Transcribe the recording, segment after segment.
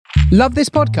Love this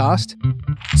podcast?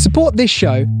 Support this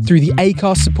show through the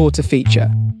Acast supporter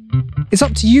feature. It's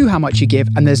up to you how much you give,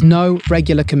 and there's no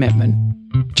regular commitment.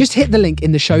 Just hit the link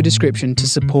in the show description to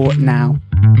support now.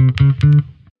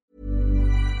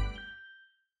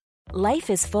 Life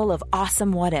is full of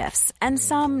awesome what-ifs, and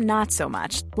some not so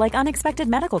much, like unexpected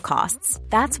medical costs.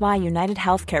 That's why United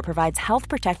Healthcare provides Health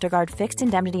Protector Guard fixed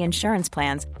indemnity insurance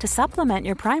plans to supplement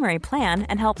your primary plan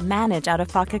and help manage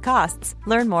out-of-pocket costs.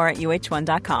 Learn more at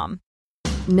uh1.com.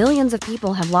 Millions of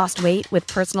people have lost weight with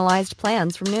personalized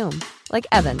plans from Noom. Like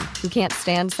Evan, who can't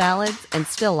stand salads and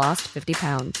still lost 50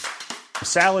 pounds.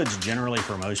 Salads generally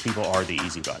for most people are the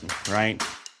easy button, right?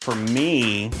 For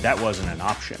me, that wasn't an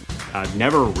option. I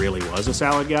never really was a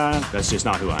salad guy. That's just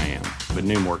not who I am. But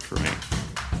Noom worked for me.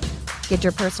 Get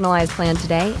your personalized plan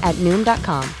today at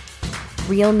Noom.com.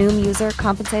 Real Noom user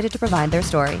compensated to provide their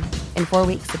story. In 4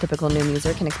 weeks, the typical Noom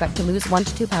user can expect to lose 1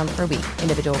 to 2 pounds per week.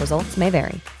 Individual results may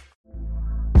vary.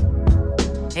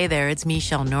 Hey there, it's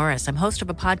Michelle Norris. I'm host of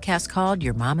a podcast called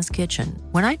Your Mama's Kitchen.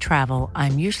 When I travel,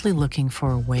 I'm usually looking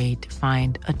for a way to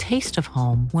find a taste of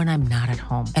home when I'm not at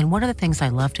home. And one of the things I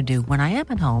love to do when I am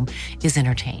at home is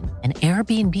entertain. And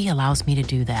Airbnb allows me to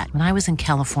do that. When I was in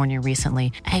California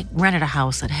recently, I rented a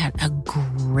house that had a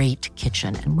great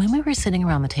kitchen. And when we were sitting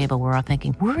around the table, we were all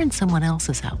thinking, we're in someone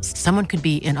else's house. Someone could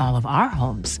be in all of our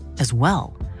homes as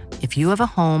well. If you have a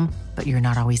home, but you're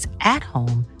not always at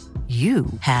home, you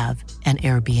have an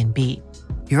Airbnb.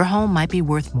 Your home might be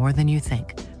worth more than you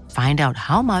think. Find out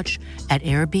how much at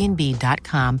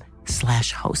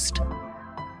airbnb.com/host.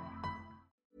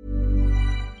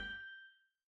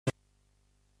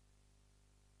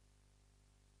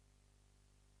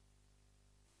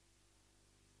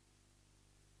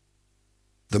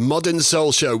 The Modern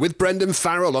Soul Show with Brendan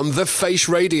Farrell on The Face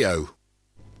Radio.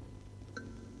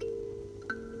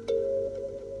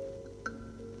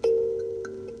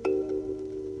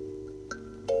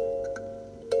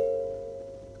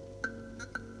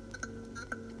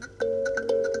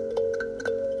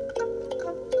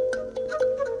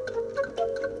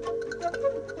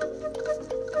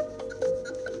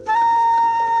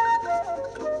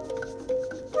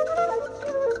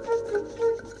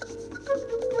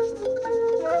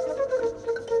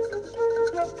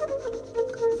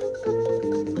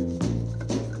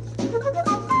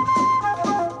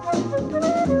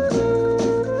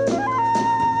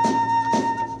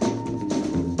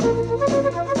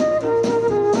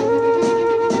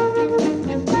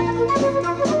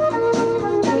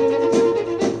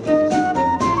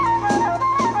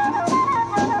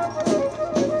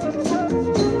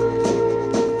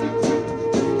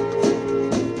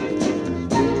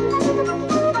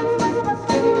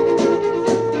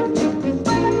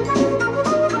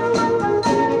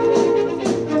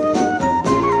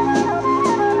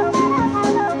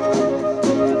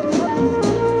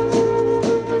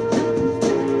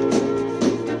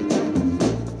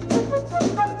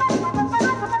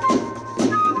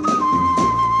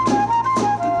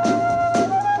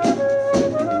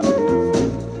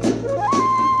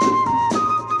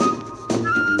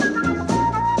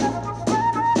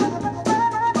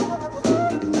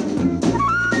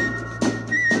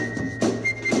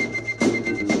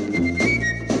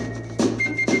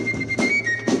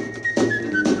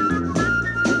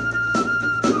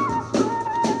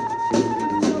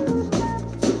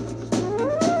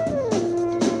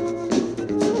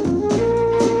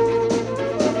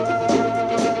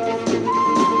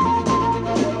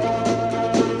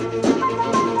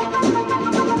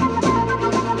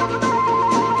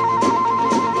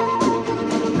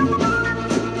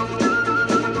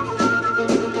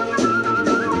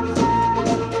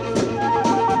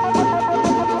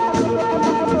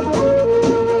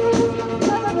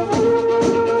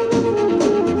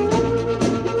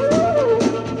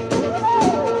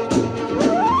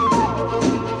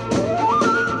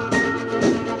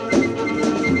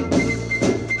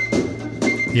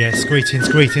 Yes,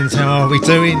 greetings, how are we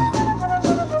doing?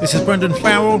 This is Brendan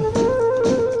Farrell.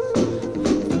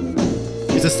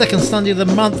 It's the second Sunday of the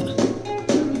month,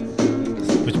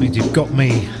 which means you've got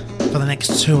me for the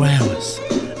next 2 hours.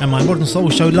 And my Modern Soul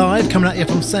Show live, coming at you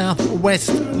from South West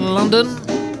London,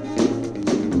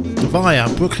 via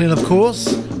Brooklyn, of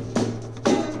course.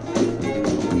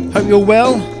 Hope you're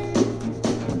well.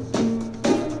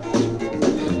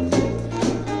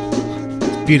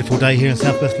 It's a beautiful day here in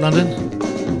South West London.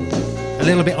 A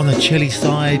little bit on the chilly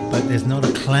side, but there's not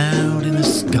a cloud in the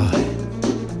sky.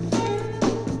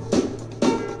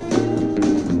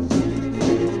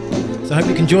 So I hope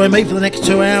you can join me for the next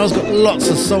 2 hours. Got lots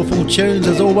of soulful tunes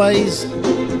as always.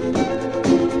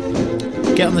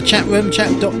 Get on the chat room,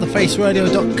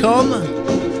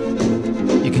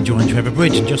 chat.thefaceradio.com. You can can join Trevor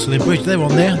Bridge and Jocelyn Bridge. They're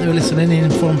on there. They're listening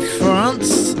in from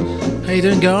France. How you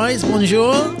doing, guys?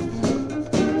 Bonjour.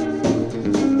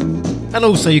 And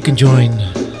also you can join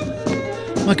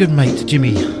my good mate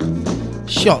Jimmy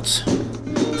Schott,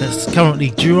 that's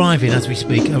currently driving as we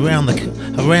speak around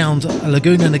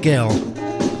Laguna Niguel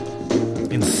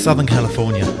in Southern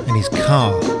California in his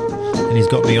car, and he's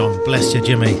got me on. Bless you,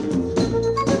 Jimmy.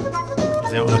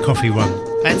 He's out on a coffee run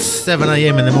at 7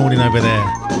 a.m. in the morning over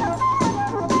there.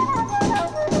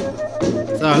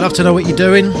 So I'd love to know what you're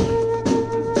doing.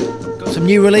 Got some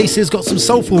new releases, got some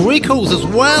soulful recalls as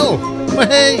well.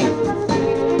 Hey!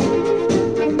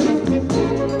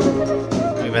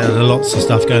 We've had lots of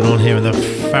stuff going on here in the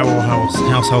Farrell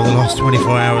household the last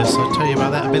 24 hours, so I'll tell you about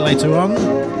that a bit later on.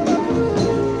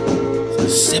 So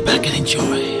sit back and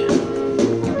enjoy.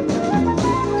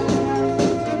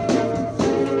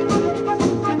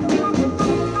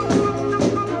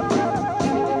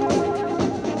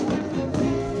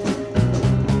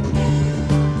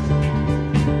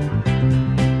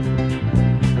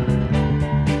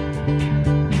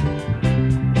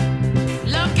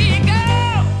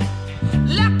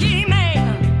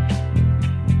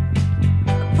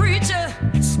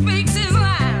 Speaks his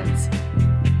lines.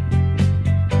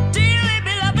 Dearly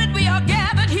beloved, we are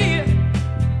gathered here.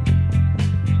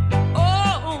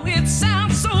 Oh, it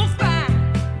sounds so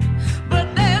fine,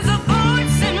 but there's a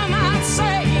voice in my mind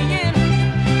saying,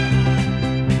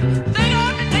 think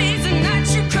of the days and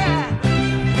nights you cried.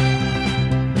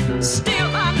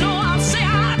 Still, I know I'll say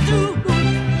I do.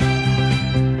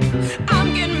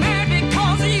 I'm getting married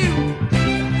because of you.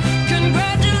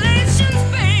 Congratulations,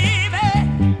 baby.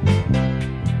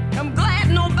 I'm glad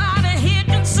nobody here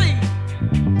can see.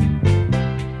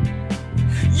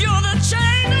 You're the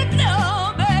chain of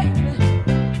love, baby,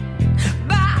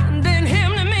 binding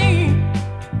him to me.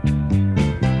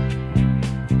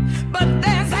 But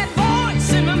there's that voice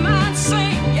in my mind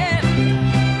saying,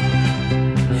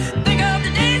 think of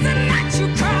the days and nights you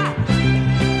cried.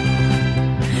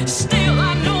 Still, I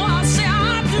know I'll say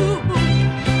I do.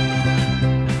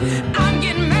 I'm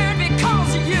getting married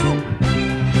because of you.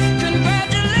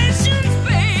 Congratulations,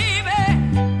 baby.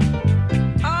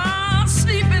 I'm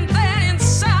sleeping there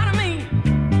inside of me.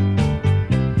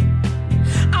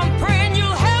 I'm praying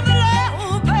you'll have the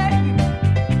love, baby,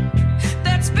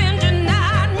 that's been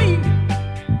denied me.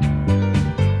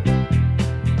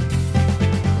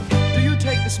 Do you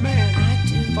take this man? I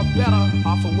do. For better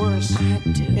or for worse? I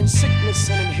do. In sickness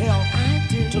and in health? I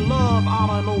do. To love,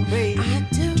 honor, and obey? I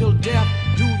do. Till death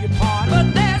do you part?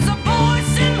 But there's a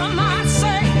voice in my mind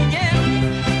saying,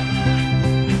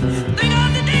 think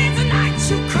of the days and nights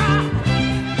you cried.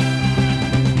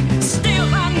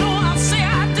 Still, I know I'll say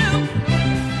I do.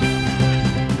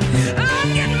 I'm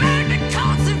getting married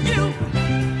because of you.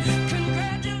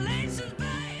 Congratulations,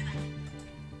 baby.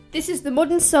 This is the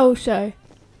Modern Soul Show.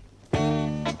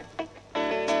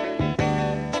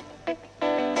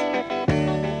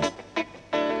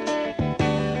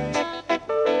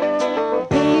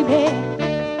 Baby,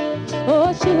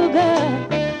 oh sugar,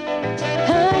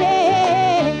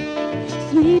 honey,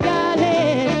 sweet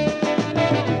darling,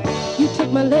 you took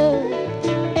my love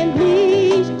and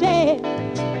bleached it,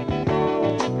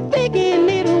 thinking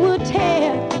it would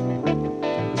tear.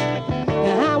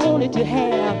 I wanted to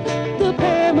have the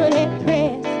permanent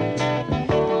press,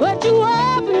 but you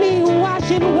offered me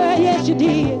washing well, yes you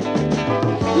did.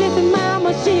 Listen, my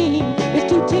machine is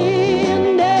too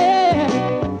tender,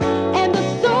 and the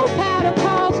soap powder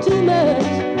costs too much.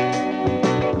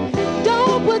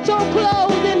 Don't put your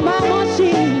clothes in my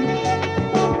machine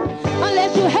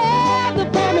unless you have the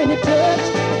permanent touch,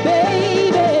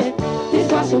 baby.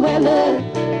 This washing weather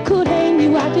could hang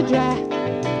you out to dry.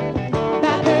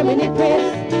 By permanent press,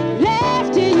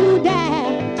 last till you die.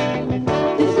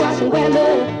 This washing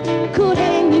weather could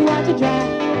hang you out to dry.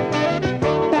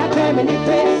 By permanent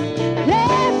press,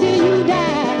 last till you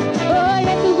die. Oh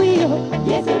yes it will.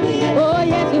 Yes it will. Oh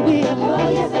yes it will. Oh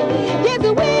yes it will. Yes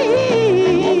it will.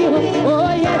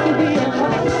 Oh yes it will.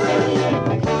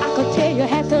 I could tell you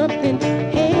had something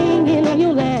hanging on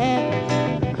your line,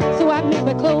 so I mix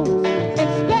my clothes and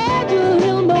spare you a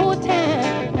little more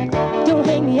time.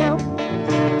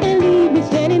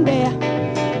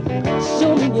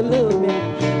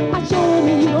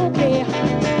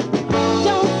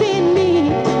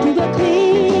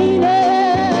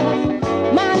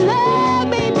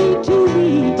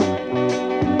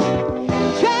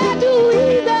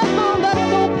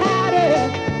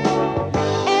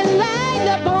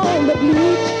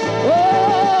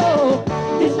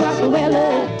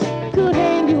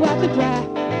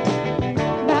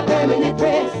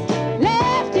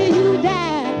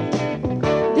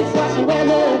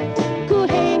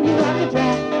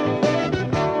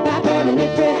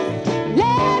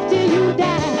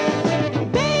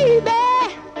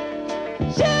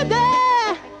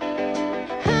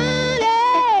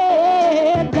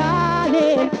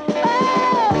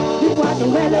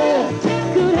 where love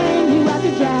could hang you out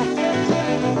to dry.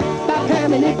 By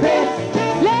permanent press,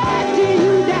 let till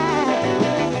you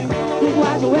die. This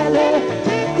was where love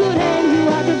could hang you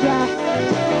out to dry.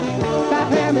 By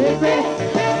permanent press,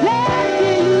 let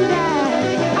till you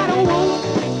die. I don't want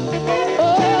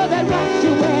all that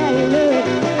watching where love.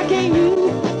 I can't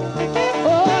use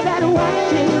all that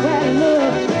watching where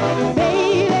love.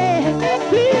 Baby,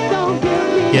 please don't give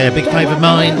me. Yeah, big favourite of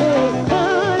mine.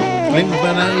 Link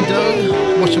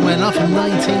Bernardo, Watching Where Love from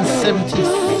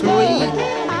 1973.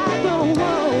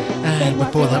 And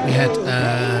before that we had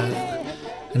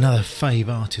another fave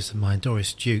artist of mine,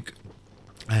 Doris Duke,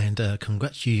 and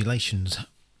Congratulations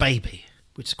Baby,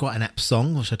 which is quite an apt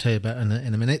song, which I'll tell you about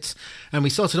in a minute. And we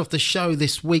started off the show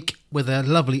this week with a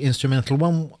lovely instrumental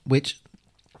one, which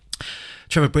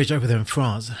Trevor Bridge over there in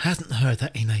France hasn't heard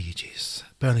that in ages.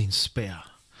 Berlin Spear.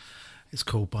 It's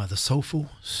called By the Soulful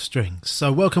Strings.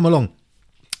 So welcome along.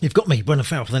 You've got me, Brendan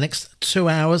Farrell, for the next 2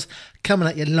 hours, coming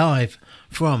at you live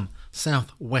from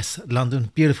southwest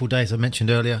London. Beautiful day, as I mentioned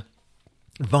earlier,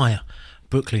 via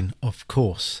Brooklyn, of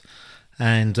course.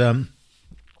 And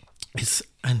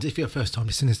if you're a first time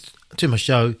listening to my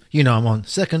show, you know I'm on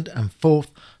second and fourth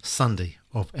Sunday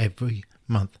of every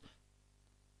month.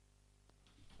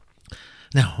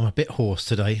 Now, I'm a bit hoarse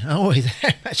today. I always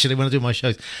actually when I do my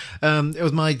shows. It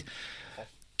was my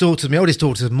oldest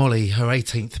daughter Molly, her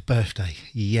 18th birthday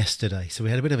yesterday. So we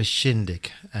had a bit of a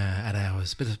shindig at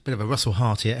ours, bit of a Russell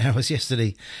Harty at ours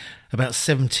yesterday. About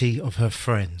 70 of her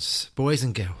friends, boys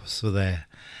and girls, were there.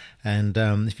 And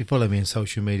if you follow me on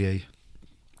social media,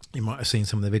 you might have seen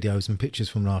some of the videos and pictures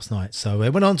from last night. So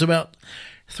it went on to about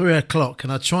 3 o'clock,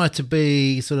 and I tried to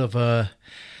be sort of a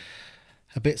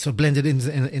bit sort of blended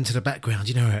into the background.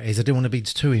 You know how it is. I didn't want to be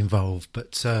too involved,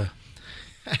 but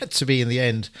had to be in the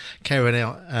end carrying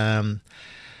out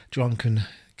drunken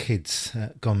kids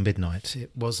at gone midnight.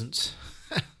 It wasn't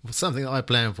something that I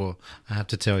planned for, I have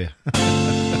to tell you.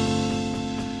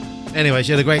 Anyway,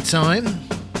 she had a great time,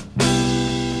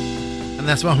 and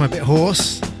that's why I'm a bit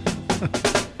hoarse.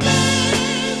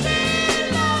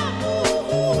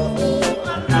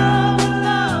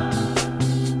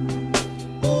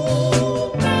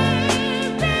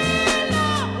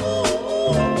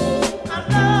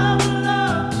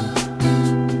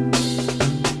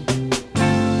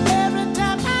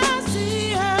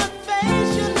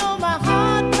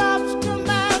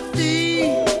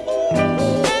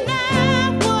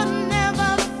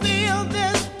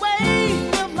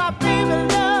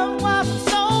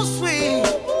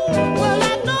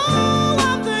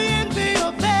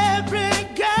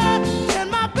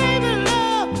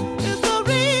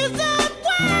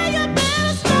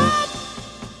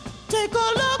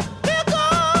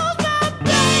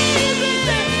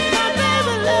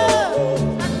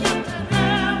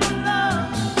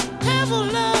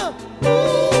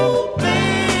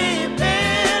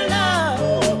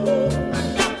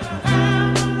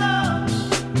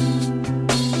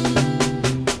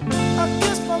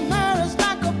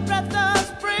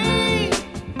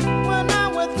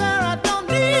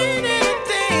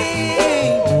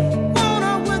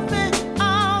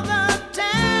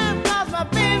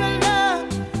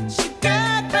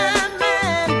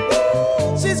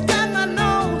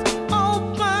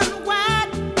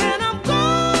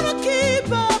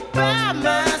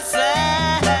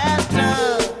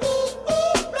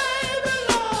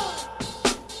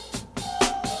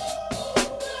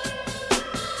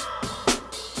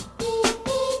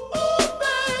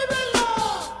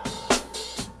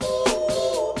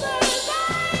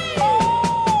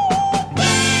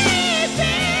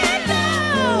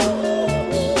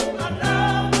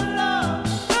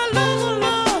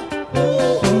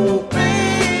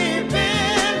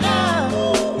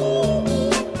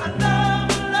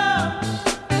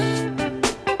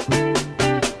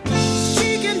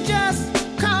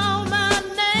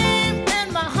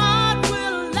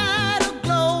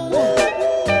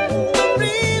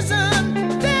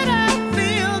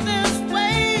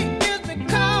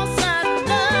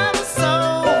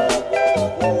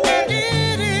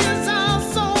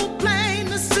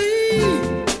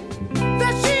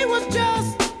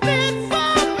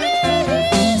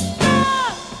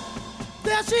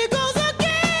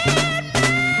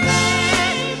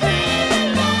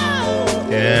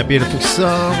 Beautiful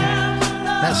song.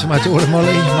 That's for my daughter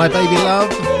Molly, my baby love,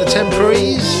 the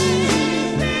Temporaries.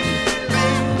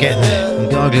 I'm getting there. I'm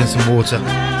gargling some water,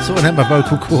 sorting out my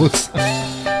vocal cords.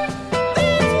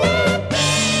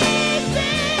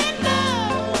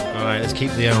 Alright, let's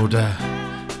keep the old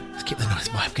let's keep the nice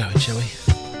vibe going, shall we?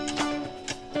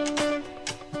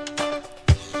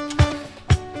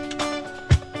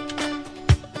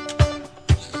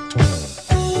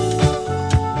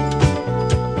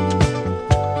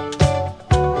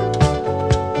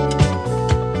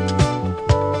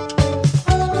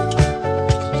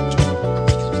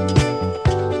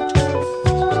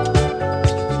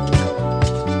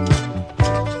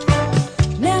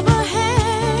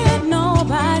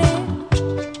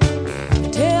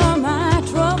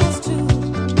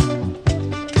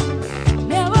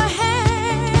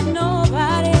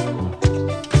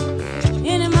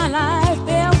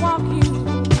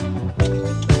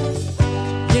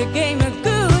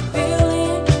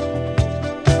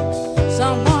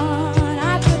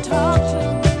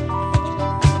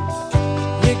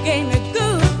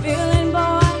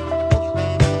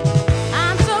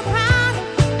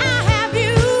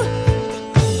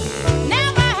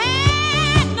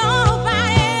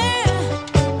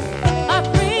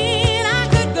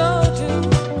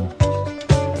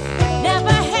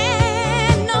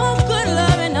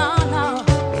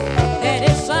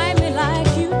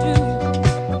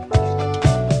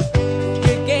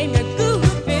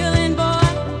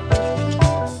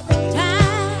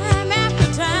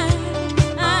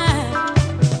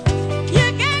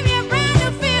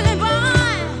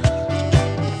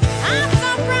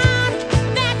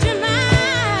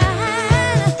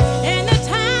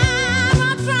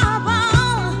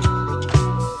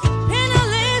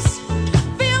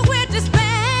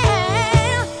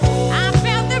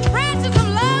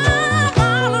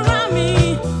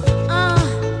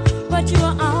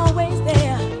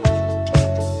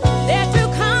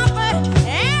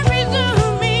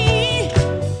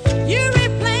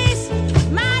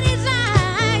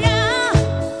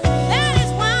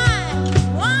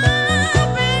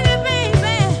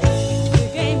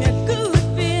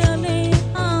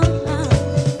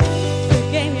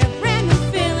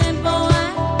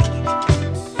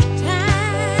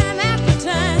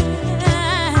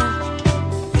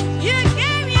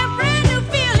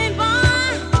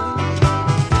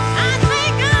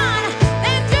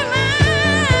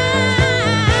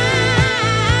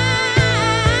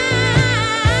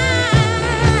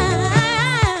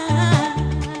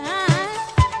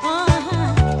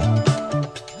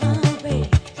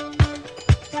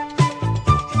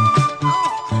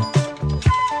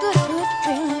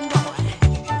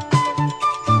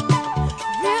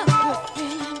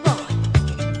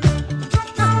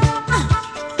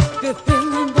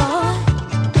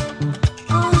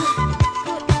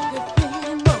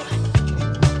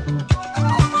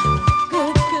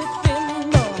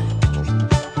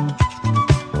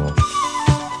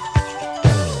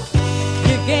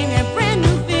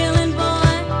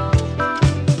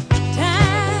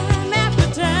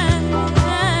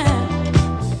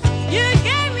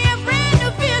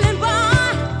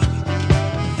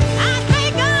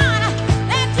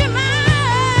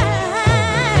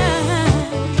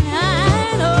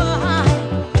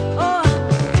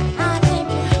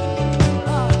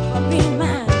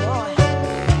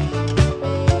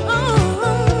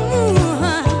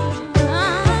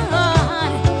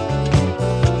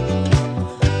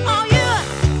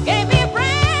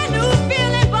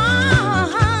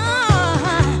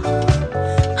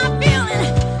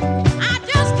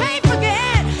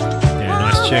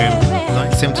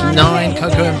 1989,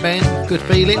 Coco and Ben, Good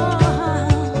Feeling.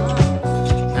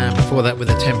 And before that with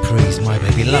the Temporaries, My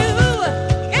Baby Love.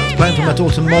 I was playing for my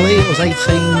daughter Molly, it was 18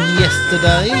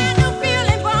 yesterday.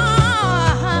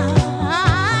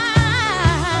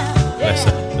 Bless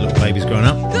her, the little baby's grown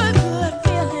up.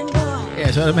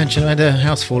 Yeah, so I mentioned I had a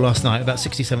house full last night, about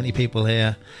 60, 70 people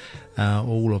here,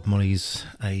 all of Molly's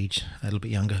age, a little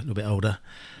bit younger, a little bit older.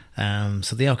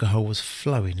 So the alcohol was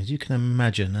flowing, as you can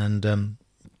imagine, and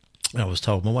I was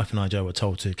told, my wife and I, Joe, were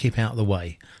told to keep out of the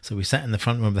way. So we sat in the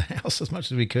front room of the house as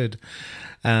much as we could,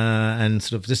 and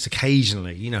sort of just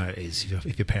occasionally, you know how it is,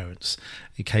 if your parents,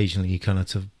 occasionally you kind of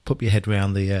to put your head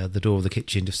round the door of the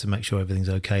kitchen just to make sure everything's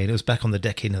okay. And it was back on the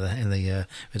deck in the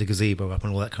gazebo up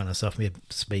and all that kind of stuff. We had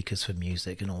speakers for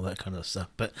music and all that kind of stuff.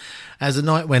 But as the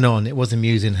night went on, it was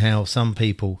amusing how some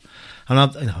people, and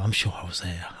I'm sure I was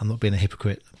there. I'm not being a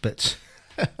hypocrite, but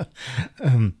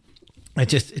I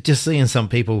just seeing some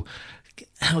people,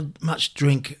 how much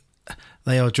drink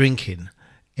they are drinking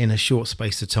in a short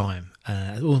space of time.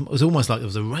 It was almost like there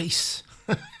was a race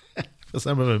for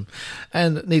some of them.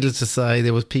 And needless to say,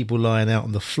 there was people lying out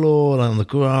on the floor, lying on the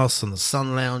grass, on the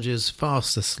sun lounges,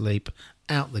 fast asleep,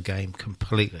 out the game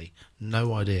completely.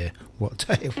 No idea what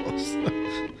day it was.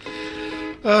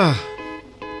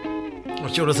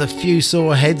 I'm sure there's a few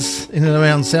sore heads in and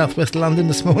around southwest London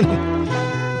this morning.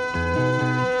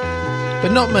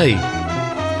 But not me.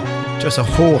 Just a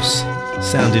hoarse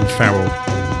sounding Farrell.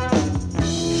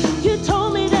 You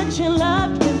told me that you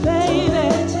loved me, baby.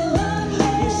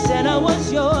 You said I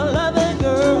was your lover,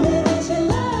 girl.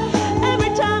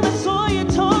 Every time I saw you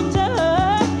talk to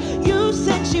her, you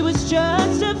said she was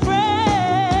just a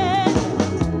friend.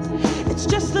 It's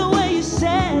just the way you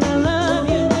said I love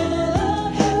you.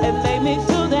 It made me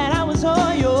feel that I was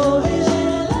all yours.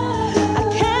 I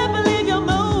can't believe you're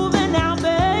moving now,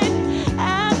 babe,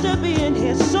 after being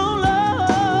here so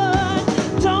long.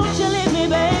 Don't you leave me,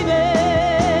 baby.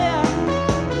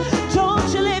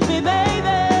 Don't you leave me,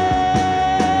 baby.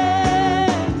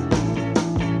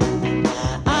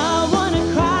 I wanna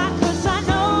cry 'cause I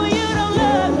know you don't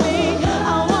love me.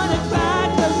 I wanna cry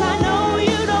 'cause I know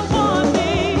you don't want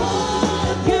me.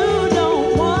 You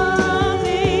don't want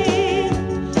me.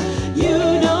 You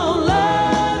don't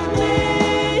love me.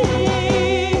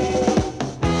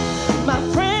 My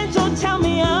friends don't tell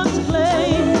me I'm to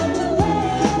blame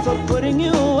for putting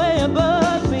you way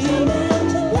above me,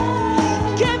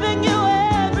 giving you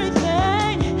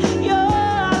everything your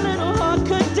little heart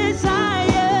could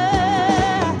desire.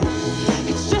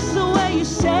 It's just the way you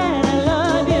said I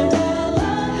love you.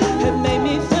 It made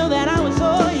me feel that I was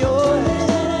all yours.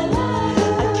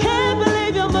 I can't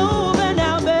believe you're moving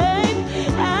now, babe,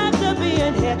 after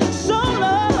being here so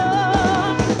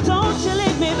long. Don't you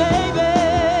leave me, baby.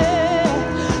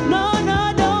 No, no,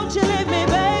 don't you leave me,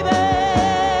 baby.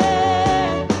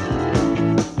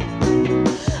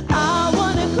 I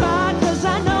wanna cry 'cause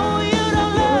I know you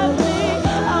don't love me.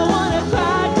 I wanna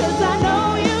cry 'cause I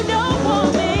know you don't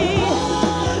want me.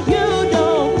 You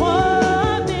don't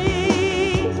want me.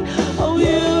 Oh,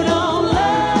 you don't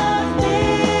love me.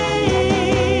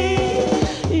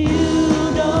 You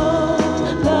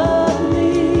don't love me.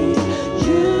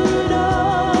 You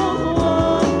don't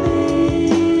want me.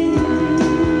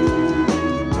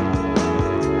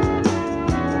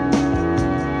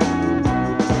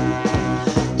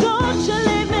 Don't you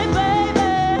leave me,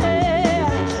 baby.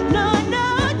 No, no,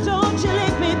 don't you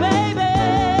leave me, baby.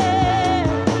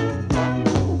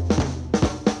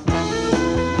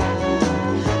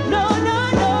 No, no,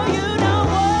 no, you don't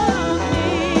want me.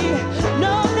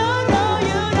 No, no, no,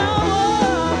 you don't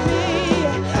want me.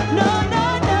 No, no,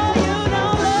 no, you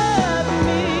don't love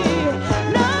me.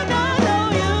 No, no, no,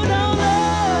 you don't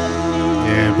love me.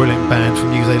 Yeah, brilliant band from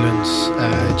New Zealand,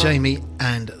 Jamie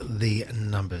and the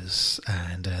Numbers,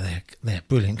 and their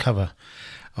brilliant cover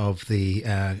of the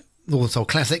Northern Soul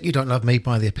classic "You Don't Love Me"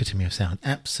 by the Epitome of Sound.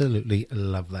 Absolutely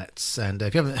love that. And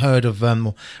if you haven't heard of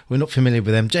or we're not familiar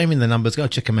with them, Jamie and the Numbers, go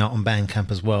check them out on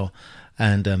Bandcamp as well,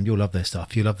 and you'll love their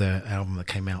stuff. You'll love their album that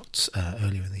came out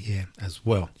earlier in the year as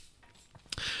well.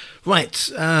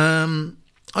 Right,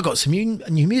 I got some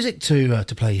new music to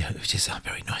play, which is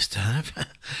very nice to have.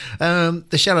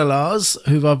 The Shallalars,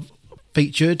 who I've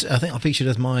featured, I think I featured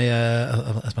as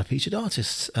my featured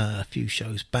artist a few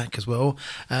shows back as well,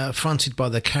 fronted by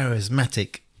the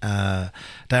charismatic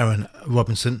Darren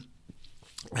Robinson,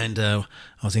 and I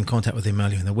was in contact with him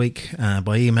earlier in the week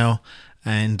by email,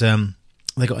 and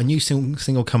they got a new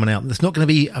single coming out that's not going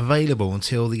to be available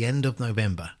until the end of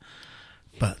November,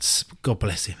 but God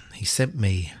bless him, he sent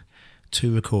me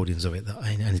 2 recordings of it,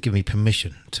 and he's given me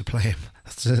permission to play them.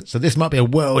 So this might be a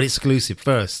world exclusive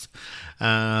first.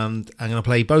 I'm going to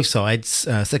play both sides,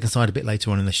 second side a bit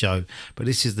later on in the show. But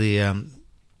this is the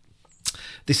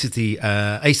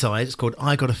A-side. It's called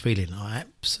I Got a Feeling. I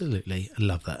absolutely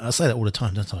love that. I say that all the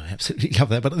time, don't I? I absolutely love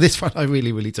that. But this one I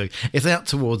really, really do. It's out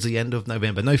towards the end of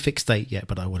November. No fixed date yet,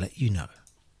 but I will let you know.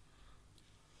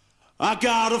 I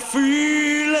got a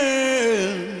feeling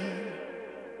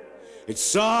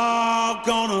it's all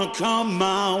gonna come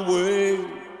my way.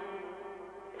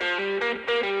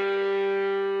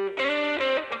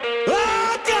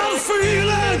 I got a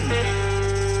feeling,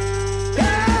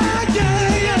 yeah,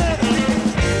 yeah, yeah.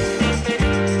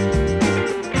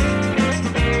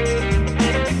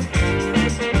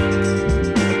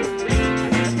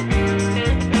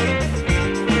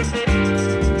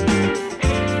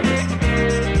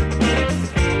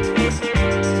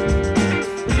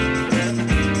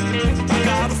 I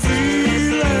got a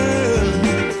feeling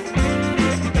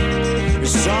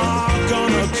it's all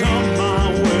gonna come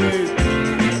my way.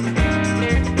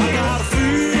 I got a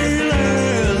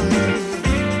feeling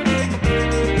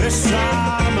this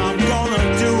time I'm gonna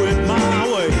do it my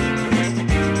way.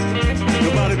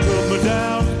 Nobody put me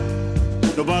down,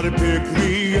 nobody pick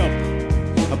me up,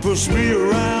 push me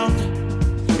around.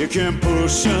 You can't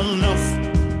push enough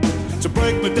to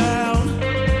break me down.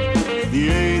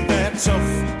 You ain't that tough.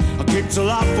 I kick till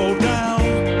I fall down,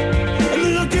 and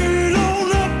then I get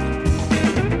on up.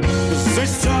 'Cause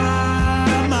this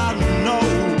time I know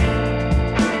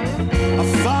I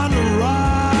find the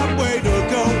right way to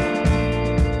go.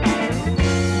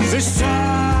 This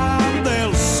time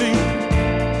they'll see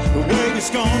the way it's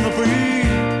gonna be.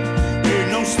 Ain't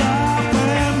no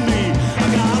stopping me. I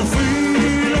got a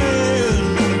feeling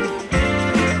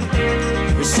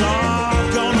it's all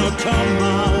gonna come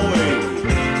my way.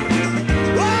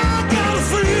 I got a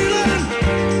feeling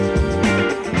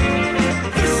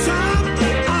this time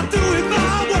I'll do it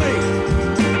my way.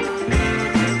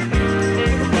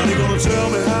 Nobody gonna tell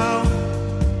me how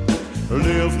to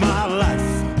live my life.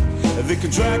 If they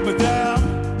can drag me down,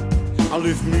 I'll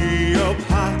lift me up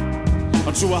high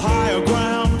onto a higher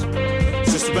ground.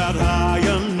 It's just about high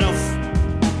enough.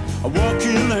 I walk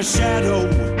in the shadow,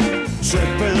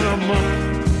 tripping them up.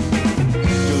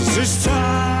 'Cause this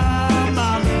time I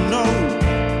know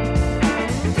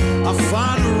I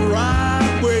find the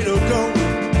right way to go.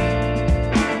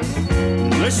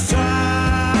 This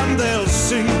time they'll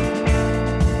see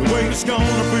the way it's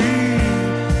gonna be.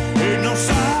 Ain't no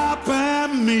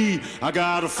stopping me. I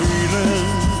got a feeling.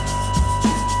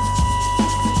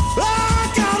 I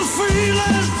got a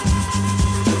feeling.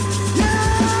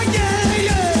 Yeah, yeah,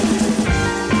 yeah.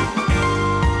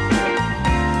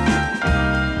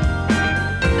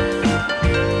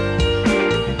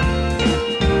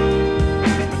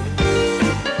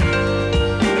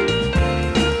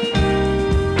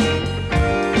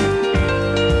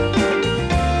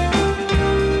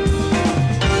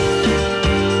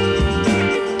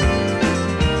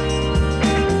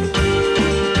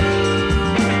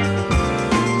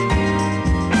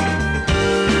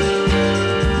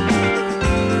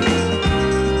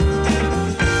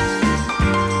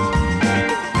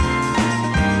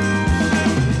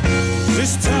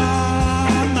 This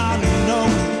time I know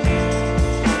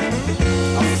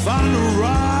I find the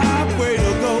right way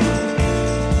to go.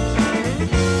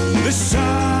 This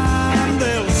time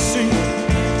they'll see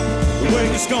the way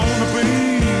it's gonna be.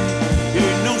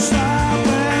 Ain't no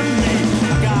stopping me.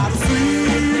 I got a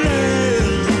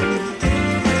feeling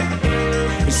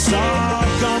it's all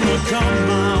gonna come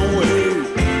my way.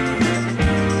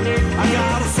 I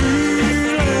got a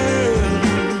feeling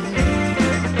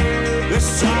this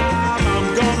time I'm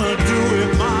gonna do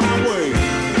it my way.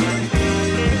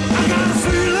 I got a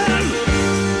feeling.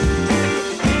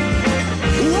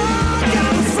 Oh, I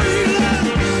got a feeling.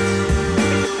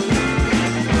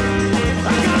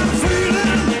 I got a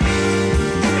feeling.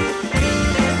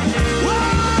 Oh,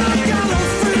 I got a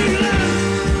feeling.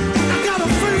 I got a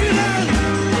feeling.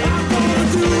 I'm gonna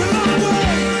do it my way.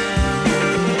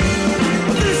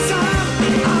 This time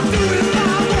I'll do it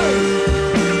my way.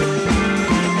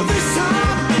 This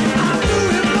time I'll do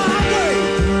it my way.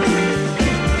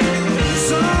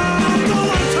 So I'm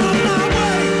gonna come my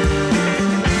way.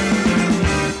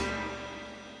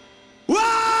 Oh,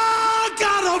 I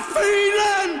got a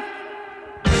feeling.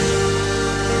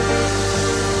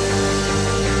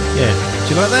 Yeah,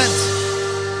 do you like that?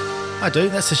 I do.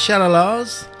 That's the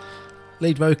Shalalas.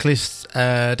 lead vocalist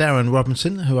Darren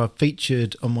Robinson, who I've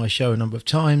featured on my show a number of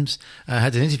times.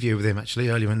 Had an interview with him actually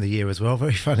earlier in the year as well.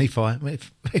 Very funny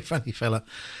fella.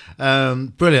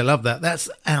 Brilliant, love that. That's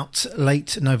out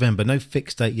late November. No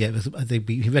fixed date yet. He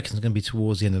reckons it's going to be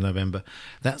towards the end of November.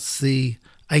 That's the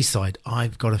A-side,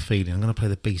 I've Got a Feeling. I'm going to play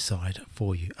the B-side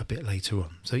for you a bit later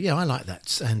on. So yeah, I like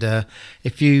that. And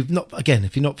if you're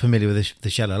not familiar with the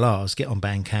Shallow Lars, get on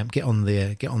Bandcamp, get on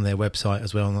their website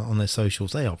as well, on their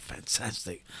socials. They are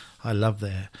fantastic. I love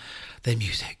their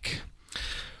music.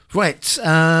 Right,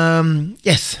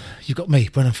 yes, you've got me,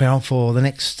 Brendan Farrell, for the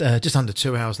next just under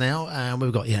 2 hours now.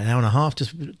 We've got an hour and a half,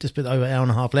 just a bit over an hour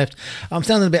and a half left. I'm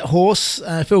sounding a bit hoarse.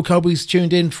 Phil Colby's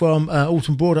tuned in from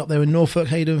Alton Broad up there in Norfolk.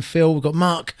 How you doing, Phil? We've got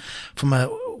Mark from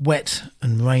wet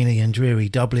and rainy and dreary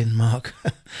Dublin. Mark,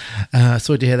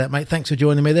 sorry to hear that, mate. Thanks for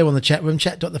joining me. They're on the chat room,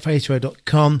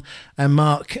 chat.thefaceradio.com. And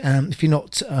Mark, if you're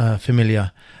not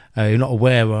familiar, you're not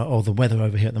aware of the weather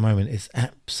over here at the moment, it's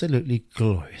absolutely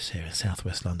glorious here in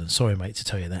southwest London. Sorry, mate, to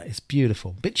tell you that. It's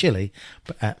beautiful. A bit chilly,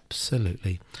 but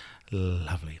absolutely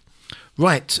lovely.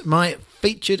 Right, my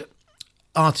featured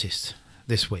artist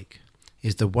this week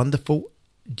is the wonderful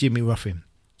Jimmy Ruffin.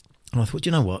 And I thought,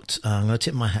 you know what? I'm going to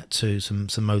tip my hat to some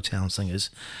Motown singers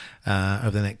over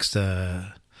the next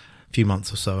few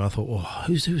months or so. And I thought,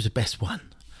 who's the best one?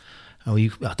 I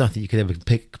don't think you could ever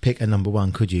pick a number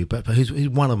one, could you? But who's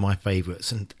one of my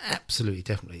favourites, and absolutely,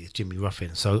 definitely, is Jimmy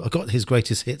Ruffin. So I got his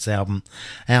greatest hits album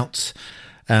out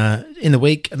in the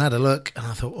week and had a look, and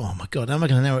I thought, oh my God, how am I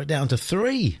going to narrow it down to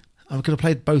 3? I'm going to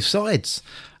play both sides.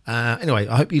 Anyway,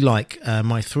 I hope you like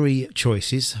my 3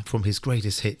 choices from his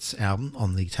greatest hits album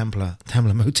on the Tamla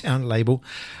Motown label.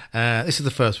 This is the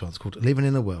first one. It's called Living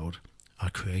in a World I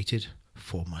Created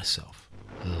for Myself.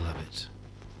 Love it.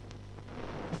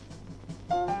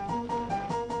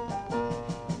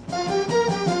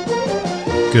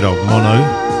 Good old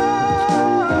mono.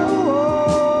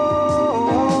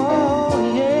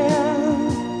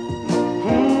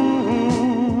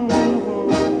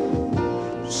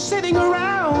 Sitting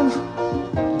around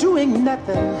doing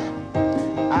nothing.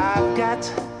 I've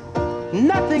got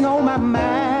nothing on my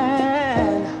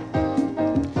mind.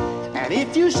 And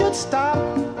if you should stop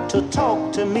to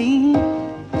talk to me,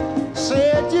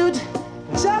 said you'd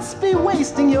just be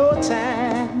wasting your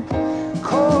time.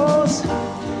 'Cause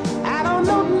I don't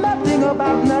know nothing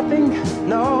about nothing.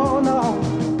 No, no.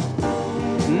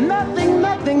 Nothing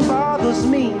bothers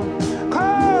me.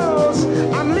 'Cause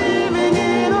I'm living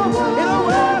in a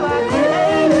world I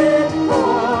created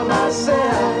for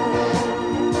myself.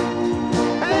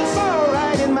 And it's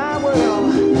alright in my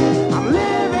world. I'm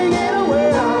living in a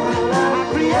world I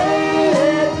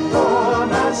created for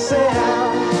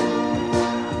myself.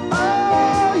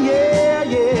 Oh, yeah,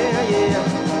 yeah, yeah.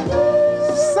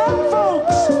 Some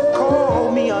folks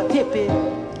call me a hippie.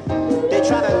 They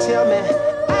try to tell me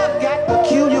I've got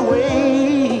peculiar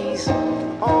ways.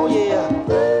 Oh yeah,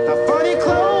 the funny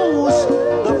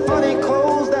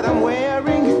clothes that I'm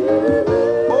wearing.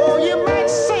 Oh, you might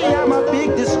say I'm a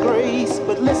big disgrace,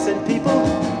 but listen, people,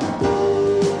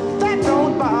 that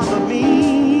don't bother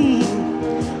me.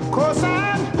 'Cause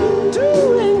I'm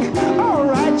doing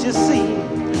alright, you see,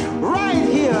 right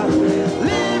here,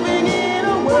 living in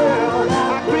a world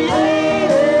I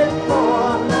created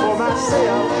for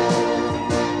myself.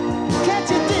 Can't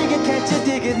you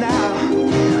dig it now?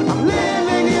 I'm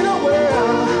living in a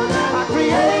world I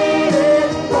created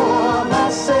for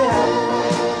myself.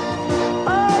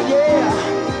 Oh yeah,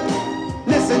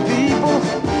 listen people,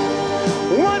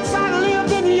 once I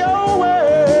lived in your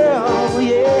world,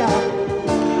 yeah,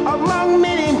 among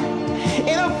many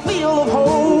in a field of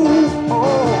hope,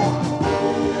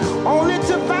 only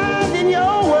to find in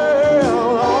your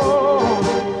world,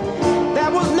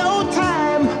 there was no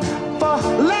time for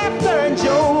laughter and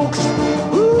jokes.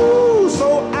 Ooh, so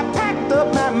I packed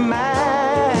up my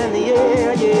mind,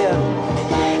 yeah, yeah,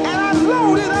 and I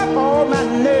loaded up all my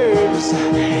nerves.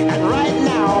 And right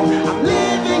now, I'm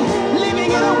living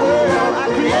in a world I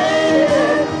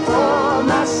created for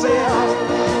myself.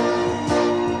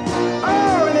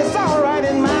 Oh, and it's all right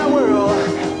in my world,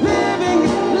 living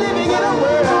in a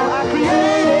world I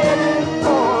created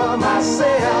for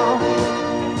myself.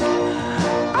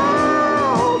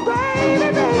 Oh, baby,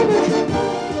 baby.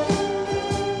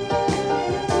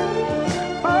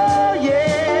 Oh,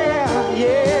 yeah,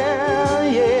 yeah,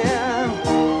 yeah.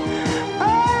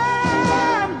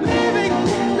 I'm living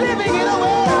in a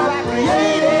world I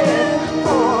created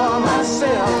for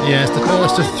myself. Yeah, it's the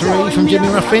first of 3 from Jimmy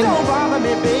Ruffin. Don't bother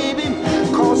me, baby,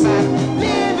 'cause I'm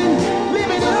living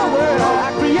in a world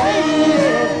I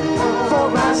created for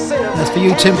myself. That's for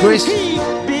you, Tim Brisk.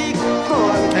 Big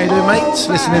fun. How you doing, mates?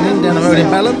 Listening in down the road in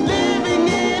Balham. Living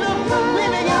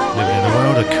in a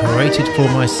world I created for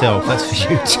myself. That's for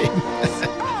you, Tim.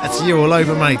 That's you all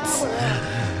over, mates.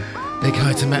 Big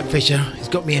hi to Matt Fisher. He's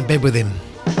got me in bed with him.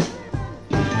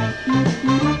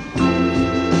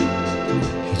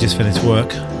 He just finished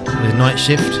work. His night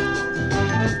shift.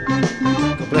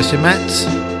 God bless you, Matt.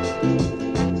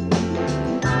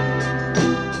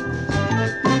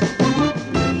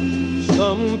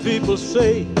 Some people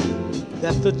say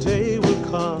that the day will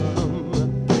come.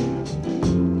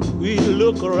 We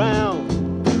look around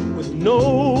with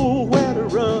nowhere to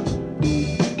run.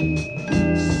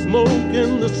 Smoke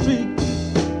in the street,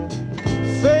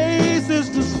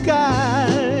 faces to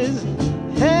skies,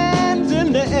 hands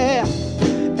in the air,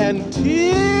 and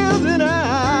tears in our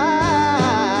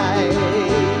eyes.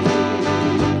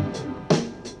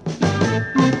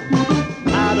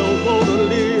 I don't want to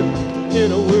live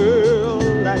in a world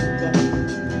like that.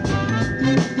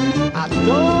 I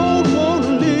don't want to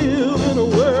live in a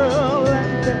world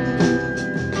like that.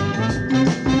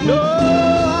 No,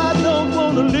 I don't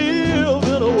want to live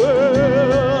in a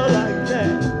world like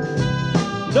that.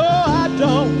 No, I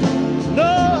don't. No,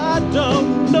 I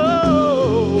don't. No.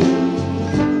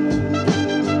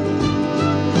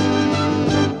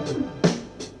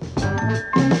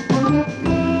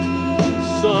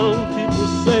 Some people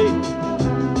say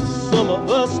some of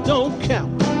us don't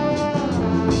count.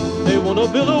 They want to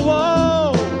build a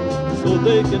wall so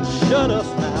they can shut us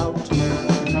out.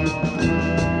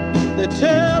 They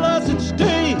tell us it's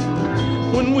day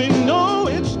when we know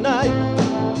it's night.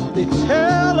 They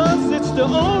tell us it's the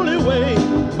only way,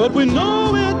 but we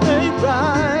know it ain't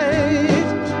right.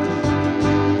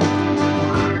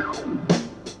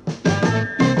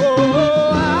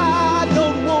 Oh, I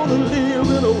don't want to live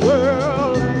in a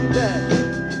world like that.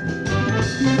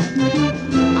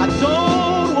 I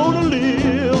don't want to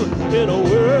live in a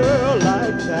world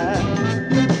like that.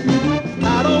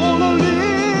 I don't want to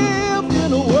live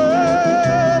in a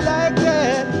world like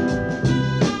that.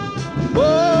 Oh,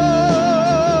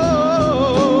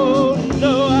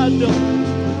 no, I don't.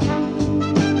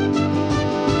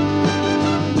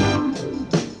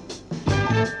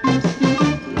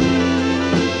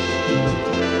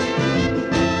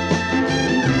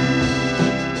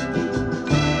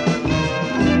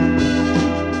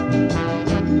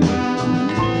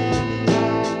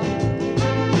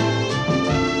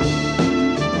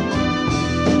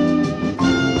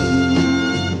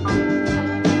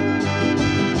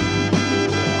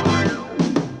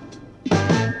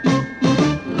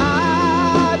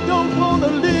 I don't want to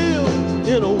live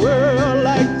in a world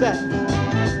like that.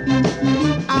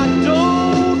 I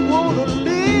don't want to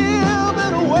live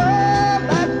in a world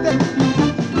like that.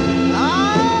 I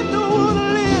don't want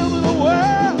to live in a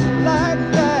world like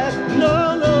that. No,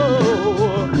 no.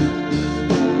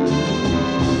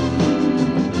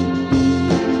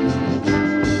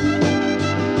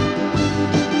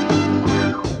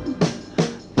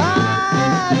 I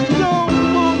don't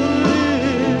want to live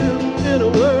in a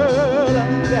world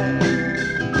like that.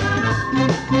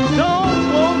 Don't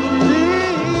want to live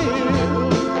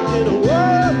in a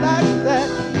world like that.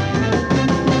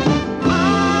 I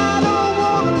don't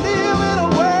want to live in a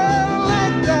world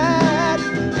like that.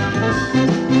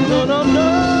 No, no, no,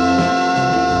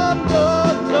 no,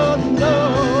 no, no.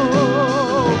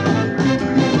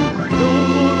 Don't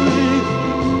want to live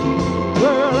in a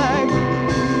world like that.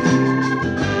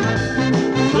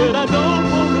 Said I don't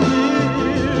want to live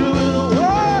in a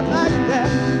world like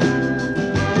that.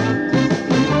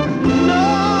 No,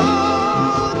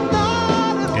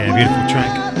 not Yeah, beautiful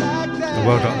track. A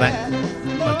world like that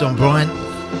by Don Bryant.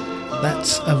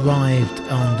 That's arrived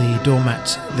on the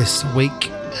doormat this week,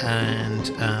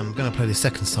 and I'm going to play the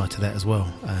second side to that as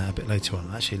well a bit later on.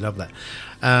 I actually love that.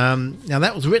 Now,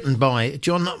 that was written by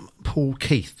John Paul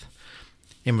Keith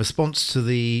in response to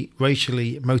the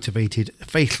racially motivated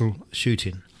fatal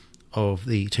shooting of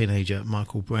the teenager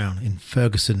Michael Brown in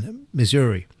Ferguson,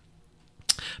 Missouri,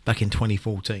 back in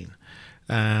 2014.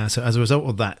 So as a result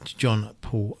of that, John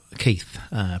Paul Keith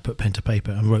put pen to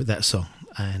paper and wrote that song.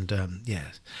 And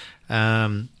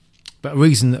but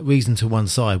reason to one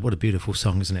side. What a beautiful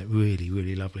song, isn't it? Really,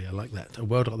 really lovely. I like that. A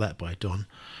World Like That by Don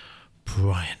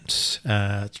Bryant.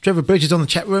 Trevor Bridges on the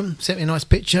chat room sent me a nice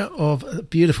picture of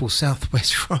beautiful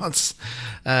southwest France.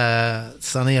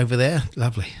 Sunny over there.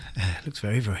 Lovely. Looks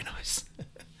very, very nice.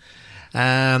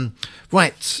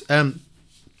 Right.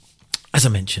 As I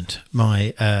mentioned,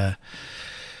 my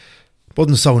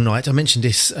ModnSoul night, I mentioned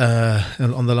this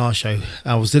on the last show.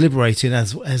 I was deliberating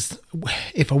as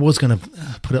if I was going to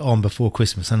put it on before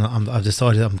Christmas, and I've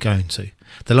decided I'm going to.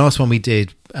 The last one we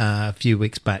did a few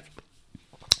weeks back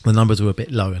the numbers were a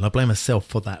bit low, and I blame myself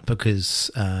for that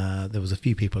because there was a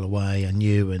few people away I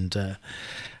knew, and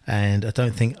I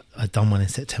don't think I'd done one in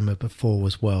September before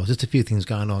as well. Just a few things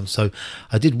going on, so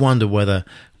I did wonder whether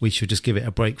we should just give it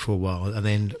a break for a while. And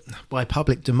then, by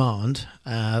public demand,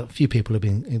 a few people have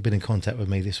been in contact with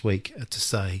me this week to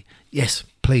say, yes,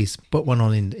 please put one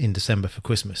on in December for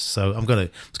Christmas. So it's going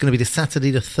to be the Saturday,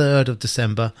 the 3rd of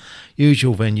December,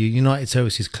 usual venue, United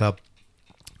Services Club,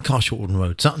 Carshalton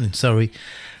Road, Sutton in Surrey.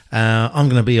 I'm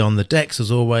going to be on the decks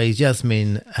as always.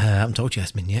 Yasmin, I haven't told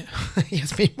Yasmin yet.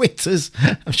 Yasmin Winters,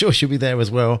 I'm sure she'll be there as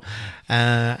well.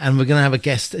 And we're going to have a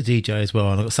guest DJ as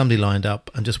well. And I've got somebody lined up.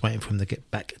 I'm just waiting for him to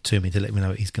get back to me to let me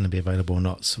know if he's going to be available or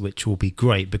not, which will be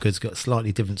great because it's got a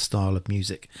slightly different style of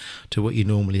music to what you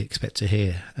normally expect to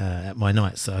hear at my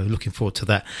night. So looking forward to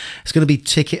that. It's going to be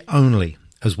ticket only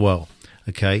as well.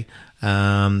 Okay.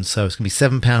 So it's going to be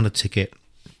 £7 a ticket.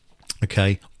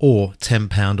 Okay, or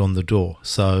 £10 on the door.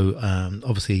 So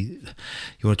obviously you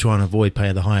want to try and avoid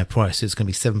paying the higher price. It's going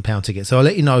to be £7 ticket. So I'll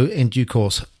let you know in due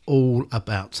course all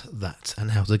about that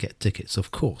and how to get tickets, of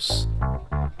course.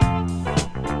 How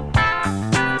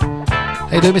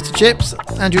you doing, Mr. Chips?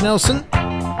 Andrew Nelson.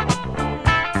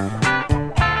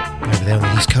 Over there on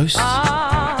the East Coast.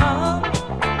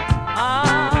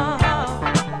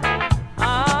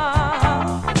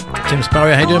 Tim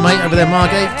Spurrier, how you doing, mate? Over there,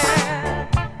 Margate.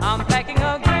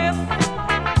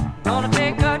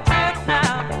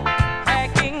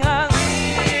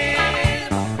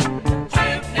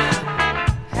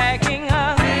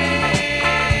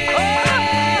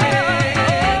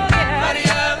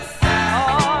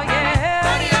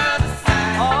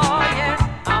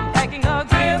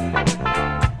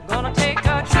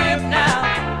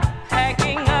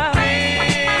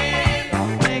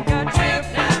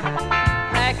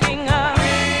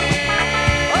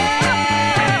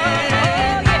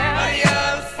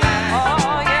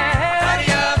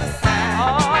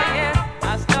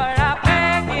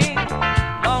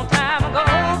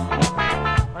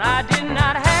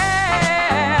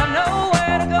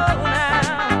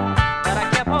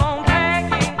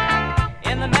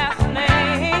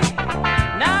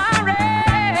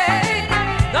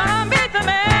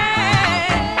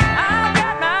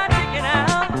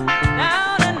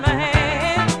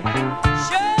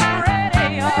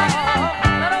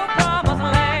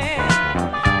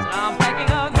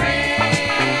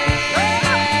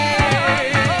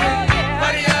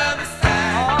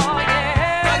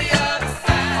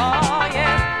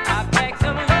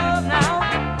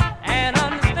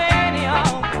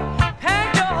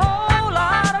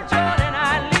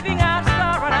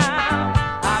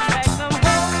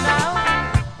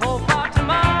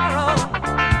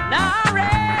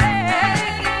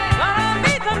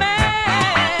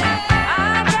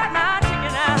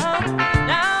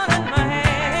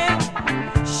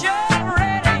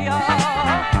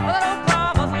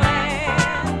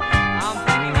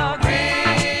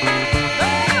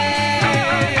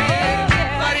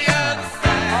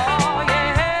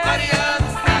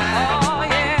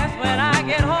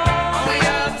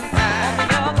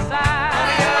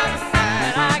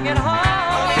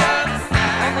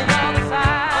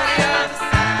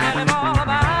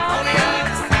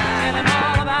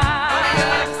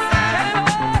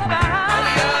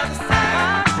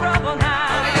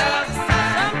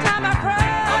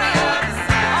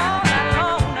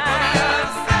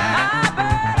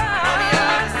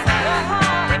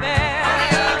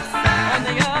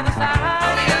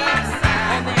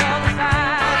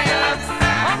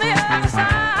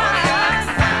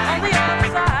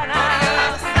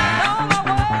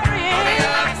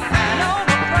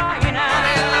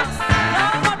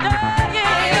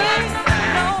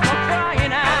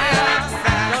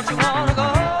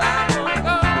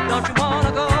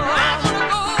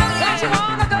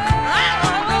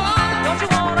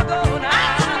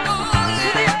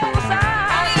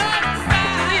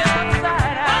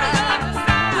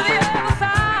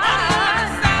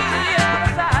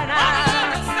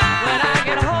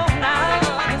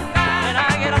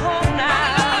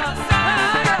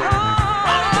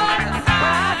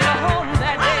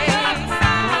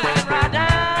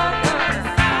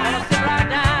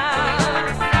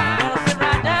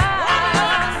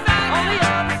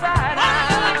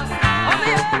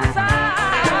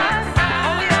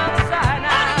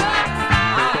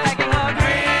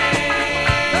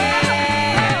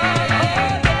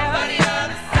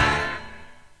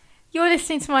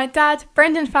 listening to my dad,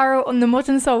 Brendan Farrell, on the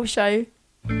Modern Soul Show.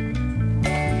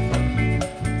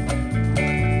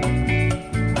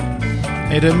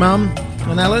 How you doing, Mum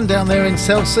and Alan, down there in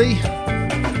Chelsea?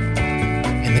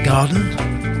 In the garden?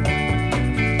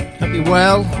 Hope you're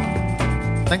well.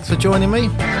 Thanks for joining me.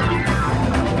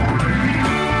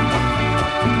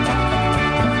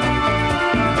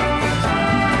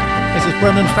 is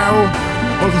Brendan Farrell,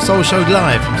 ModnSoul Show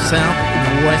live from South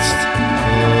West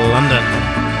London.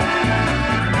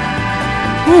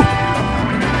 Woo!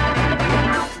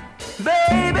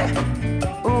 Baby,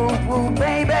 ooh, ooh,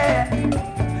 baby,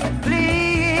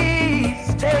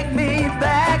 please take me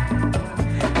back.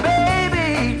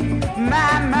 Baby,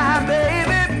 my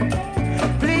baby,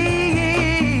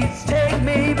 please take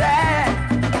me back.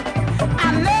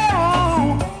 I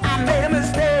know I made a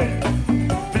mistake.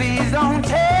 Please don't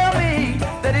tell me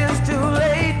that it's too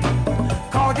late.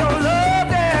 'Cause your love,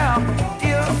 girl,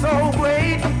 is so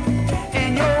great.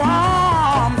 In your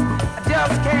arms, I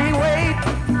just can't wait.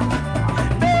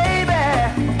 Baby,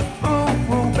 ooh,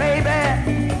 ooh, baby,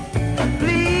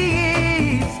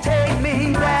 please take me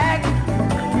back.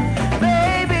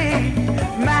 Baby,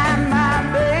 my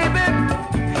baby,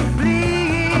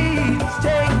 please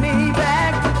take me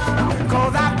back.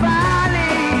 'Cause I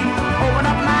finally opened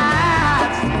up my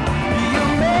eyes. You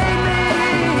made me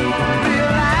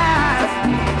realize,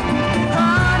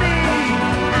 honey,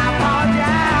 I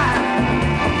apologize.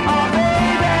 Oh,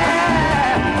 baby,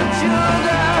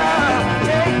 sugar,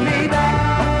 take me back.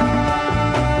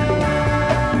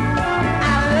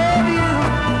 I love you.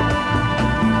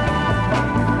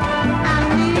 I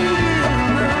need you.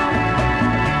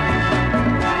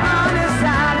 Honest,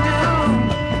 I do.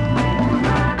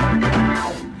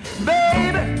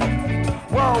 Baby,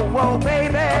 whoa, whoa,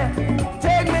 baby,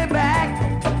 take me back.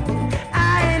 I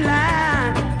ain't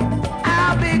lying.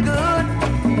 I'll be good.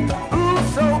 Ooh,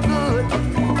 so good.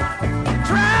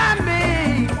 Try me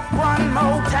one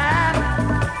more time.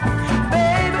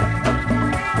 Baby,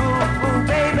 ooh, ooh,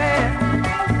 baby,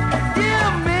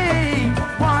 give me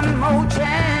one more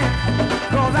chance.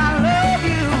 'Cause I love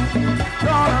you,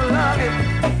 gonna love it.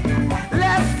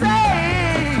 Let's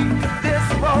save this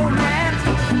romance.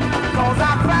 'Cause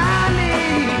I finally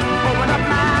opened up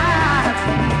my eyes.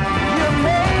 You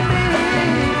made me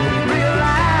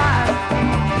realize,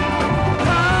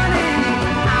 honey,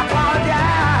 I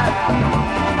apologize.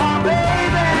 Oh,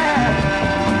 baby,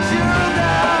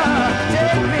 sugar,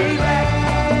 take me back.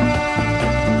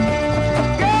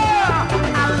 Girl,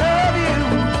 I love you.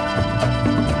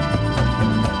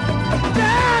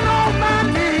 Down on my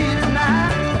knees now.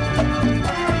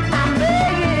 I'm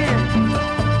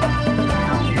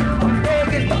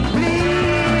begging, please,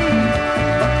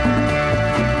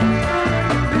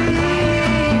 please.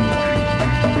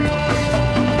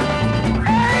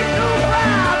 Ain't too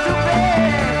proud to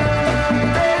beg,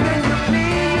 begging you,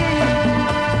 please.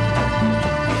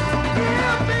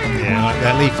 Give me Yeah, like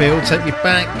that, Lee Field, take me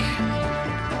back.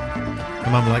 My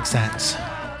mum likes that.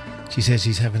 She says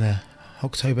she's having a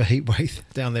October heatwave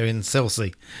down there in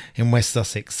Chelsea in West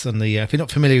Sussex. And the if you're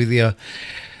not familiar with the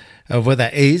where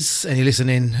that is, and you're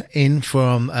listening in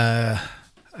from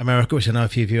America, which I know a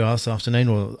few of you are this afternoon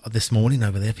or this morning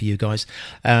over there for you guys,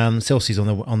 Chelsea's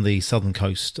on the southern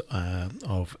coast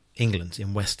of England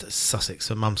in West Sussex.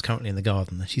 So Mum's currently in the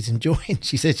garden. She's enjoying.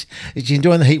 She said she's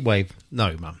enjoying the heat wave.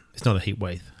 No, Mum, it's not a heat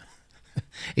wave.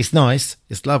 It's nice,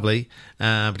 it's lovely,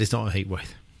 but it's not a heat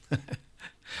wave.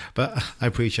 But I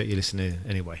appreciate you listening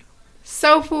anyway.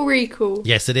 Soulful Recall.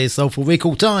 Yes, it is Soulful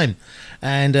Recall time.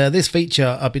 And this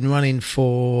feature I've been running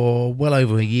for well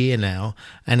over a year now,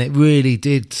 and it really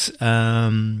did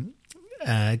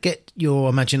get your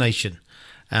imagination,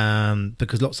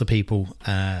 because lots of people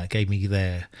gave me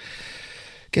their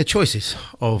choices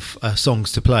of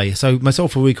songs to play. So my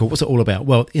Soulful Recall, what's it all about?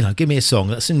 Well, give me a song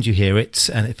that as soon as you hear it,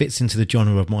 and it fits into the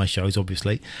genre of my shows,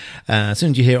 obviously. As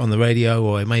soon as you hear it on the radio,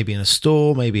 or maybe in a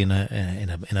store, maybe in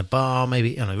a bar,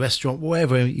 maybe in a restaurant,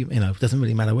 wherever, it doesn't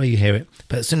really matter where you hear it.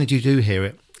 But as soon as you do hear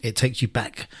it, it takes you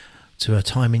back to a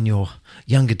time in your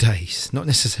younger days, not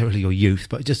necessarily your youth,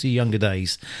 but just your younger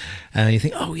days. And you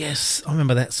think, oh yes, I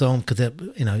remember that song, because it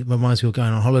reminds me of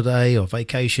going on holiday or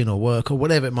vacation or work or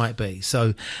whatever it might be.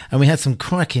 So, and we had some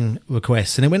cracking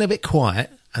requests, and it went a bit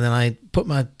quiet, and then I put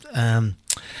my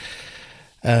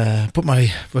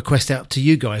request out to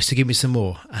you guys to give me some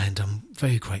more, and I'm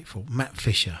very grateful. Matt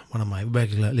Fisher, one of my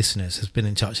regular listeners, has been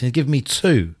in touch and he's given me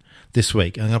 2 this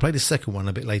week. I'm going to play the second one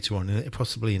a bit later on,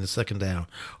 possibly in the second hour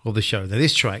of the show. Now,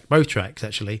 this track, both tracks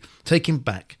actually, take him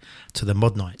back to the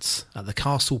Mod Nights at the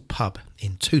Castle Pub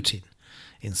in Tooting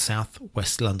in South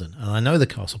West London. And I know the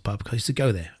Castle Pub because I used to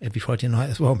go there every Friday night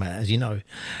as well, Matt, as you know.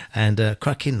 And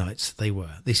cracking nights they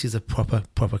were. This is a proper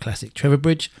classic. Trevor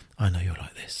Bridge, I know you'll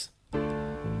like this.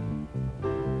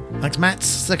 Thanks, Matt.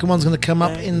 Second one's going to come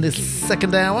up in the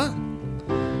second hour.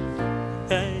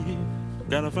 Hey,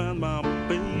 gotta find my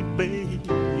baby.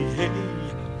 Hey,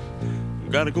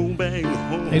 gotta go back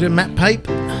home. How you doing, Matt Pape?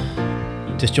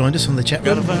 Just joined us on the chat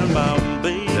room. Gotta find my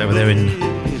baby. He's over there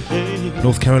in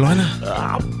North Carolina.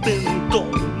 I've been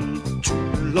gone too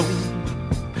long.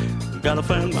 Gotta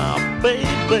find my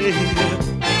baby.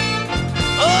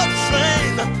 Oh,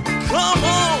 train, come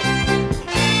on.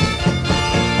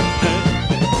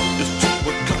 It's 2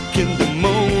 o'clock in the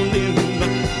morning,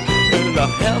 and I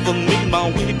haven't made my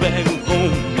way back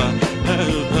home.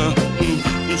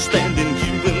 I'm standing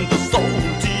here in the Soul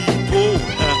Depot,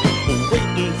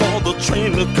 waiting for the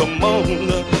train to come on.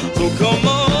 So come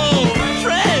on,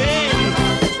 train.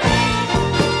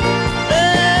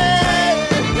 Hey,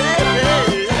 hey,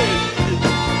 hey, hey.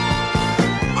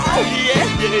 Oh yeah,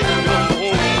 yeah, come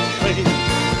on, train.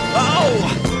 Oh,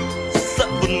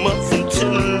 7 months and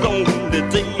 10 lonely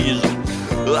days.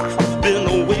 I've been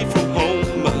away from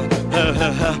home.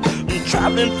 I'm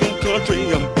traveling from country,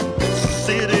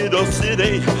 city to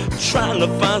city, trying to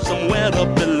find somewhere to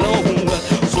belong.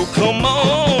 So come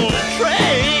on,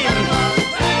 train.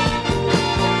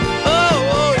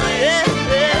 Oh yeah,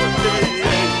 yeah, yeah,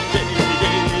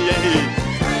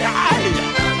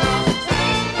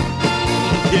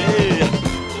 yeah, yeah.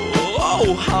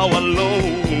 Oh, how I long,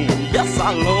 yes I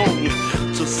long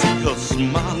to see her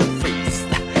smiling face.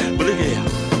 But yeah,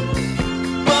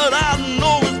 but I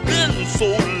know it's been so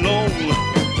long.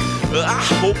 I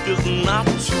hope it's not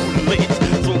too late.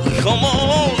 So come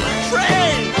on,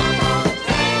 train.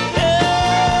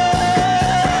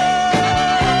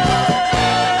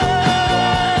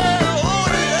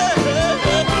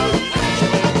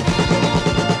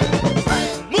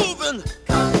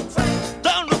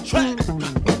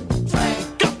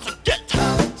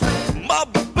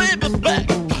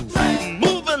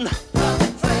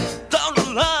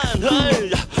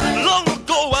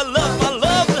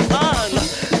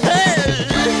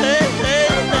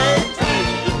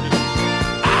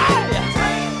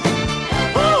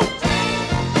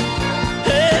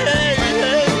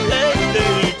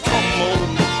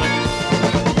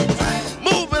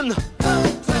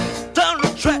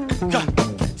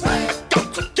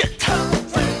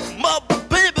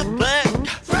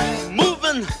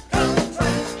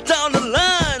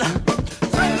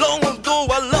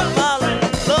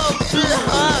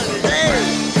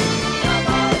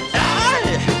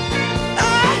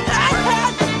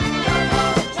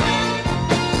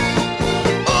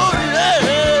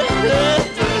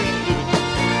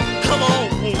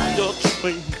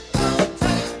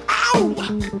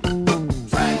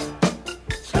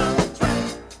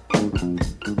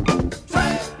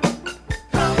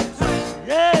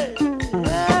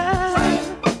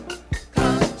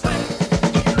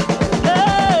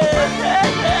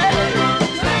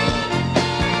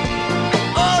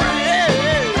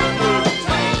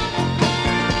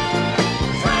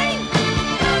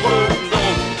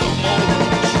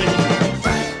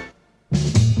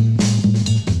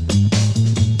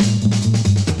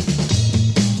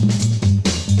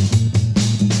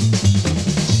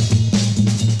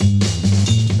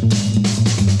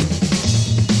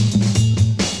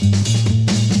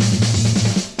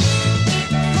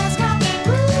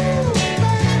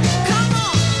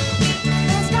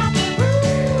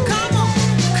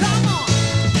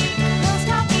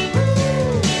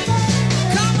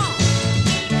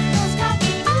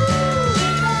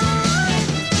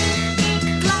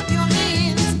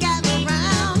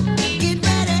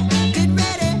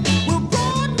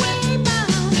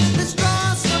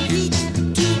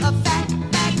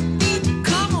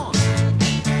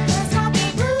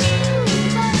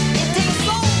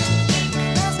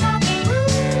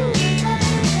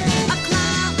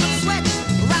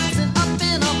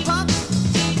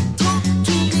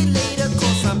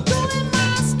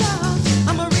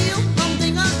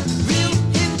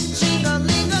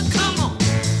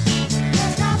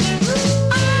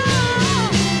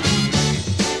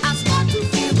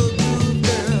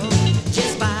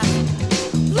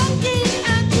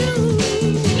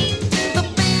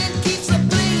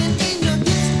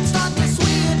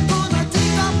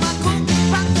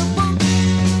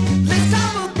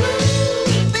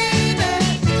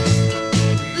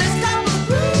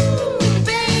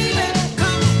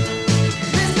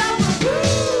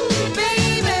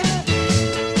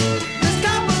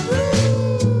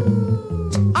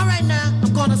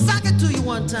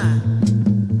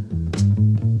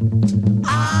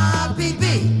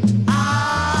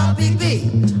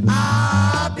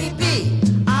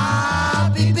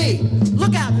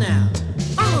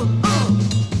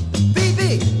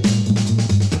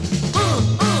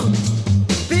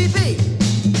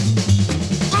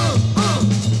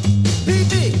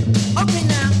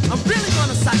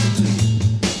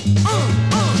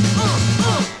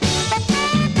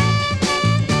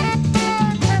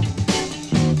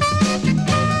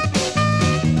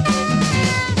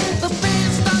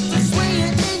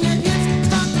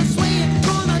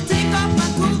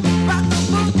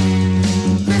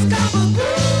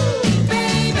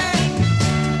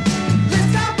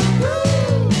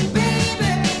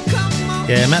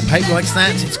 Yeah, Matt Pate likes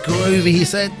that. It's groovy, he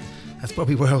said. That's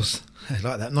Bobby Wells. I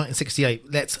like that. 1968,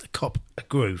 Let's Cop a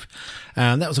Groove.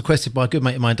 That was requested by a good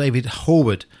mate of mine, David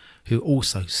Horwood, who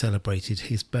also celebrated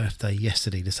his birthday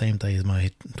yesterday, the same day as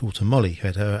my daughter Molly, who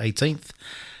had her 18th.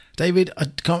 David, I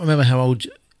can't remember how old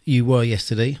you were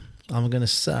yesterday. I'm going to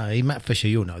say, Matt Fisher,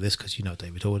 you'll know this because you know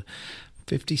David Horwood,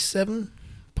 57,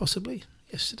 possibly,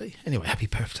 yesterday. Anyway, happy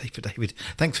birthday for David.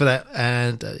 Thanks for that.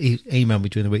 And he emailed me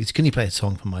during the week. He said, can you play a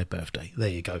song for my birthday? There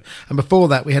you go. And before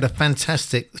that, we had a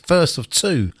fantastic first of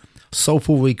two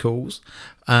soulful recalls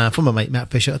from my mate Matt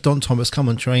Fisher, Don Thomas, Come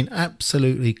on Train,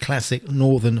 absolutely classic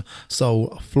Northern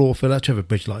Soul floor filler. Trevor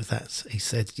Bridge likes that. He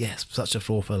said, yes, such a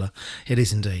floor filler. It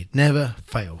is indeed. Never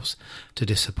fails to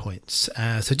disappoint.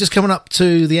 So just coming up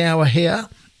to the hour here.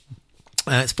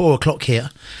 It's 4 o'clock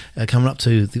here, coming up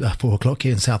to 4 o'clock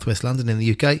here in southwest London in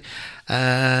the UK.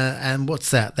 And what's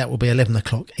that? That will be 11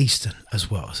 o'clock Eastern as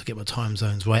well. So get my time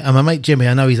zones right. And my mate Jimmy,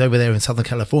 I know he's over there in Southern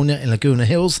California in Laguna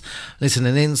Hills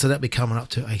listening in. So that'll be coming up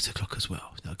to 8 o'clock as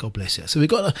well. God bless you. So we've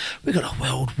got a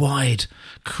worldwide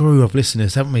crew of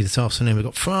listeners, haven't we, this afternoon? We've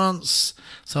got France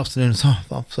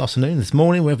this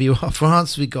morning, wherever you are,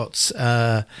 France. We've got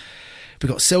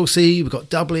Chelsea, we've got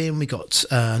Dublin, we've got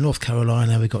North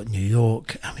Carolina, we've got New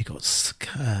York, and we've got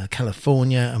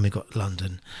California, and we've got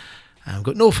London, and we've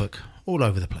got Norfolk, all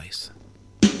over the place.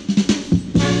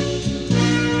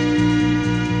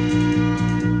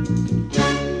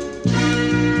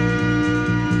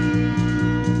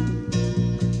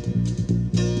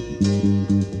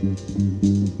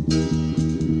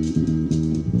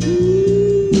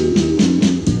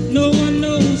 No one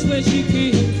knows where she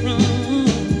came from.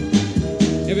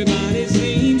 Everybody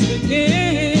seems to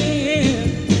care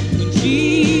when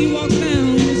she walks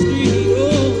down the street.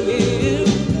 Oh yeah,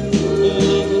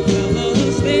 all the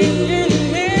fellas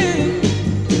stare.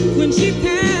 When she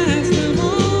passed them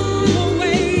on her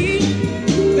way,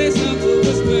 they start to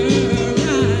whisper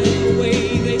right away.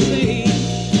 They say,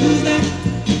 who's that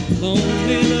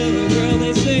lonely little girl?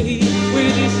 They say,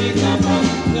 where did she come from?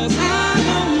 'Cause I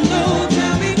don't know.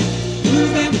 Tell me,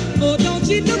 who's that? Oh, don't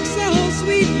she look so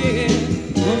sweet? Yeah.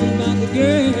 About the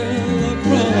girl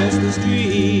across the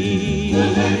street.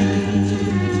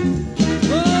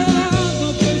 Oh, the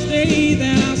first day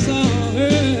that I saw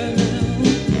her,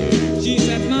 she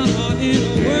set my heart in a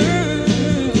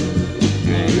whirl.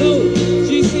 Although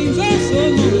she seems oh so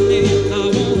lonely, I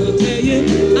wanna tell you,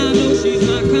 I know she's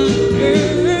my kind of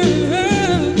girl.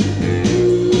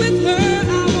 With her,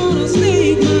 I wanna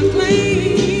stake my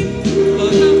claim.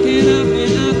 But how can I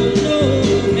when I don't know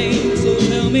her name? So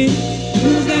tell me,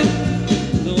 who's that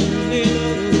lonely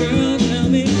little girl? Tell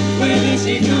me, where did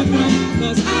she come from?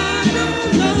 'Cause I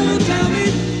don't know. Tell me,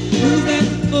 who's that?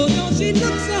 Oh, don't she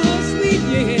look so sweet?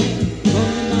 Yeah,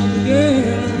 talking about the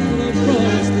girl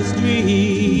across the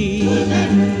street.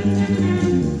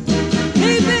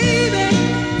 Hey, baby.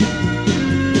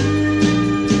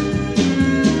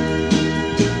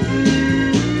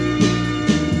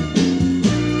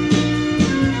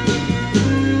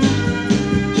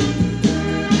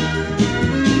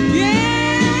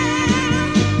 Yeah,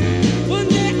 one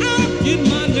day I'll get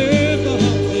my nerve up,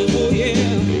 and oh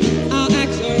yeah, I'll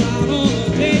ask her out on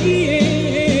a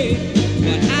date.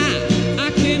 But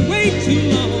I can't wait too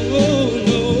long, oh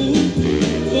no,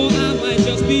 for I might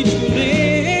just be too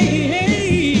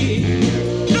late.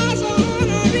 I saw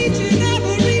her reaching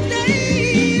every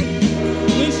day.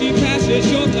 When she passes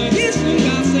short to his swing,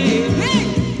 I say, hey,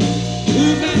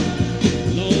 who's that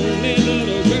lonely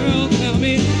little girl? Tell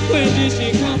me, where did she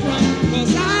come from?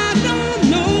 'Cause I don't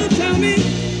know. Tell me,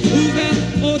 who's that?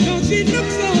 Oh, don't she look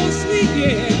so sweet?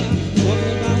 Yeah,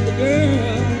 talking about the girl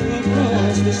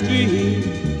across the street.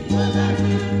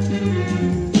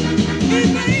 Hey,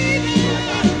 baby,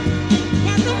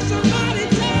 why don't somebody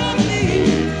tell me?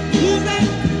 Who's that?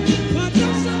 Why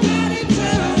don't somebody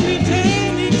tell me? Tell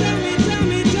me, tell me, tell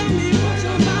me, tell me. Won't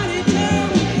somebody tell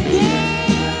me?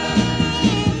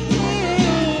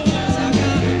 Yes, I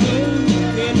gotta know.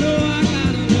 You know I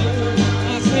gotta know.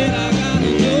 I said I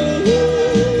gotta know.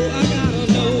 I gotta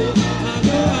know. I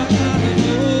know I gotta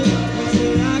know. I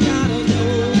said I gotta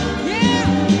know. Yeah,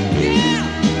 yeah,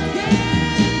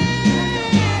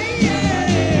 yeah, yeah.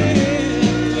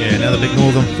 Yeah, another big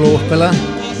Northern floor filler. I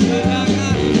said I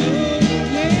gotta know.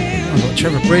 Yeah. I've got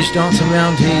Trevor Bridge dancing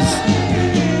around his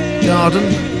garden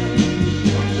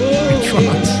in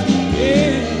France.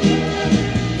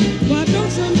 Why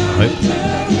don't somebody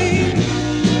tell me?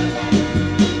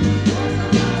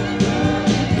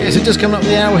 Yeah, so just coming up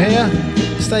the hour here.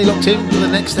 Stay locked in for the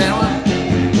next hour.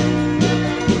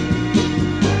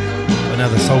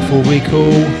 Another soulful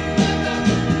recall.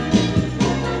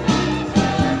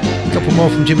 A couple more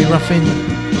from Jimmy Ruffin.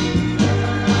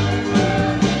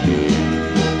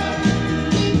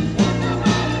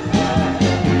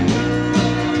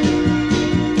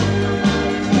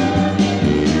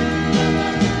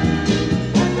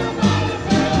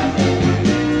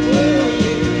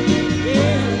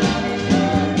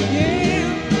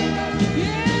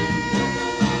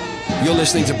 You're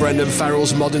listening to Brendan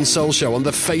Farrell's Modern Soul Show on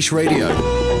The Face Radio.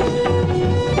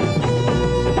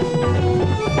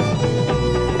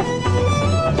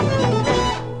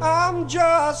 I'm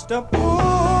just a poor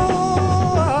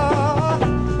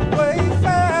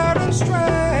wayfaring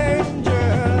stranger,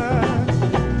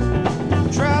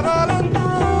 traveling through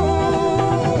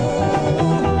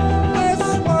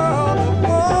this world of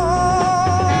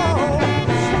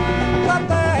woes, but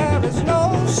there is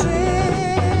no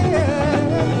sin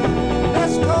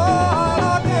that's called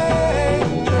or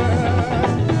danger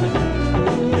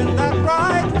in that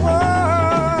right world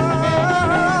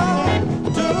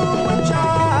to which I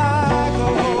go.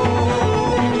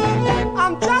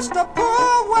 I'm just a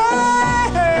poor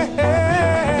wayfaring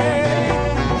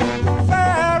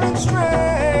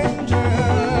stranger,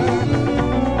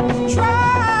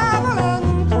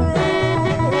 traveling through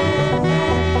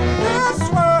this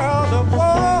world of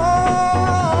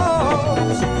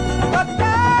woes, but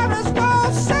there is no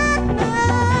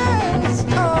sickness,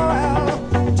 toil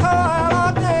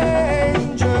or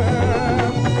danger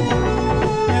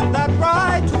in that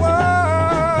right world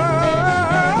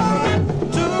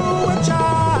to which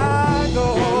I go.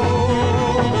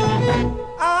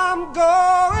 I'm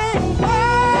going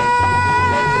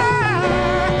back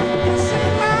to see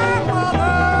my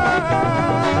mother.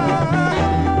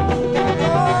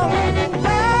 Going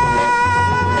back,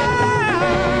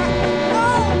 no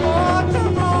more to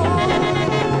roam.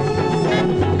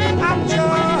 I'm just going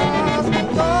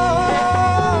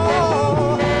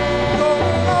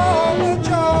over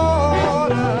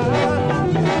Jordan.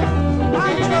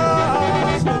 I'm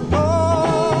just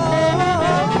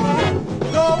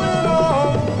going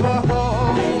over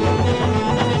home.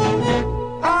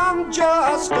 I'm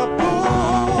just a poor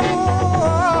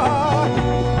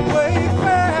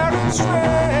wayfaring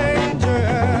stranger,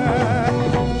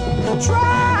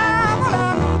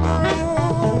 traveling through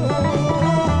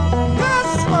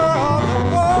this world of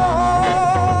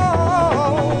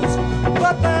woes,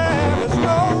 but there is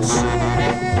no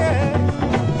sin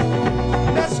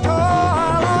that's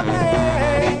toil or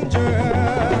danger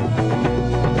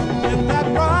in that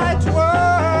right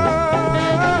world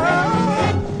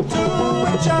to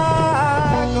which I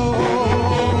go.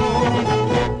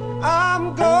 I'm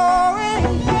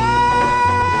going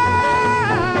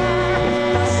back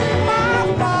to see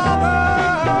my father.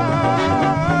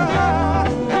 Going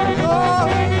back, no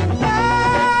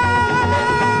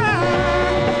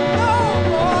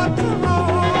more to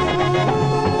roam.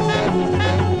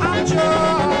 I'm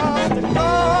just a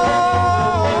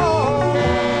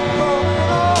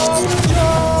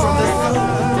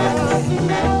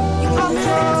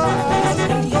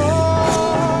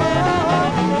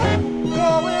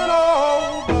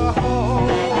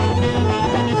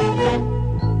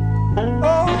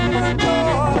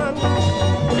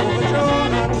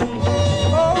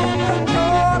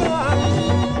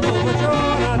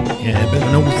Yeah, a bit of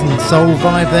an Northern Soul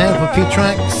vibe there for a few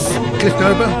tracks. Cliff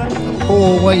Dober, A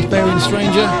Poor Wayfaring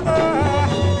Stranger.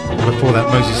 And before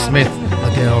that, Moses Smith,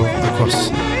 A Girl Across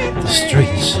the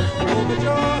Streets.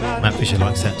 Matt Fisher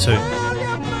likes that too.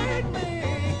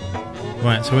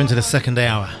 Right, so we're into the second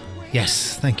hour.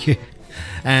 Yes, thank you.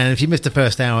 And if you missed the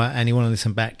first hour and you want to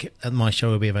listen back, my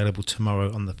show will be available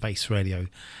tomorrow on the Face Radio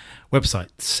website,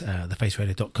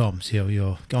 thefaceradio.com. So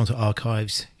you'll go onto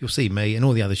archives, you'll see me and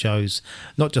all the other shows,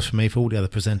 not just for me, for all the other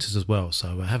presenters as well.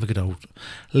 So have a good old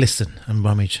listen and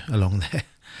rummage along there.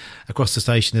 Across the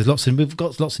station, we've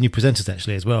got lots of new presenters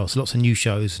actually as well. So lots of new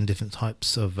shows and different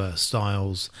types of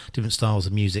styles, different styles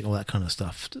of music, all that kind of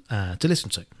stuff to listen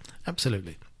to.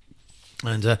 Absolutely.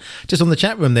 And just on the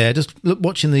chat room there, just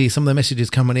watching some of the messages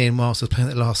coming in whilst I was playing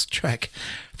that last track.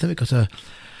 I think we've got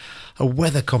a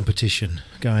weather competition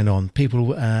going on.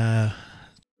 People. Hey,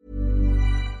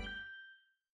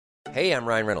 I'm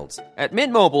Ryan Reynolds. At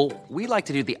Mint Mobile, we like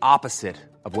to do the opposite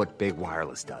of what Big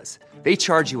Wireless does. They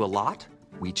charge you a lot,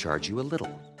 we charge you a little.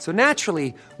 So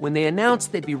naturally, when they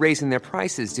announced they'd be raising their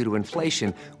prices due to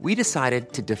inflation, we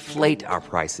decided to deflate our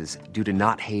prices due to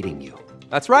not hating you.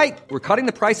 That's right. We're cutting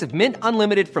the price of Mint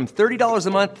Unlimited from $30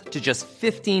 a month to just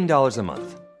 $15 a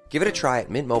month. Give it a try at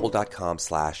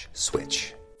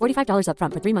mintmobile.com/switch. $45 up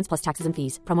front for 3 months plus taxes and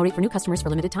fees. Promo rate for new customers for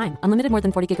limited time. Unlimited more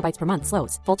than 40 gigabytes per month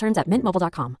slows. Full terms at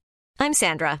mintmobile.com. I'm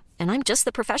Sandra, and I'm just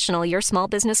the professional your small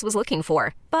business was looking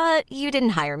for. But you didn't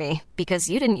hire me because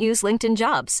you didn't use LinkedIn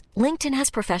Jobs. LinkedIn has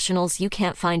professionals you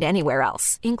can't find anywhere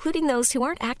else, including those who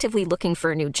aren't actively looking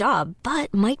for a new job,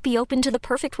 but might be open to the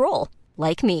perfect role,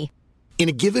 like me. In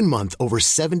a given month, over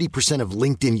 70% of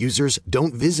LinkedIn users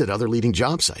don't visit other leading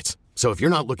job sites. So if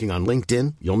you're not looking on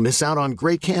LinkedIn, you'll miss out on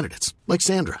great candidates like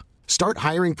Sandra. Start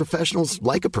hiring professionals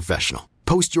like a professional.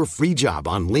 Post your free job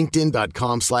on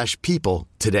linkedin.com/people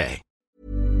today.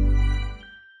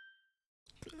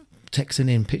 Texting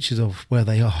in pictures of where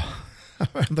they are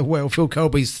around the world. Phil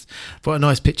Colby's got a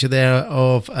nice picture there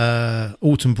of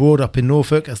Alton Broad up in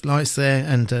Norfolk. That's nice there.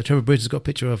 And Trevor Bridge has got a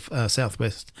picture of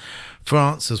southwest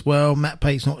France as well. Matt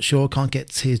Pate's not sure, can't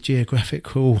get his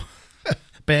geographical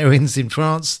bearings in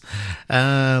France.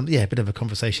 Yeah, a bit of a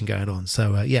conversation going on.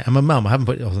 So, yeah, and my mum, I haven't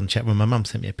put it on the chat room, my mum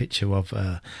sent me a picture of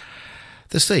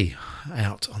the sea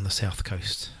out on the south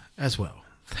coast as well.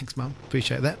 Thanks, Mum.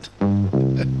 Appreciate that.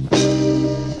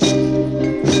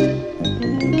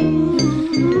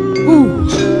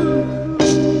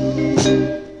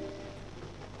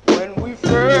 When we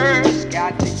first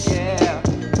got together,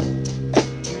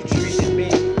 you treated me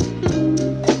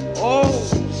oh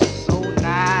so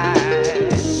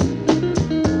nice.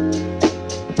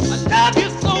 I love you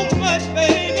so much,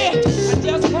 baby. I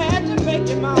just had to make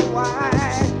you my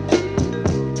wife.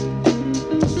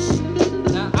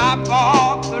 Now I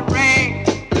bought the ring,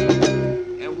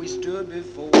 and we stood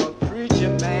before a preacher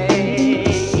man.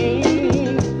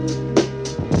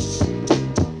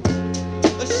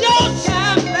 The short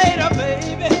time later,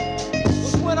 baby,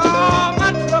 was when all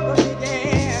my trouble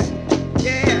began.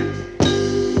 Yeah.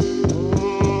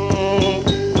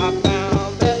 I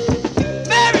found that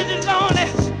marriage is only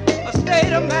a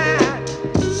state of mind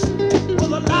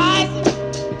with a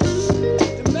license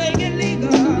to make it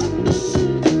legal.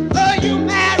 Oh, you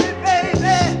married,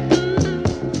 baby.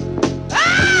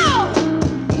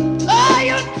 Oh,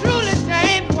 you truly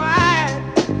changed wine.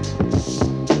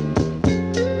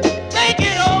 Think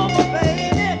it over,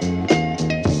 baby.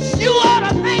 You ought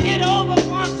to think it over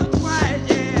once or twice,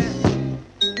 yeah.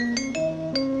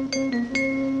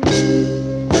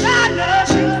 But I love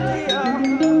you still.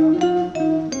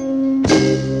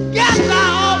 Yes, I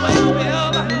always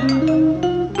will.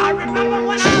 I remember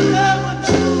when I loved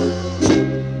you,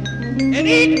 and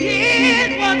each kid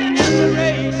was an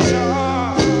inspiration.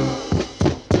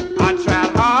 I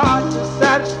tried hard to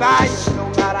satisfy you, no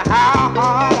matter how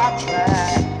hard I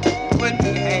tried. Couldn't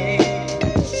behave.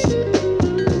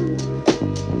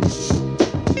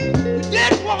 You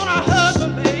didn't want a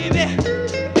husband, baby.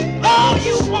 All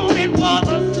you wanted was a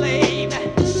slave.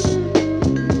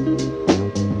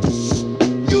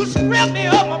 You stripped me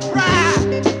of my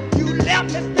pride. You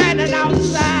left me standing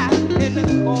outside in the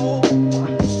cold.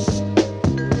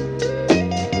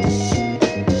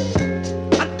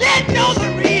 I didn't know the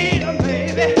reason,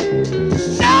 baby.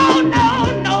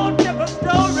 No, different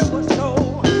story was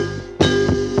told. I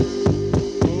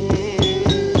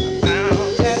found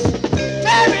that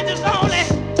marriage is only a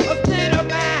state of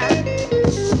mind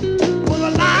with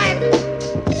a life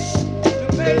to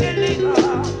make it legal.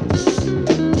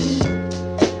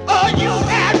 Oh, you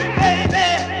married, baby.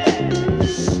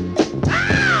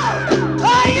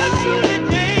 Oh, you truly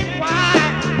changed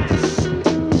wine.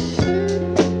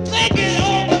 Think it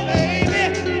over, baby.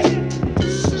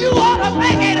 You ought to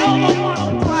think it over once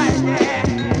or twice, yeah.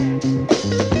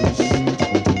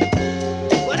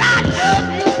 But I love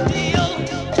you still.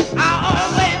 I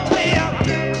always will.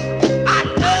 I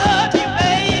love you,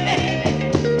 baby.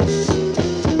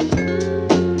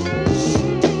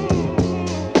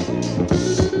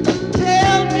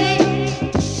 Tell me,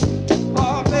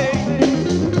 oh baby.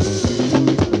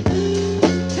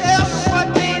 Tell me what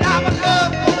made our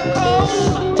love so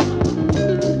cold.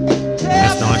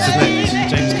 That's nice, isn't it?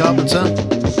 James Carpenter.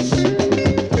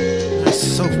 That's a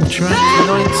soulful track from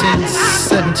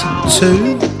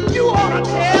 1972. You ought to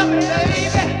tell me, baby.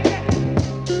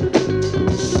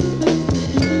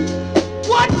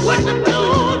 What put the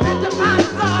blues into my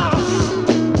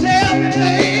song? Tell me,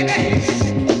 baby.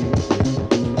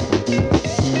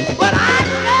 But I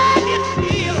love you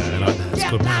still. I like that. It's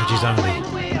called Marriages Only.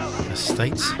 A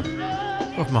state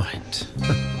of mind.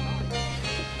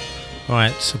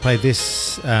 Right, so I played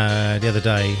this the other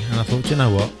day, and I thought, you know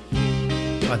what?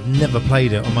 I'd never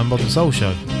played it on my Modern Soul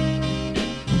show.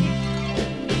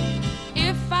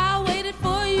 If I waited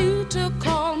for you to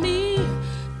call me,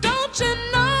 don't you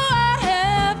know I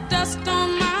have dust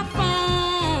on my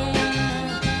phone?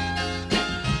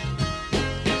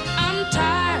 I'm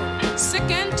tired,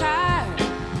 sick and tired,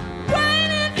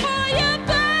 waiting for you,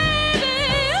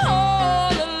 baby,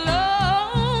 all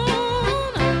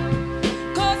alone.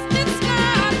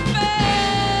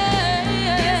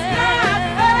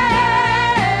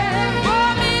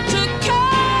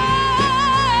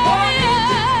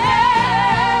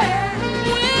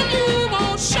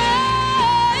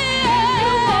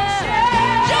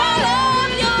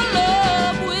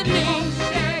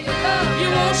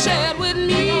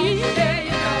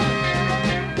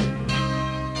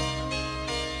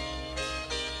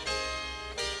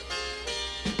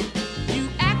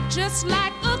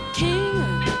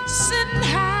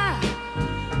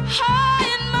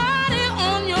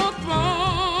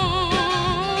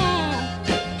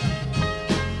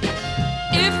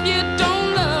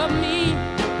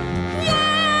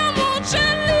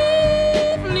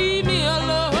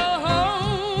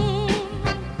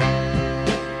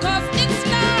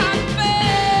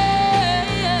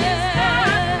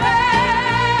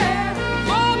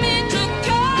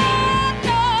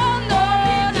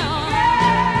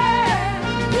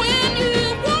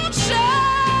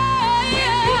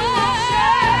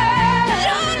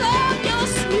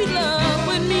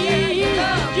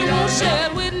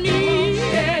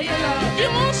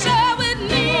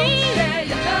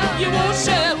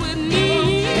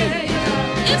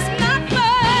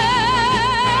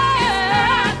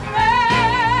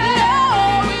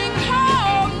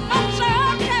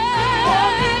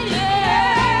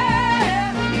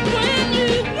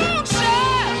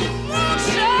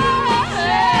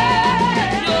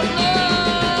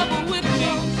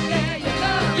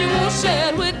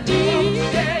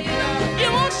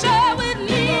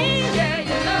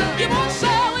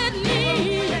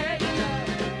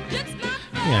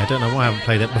 don't know why I haven't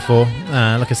played it before.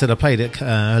 Like I said, I played it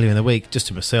earlier in the week just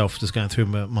to myself, just going through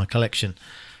my collection.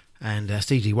 And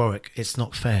Stevie Warwick, It's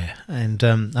Not Fair. And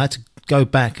I had to go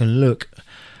back and look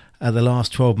at the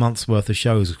last 12 months worth of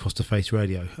shows across the Face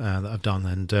Radio that I've done.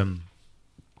 And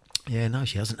yeah, no,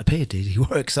 she hasn't appeared, Stevie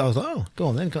Warwick. So I was like, oh, go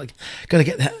on then, got to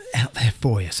get that out there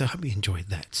for you. So I hope you enjoyed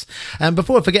that. And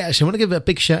before I forget, actually, I want to give a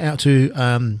big shout out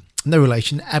to no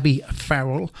relation, Abby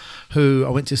Farrell, who I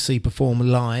went to see perform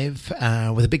live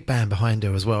with a big band behind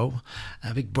her as well,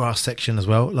 a big brass section as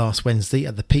well, last Wednesday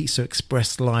at the Pizza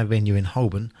Express live venue in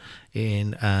Holborn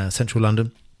in central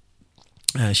London.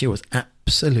 She was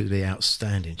absolutely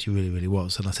outstanding. She really, really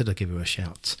was. And I said I'd give her a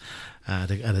shout. I had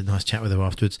a nice chat with her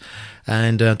afterwards.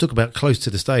 And talk about close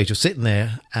to the stage. You're sitting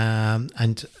there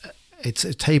and it's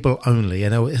a table only.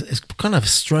 And it's kind of a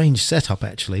strange setup,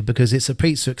 actually, because it's a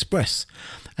Pizza Express.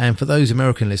 And for those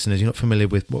American listeners, you're not familiar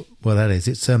with what that is.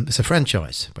 It's a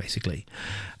franchise, basically.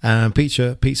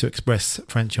 Pizza Express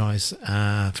franchises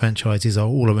are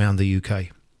all around the UK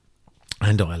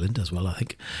and Ireland as well, I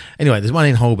think. Anyway, there's one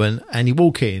in Holborn, and you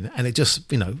walk in, and it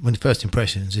just, when the first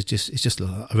impressions, it's just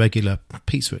a regular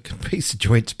pizza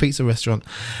joint, pizza restaurant.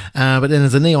 But then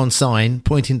there's a neon sign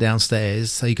pointing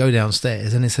downstairs, so you go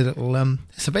downstairs, and it's a little,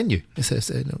 it's a venue. It's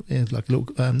like a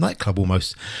little nightclub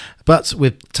almost, but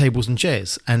with tables and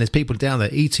chairs, and there's people down there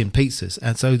eating pizzas.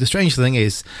 And so the strange thing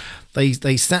is,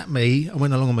 they sat me. I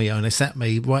went along on my own. They sat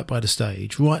me right by the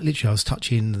stage, right. Literally, I was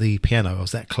touching the piano. I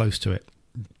was that close to it.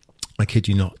 I kid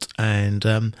you not.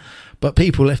 And but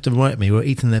people left and right of me were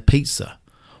eating their pizza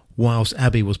whilst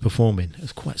Abby was performing. It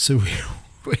was quite surreal,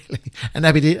 really. And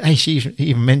Abby did, and she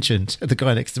even mentioned the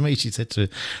guy next to me. She said to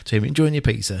him, "Enjoying your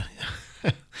pizza."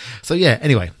 So yeah.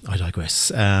 Anyway, I digress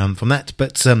from that.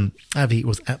 But Abby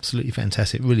was absolutely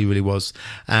fantastic. Really, really was.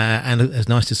 And it was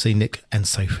nice to see Nick and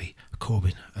Sophie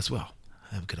Corbin as well.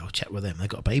 Have a good old chat with them. They've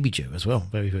got a baby due as well,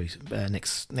 very, very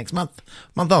next month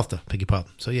after, beg your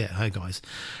pardon. So yeah, hey guys,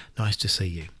 nice to see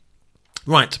you.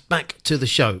 Right, back to the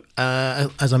show.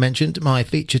 As I mentioned, my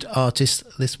featured artist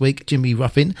this week, Jimmy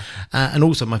Ruffin, and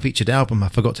also my featured album, I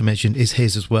forgot to mention, is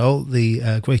his as well,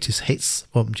 the greatest hits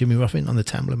from Jimmy Ruffin on the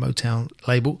Tamla Motown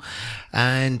label.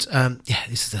 And yeah,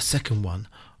 this is the second one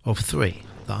of 3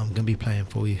 that I'm going to be playing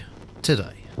for you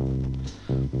today. One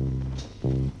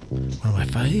of my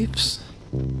faves.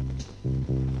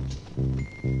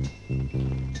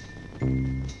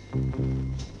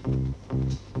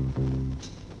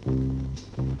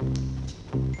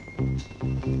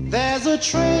 There's a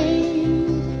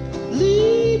train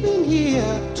leaving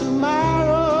here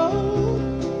tomorrow,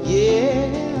 yeah,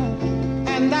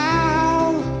 and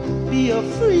I'll be a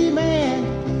free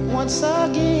man once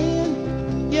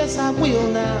again. Yes, I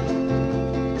will now.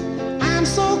 I'm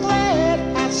so glad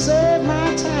I've served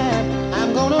my time.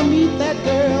 I'm gonna meet that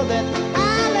girl that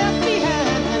I left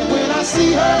behind, and when I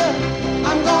see her,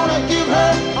 I'm gonna give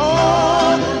her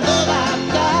all the love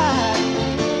I've got.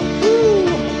 Ooh,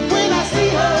 when I see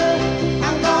her,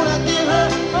 I'm gonna give her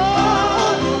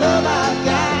all the love I've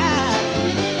got.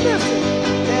 Listen,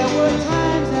 there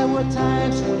were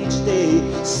times when each day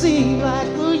seemed like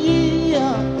a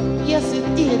year. Yes, it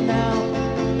did now.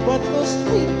 But the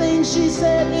sweet things she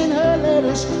said in her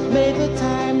letters made the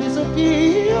time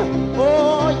disappear.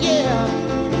 Oh yeah.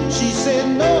 She said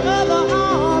no other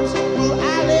arms will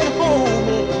I let hold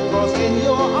me, 'cause in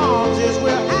your arms is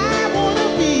where I wanna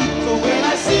be. So when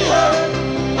I see her,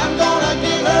 I'm gonna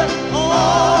give her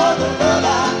all the love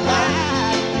I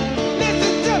got.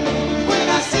 Listen to me. When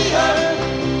I see her,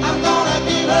 I'm gonna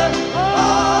give her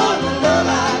all the love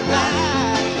I got.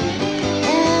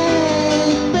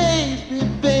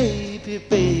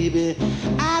 Baby,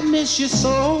 I miss you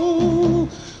so.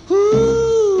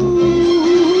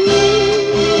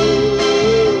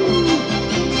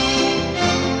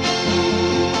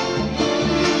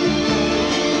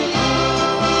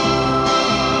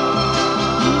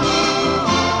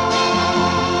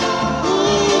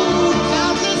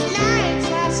 Countless nights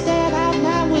I stared out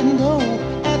my window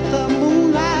at the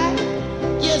moonlight.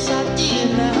 Yes, I did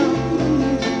now.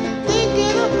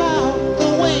 Thinking about the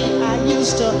way I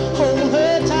used to hold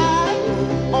her tight.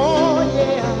 Oh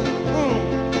yeah.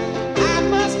 I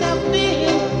must have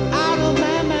been out of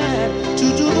my mind to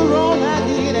do the wrong I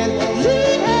did and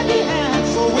leave her behind.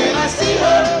 So when I see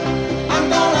her, I'm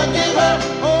gonna give her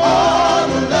all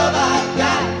the love I've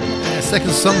got.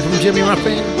 Second song from Jimmy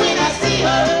Ruffin. When I see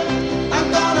her, I'm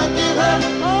gonna give her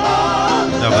all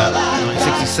the love I've got.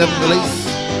 1967 release.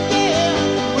 Yeah,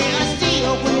 when I see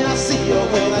her, when I see her,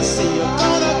 when I see her,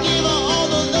 gonna give her all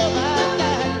the love I've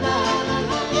got.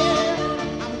 Yeah,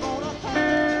 I'm gonna hold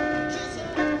her, kiss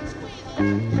her, squeeze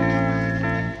her.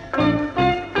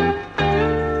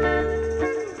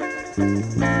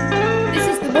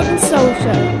 Soul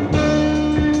Show.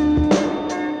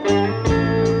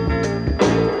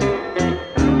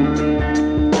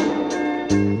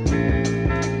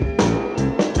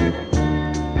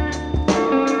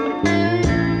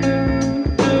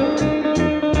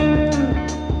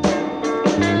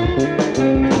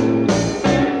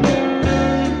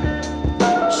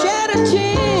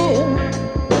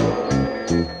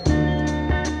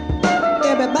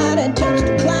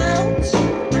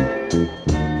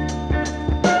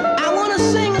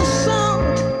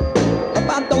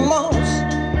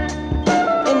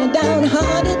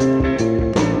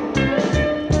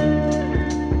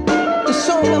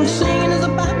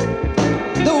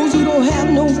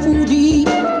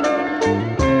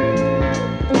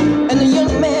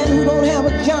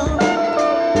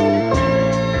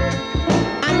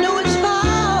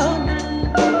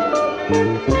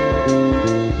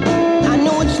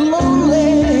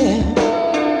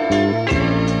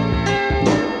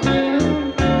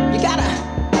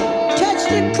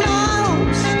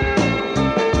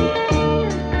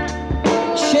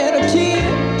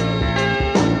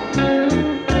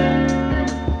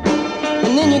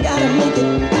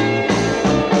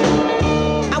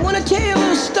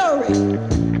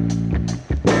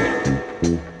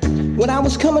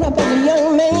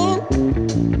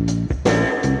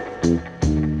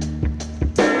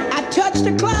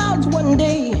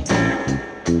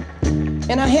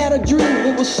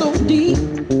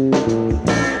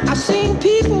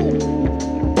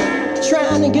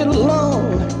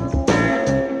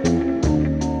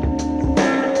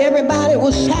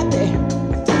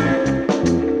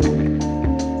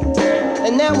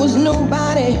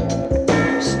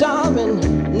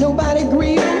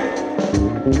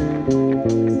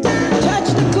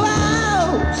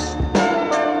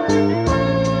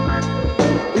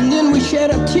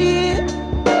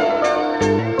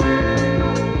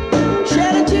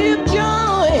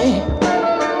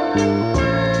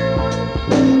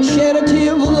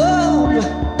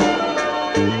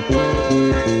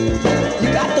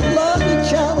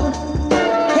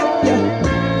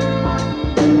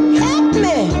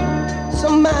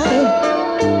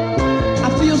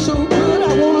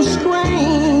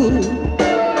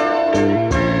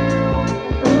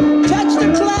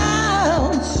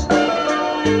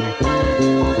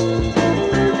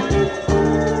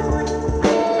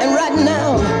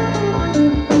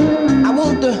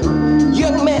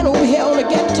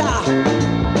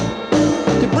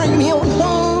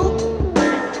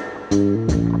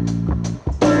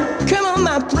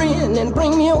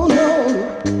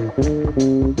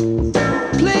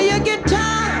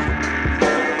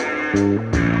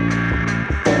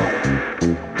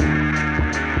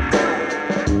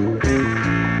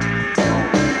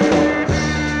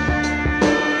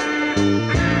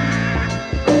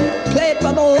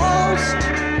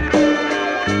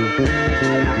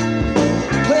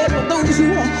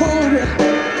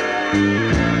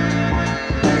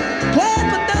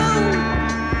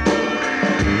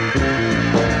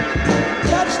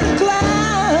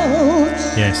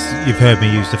 You've heard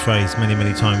me use the phrase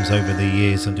many times over the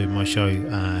years and doing my show,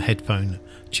 headphone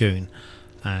tune,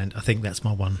 and I think that's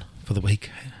my one for the week.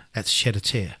 That's Shed a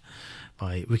Tear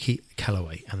by Ricky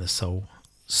Calloway and the Soul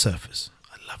Surfers.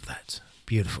 I love that.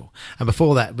 Beautiful. And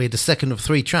before that, we had the second of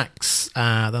 3 tracks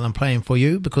that I'm playing for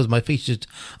you because my featured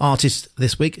artist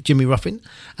this week, Jimmy Ruffin,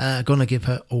 Gonna Give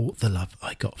Her All the Love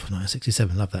I Got from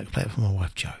 1967. Love that. Play it for my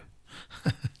wife, Jo.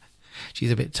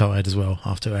 She's a bit tired as well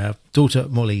after our daughter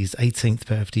Molly's 18th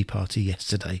birthday party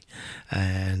yesterday,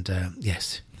 and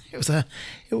yes, it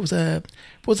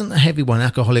wasn't a heavy one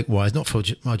alcoholic wise, not for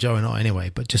my Jo and I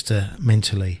anyway, but just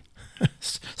mentally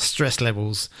stress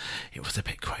levels. It was a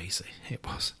bit crazy. It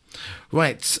was.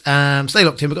 Right, stay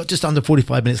locked in. We've got just under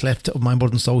 45 minutes left of my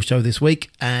Modern Soul show this week,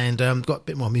 and got a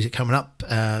bit more music coming up,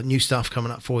 new stuff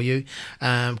coming up for you.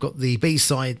 Got the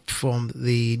B-side from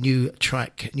the new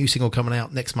single coming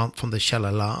out next month from the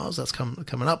Shalalas. That's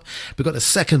coming up. We've got a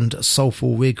second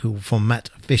soulful wiggle from Matt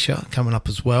Fisher coming up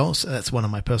as well. So that's one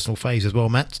of my personal faves as well,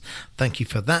 Matt. Thank you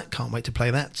for that. Can't wait to play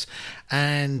that.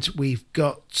 And we've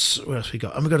got, what else we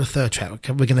got? And we've got a third track.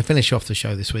 We're going to finish off the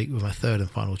show this week with my third and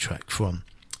final track from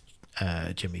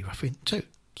Jimmy Ruffin too.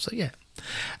 So yeah,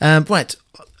 right,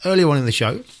 earlier on in the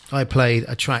show I played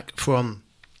a track from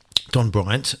Don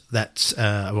Bryant that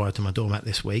arrived on my doormat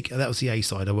this week. That was the A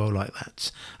side, A World Like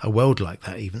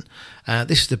That even.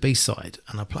 This is the B side,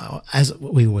 and I play, as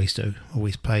we always do,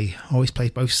 always play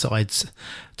both sides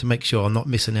to make sure I'm not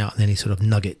missing out on any sort of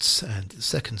nuggets. And the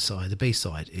second side, the B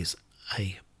side, is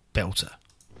a belter.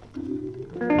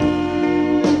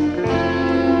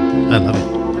 I love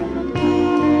it.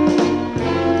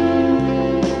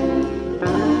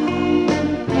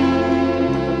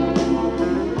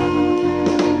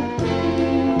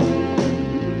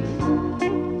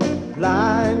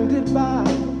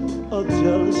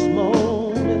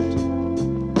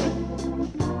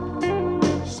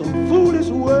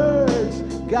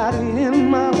 got in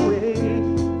my way.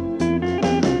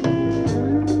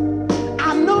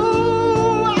 I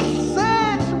know I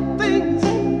said some things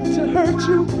to hurt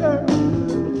you, girl.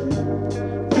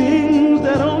 Things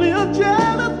that only a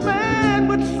jealous man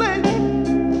would say.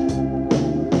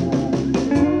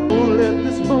 Don't let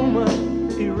this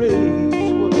moment erase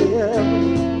forever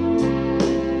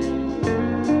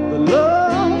the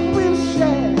love we've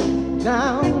shared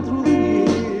down through the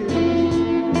years.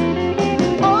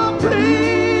 Oh,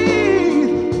 please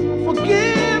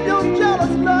forgive your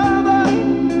jealous lover.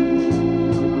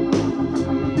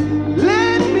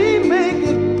 Let me make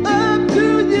it up to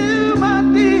you, my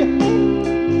dear.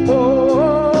 Oh,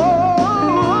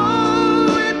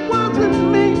 it wasn't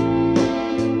me.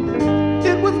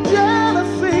 It was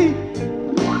jealousy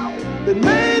that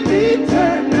made me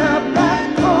turn my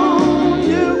back on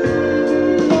you.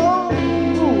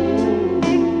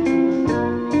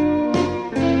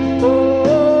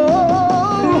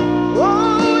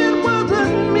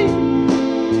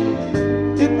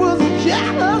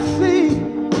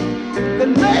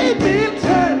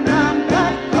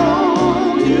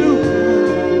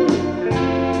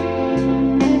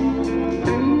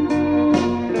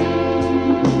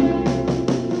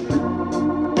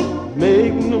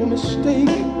 Make no mistake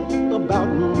about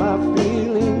my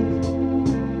feelings.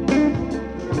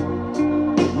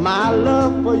 My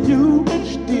love for you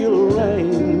still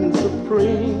reigns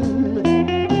supreme.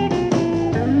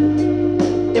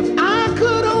 If I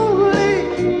could only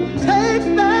take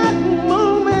that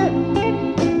moment,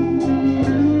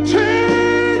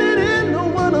 turn it into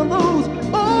one of those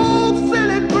old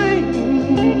silly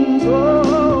dreams.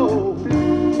 Oh,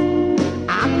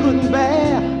 I couldn't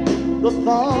bear the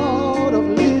thought of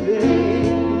living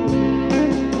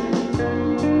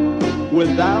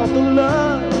without the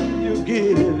love you're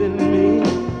giving me.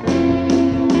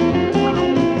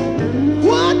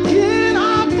 What can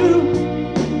I do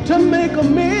to make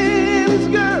amends,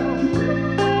 girl?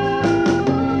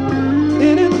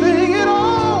 Anything at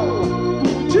all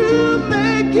to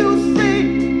make you see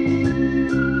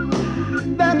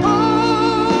that,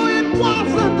 oh, it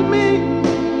wasn't me.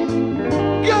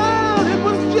 Girl, it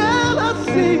was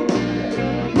jealousy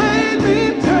made me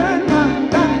turn my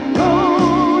back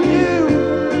on you.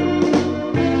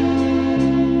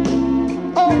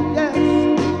 Oh, yes.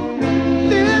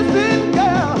 Listen,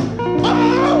 girl.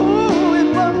 Oh, it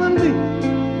wasn't me.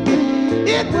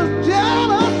 It was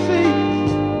jealousy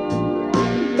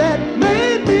that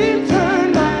made me turn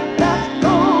my back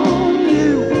on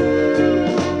you.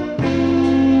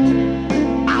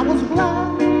 I was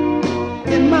blind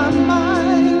in my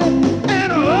mind,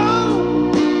 and oh,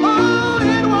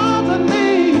 it wasn't me.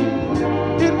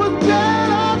 It was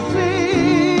jealousy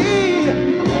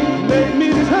made me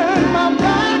turn my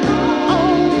back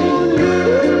on you.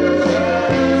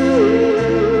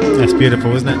 That's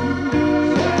beautiful, isn't it?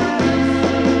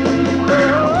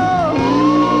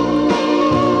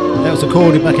 That was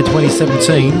recorded back in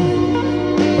 2017,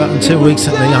 but until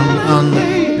recently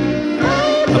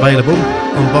unavailable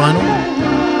on vinyl.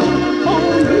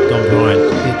 Don Bryant,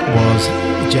 it was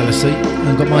Jealousy,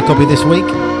 and got my copy this week.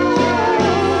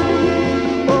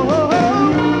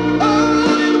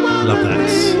 Love that.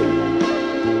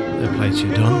 They'll play to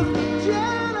you, Don.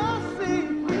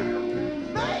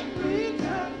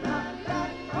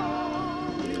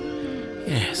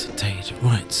 Yes, indeed.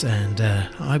 Right, and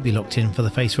I'll be locked in for the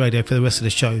Face Radio for the rest of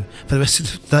the show, for the rest of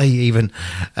the day even.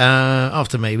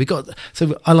 After me, we got.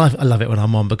 So I love it when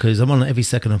I'm on, because I'm on every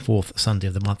second and fourth Sunday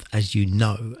of the month, as you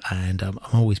know, and I'm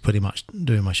always pretty much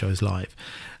doing my shows live,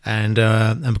 and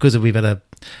because we've had a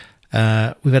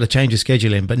change of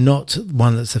scheduling, but not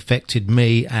one that's affected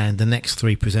me and the next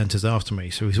three presenters after me.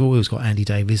 So we've always got Andy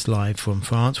Davis live from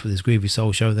France with his Groovy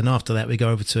Soul show. Then after that, we go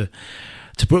over to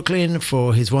Brooklyn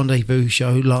for his Rendezvous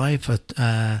show live for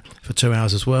 2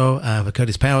 hours as well, for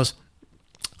Curtis Powers.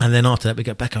 And then after that, we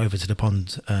get back over to the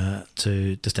pond,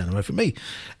 to just down the road from me,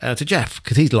 to Jeff,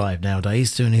 because he's live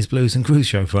nowadays doing his Blues and Cruise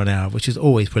show for an hour, which is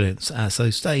always brilliant. So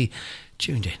stay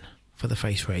tuned in for the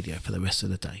Face Radio for the rest of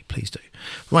the day, please do.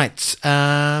 Right,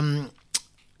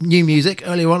 new music.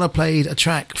 Earlier on, I played a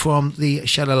track from the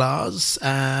Shalalas,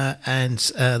 and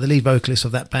the lead vocalist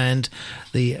of that band,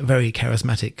 the very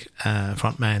charismatic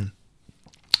frontman,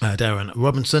 Darren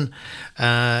Robinson.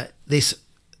 This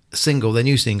single, their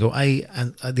new single,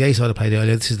 and the A side I played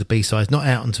earlier. This is the B side, not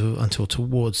out until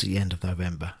towards the end of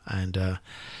November. And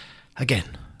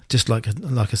again, just like I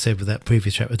said with that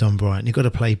previous track with Don Bryant, you've got to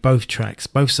play both tracks,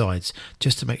 both sides,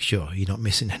 just to make sure you're not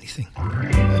missing anything.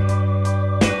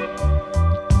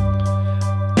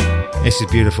 This is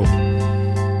beautiful.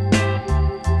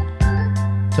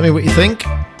 Tell me what you think.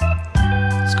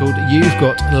 It's called You've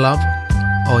Got Love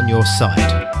on Your Side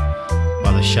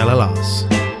by the Shalalas.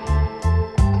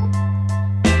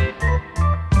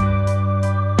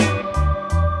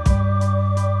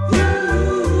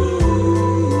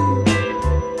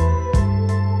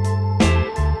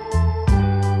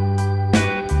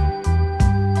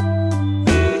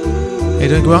 Hey,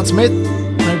 doing Grant Smith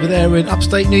over there in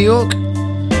upstate New York.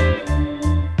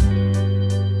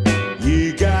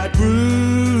 You got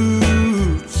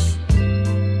roots,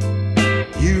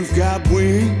 you've got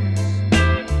wings,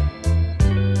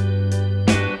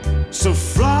 so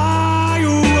fly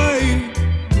away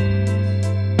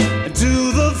and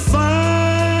do the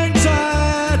things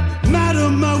that matter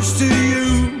most to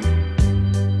you.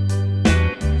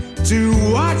 Do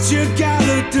what you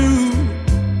gotta do.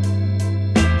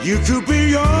 You could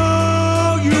be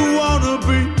all you wanna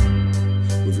be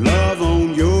with love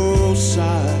on your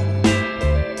side.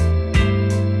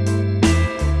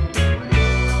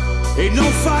 Ain't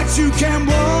no fight you can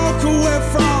walk away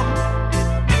from.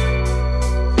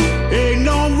 Ain't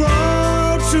no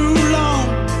road too long.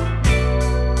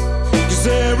 'Cause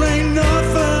there ain't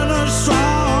nothing as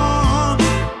strong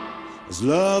as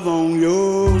love on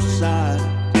your side.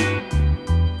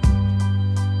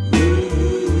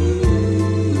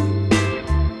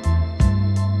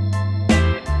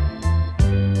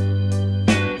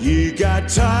 Got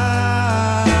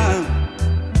time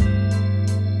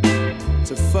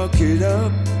to fuck it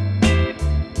up.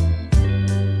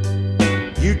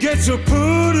 You get to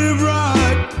put it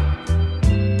right,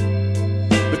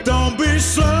 but don't be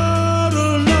slow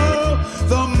to know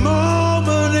the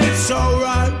moment it's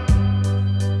alright.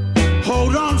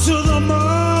 Hold on to the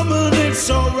moment it's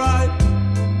alright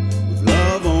with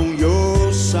love on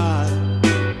your side.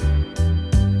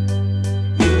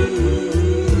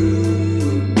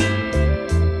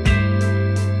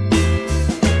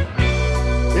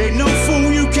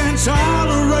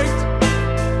 Tolerate.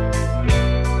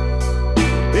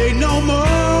 Ain't no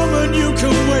moment you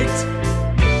can wait.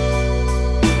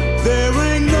 There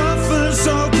ain't nothing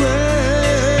so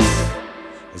great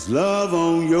as love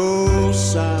on your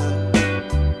side.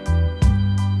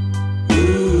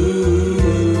 Ooh,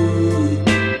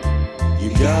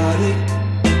 you got it.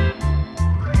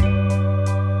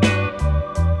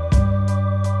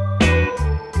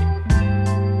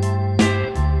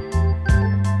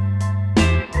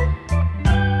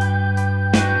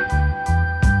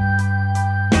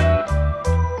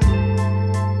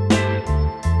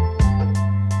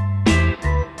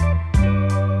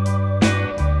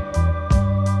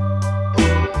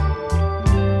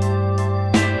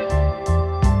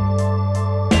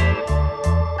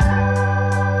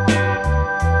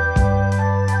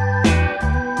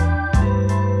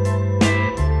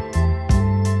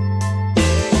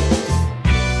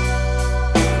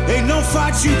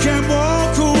 You can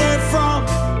walk away from.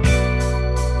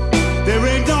 There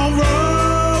ain't no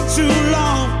road too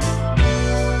long.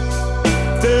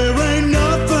 There ain't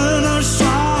nothing as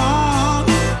strong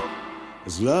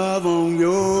as love on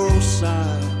your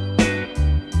side.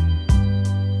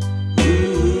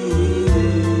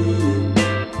 Ooh,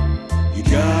 you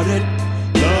got it,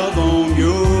 love on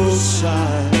your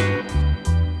side.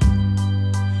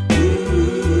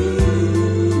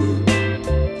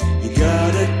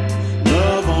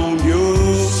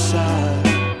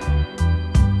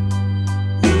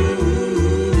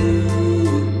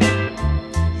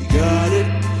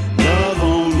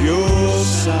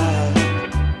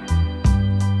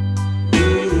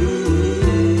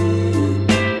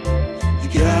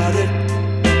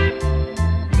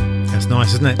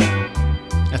 Isn't it?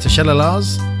 That's a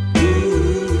Shalalas,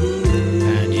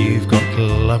 and You've Got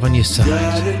Love on Your Side.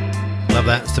 Love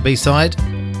that. It's the B-side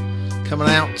coming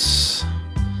out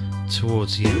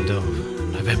towards the end of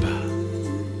November.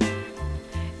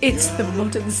 It's the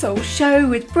Modern Soul Show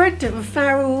with Brendan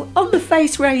Farrell on the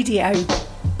Face Radio. Don't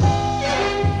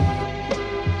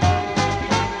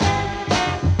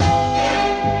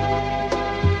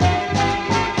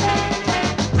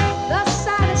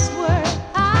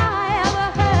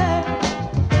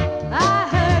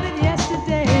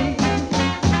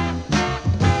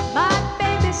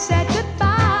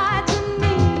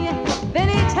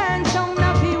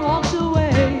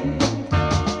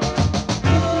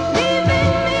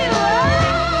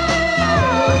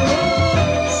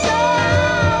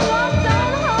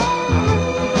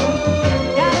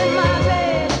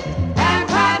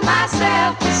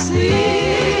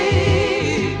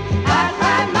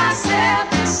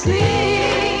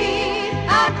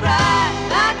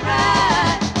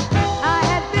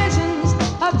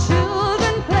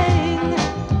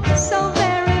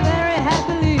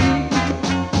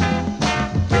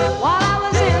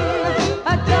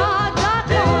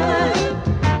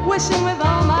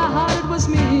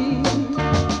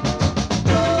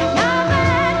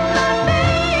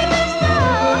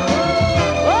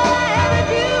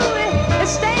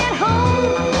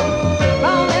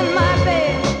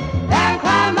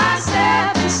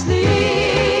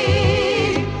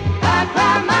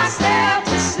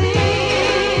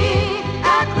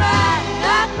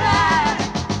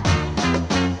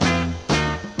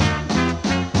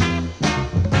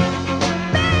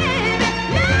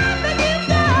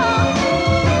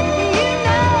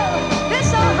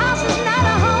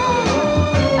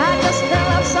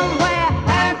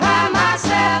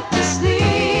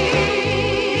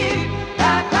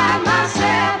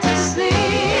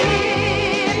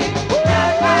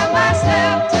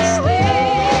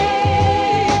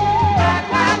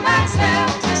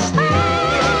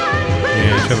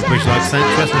Trevor Bridge likes that.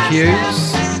 Trevor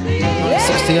Hughes,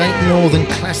 1968 Northern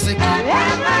Classic. I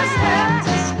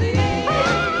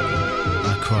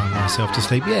cry myself to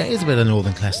sleep. Yeah, it is a bit of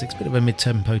Northern Classics, a bit of a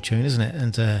mid-tempo tune, isn't it?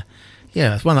 And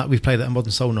yeah, it's one that we've played at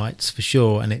Modern Soul Nights for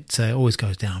sure, and it always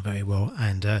goes down very well.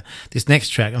 And this next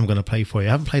track I'm going to play for you,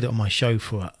 I haven't played it on my show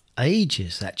for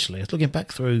ages, actually. I was looking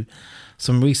back through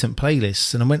some recent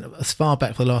playlists, and I went as far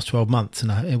back for the last 12 months,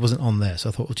 and it wasn't on there. So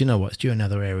I thought, well, do you know what? It's due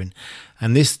another airing.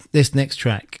 And this next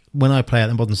track, when I play at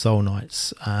the Modern Soul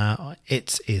Nights,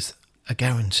 it is a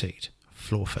guaranteed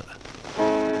floor filler.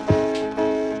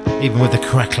 Even with the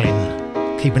crackling,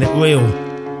 keeping it real.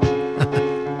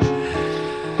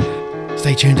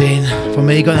 Stay tuned in for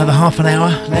me. Got another half an hour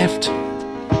left.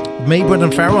 Me,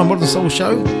 Brendan Farrell, on Modern Soul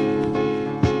Show.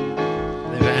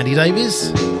 There Andy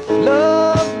Davies.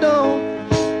 Love don't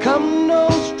come no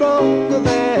stronger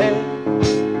than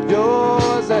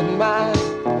yours and mine.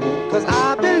 'Cause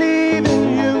I believe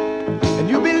in you, and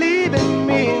you believe in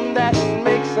me, and that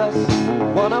makes us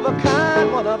one of a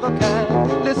kind, one of a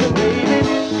kind. Listen, baby,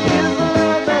 here's the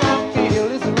love that I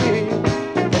feel is real,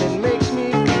 and it makes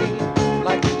me feel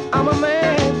like I'm a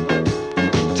man.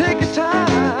 Take your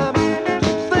time,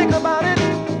 think about it,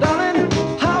 darling.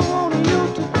 I want you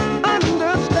to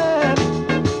understand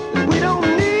that we don't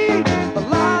need a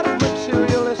lot of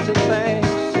materialistic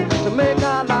things to make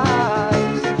our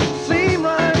lives seem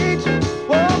right.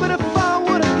 Well, but if I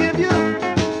were to give you a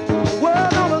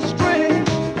word on a string,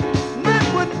 that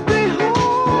would be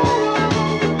whole.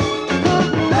 'Cause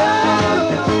love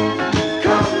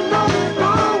comes no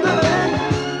stronger than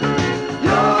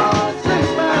yours and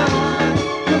mine.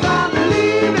 'Cause I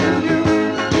believe in you,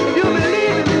 you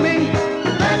believe in me,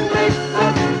 that makes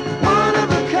us one of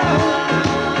a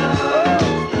kind. Oh,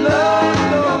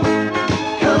 love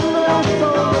comes no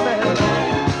stronger than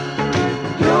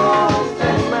yours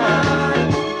and mine.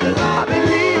 'Cause I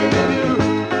believe in you,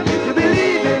 you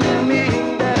believe in me,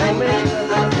 that makes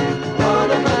us one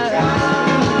of a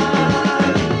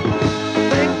kind.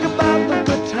 Think about the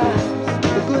good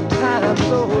times,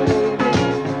 oh baby,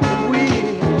 that we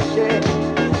share,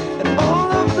 and all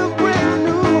of the brand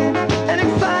new and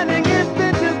exciting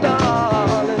adventures,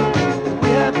 darling, that we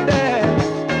have there.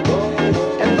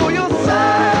 And though your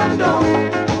side don't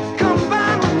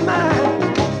combine with mine,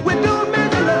 we don't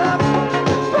measure love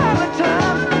by the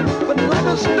time, but like a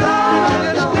star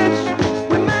in a stitch,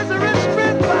 we measure its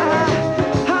strength by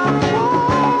how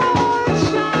far it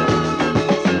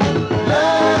shines.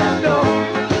 Love don't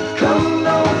come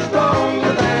no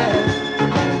stronger than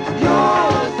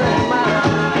yours and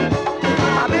mine.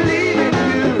 I believe in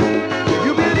you,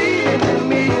 you believe in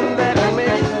me, and that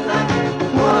makes us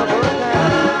one of a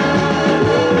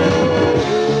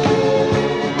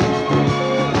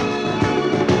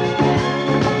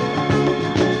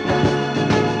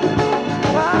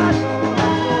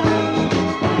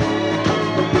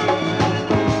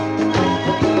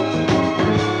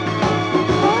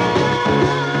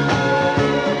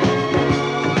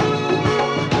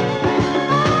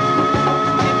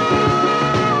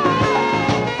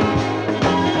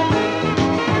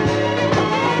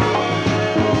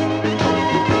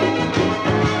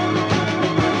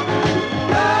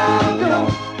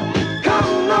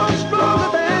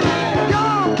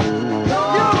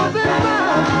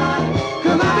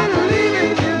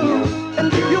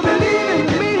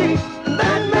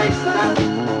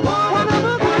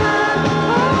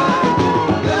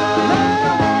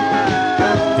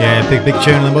Yeah, big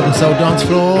tune on the Modern Soul dance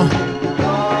floor.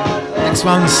 Next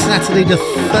one, Saturday the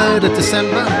 3rd of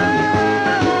December.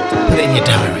 Put it in your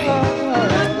diary.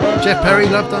 Jeff Perry,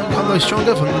 Love Don't Come No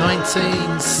Stronger from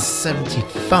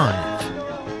 1975.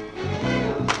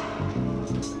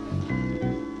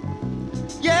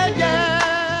 yeah, yeah,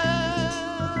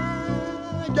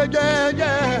 yeah, yeah,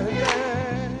 yeah,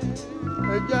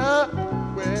 yeah,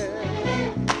 well.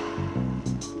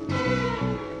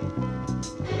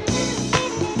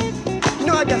 You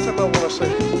know, I got something I want to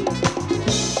say.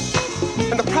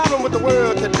 And the problem with the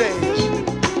world today is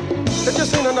there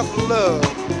just ain't enough love.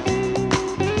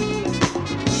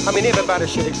 I mean, everybody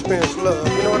should experience love,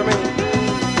 you know what I mean?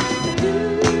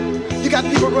 You got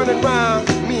people running around,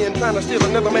 men trying to steal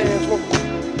another man's woman.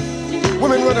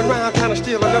 Women running around trying to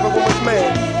steal another woman's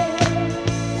man.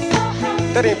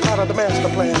 That ain't part of the master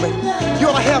plan, man. You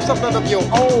ought to have something of your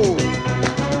own.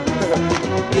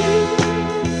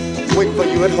 Waiting for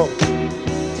you at home.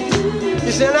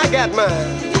 You see, and I got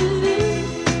mine.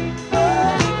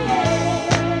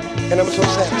 And I'm so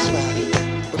satisfied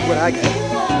with what I got.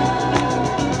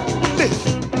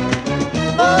 Listen.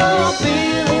 Oh,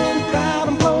 feeling proud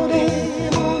and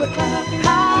floating on a cloud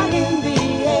high in the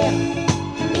air.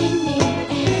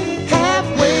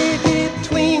 Halfway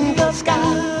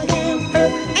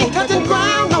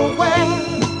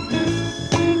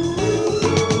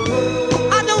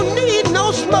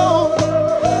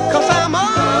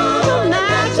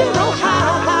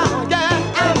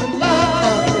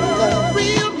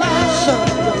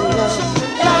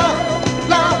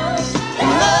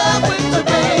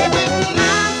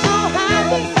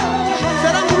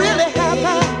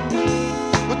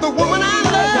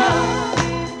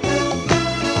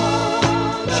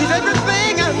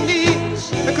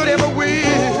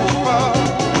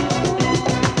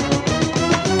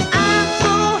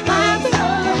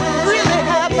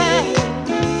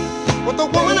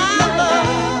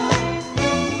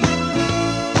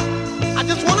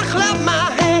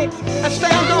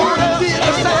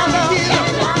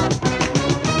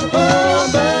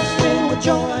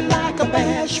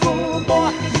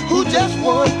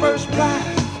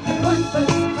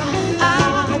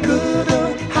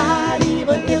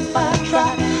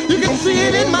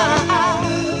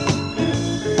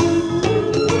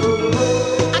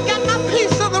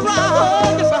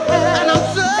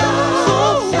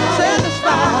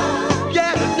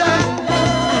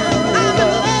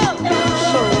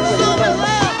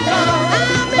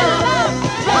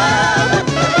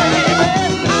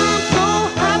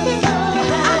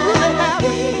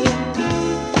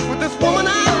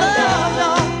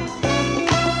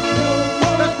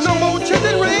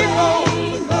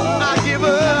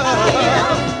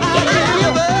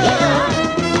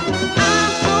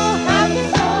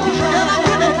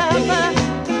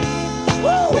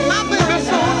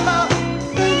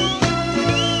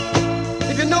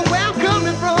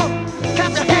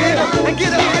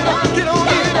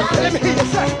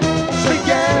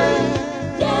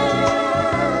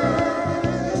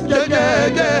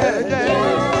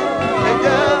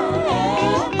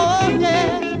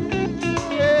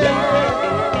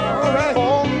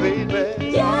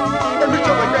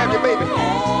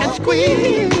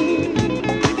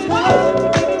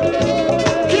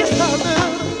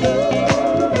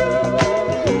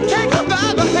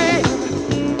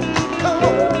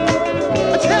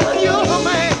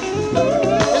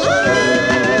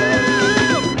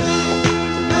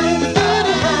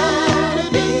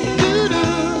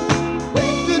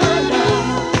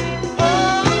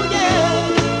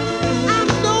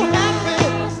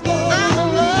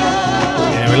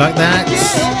Like that.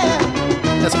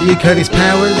 That's for you, Curtis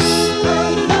Powers.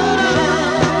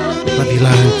 Love you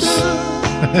loads.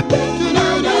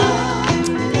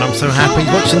 I'm so happy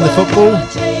watching the football.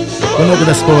 We're not going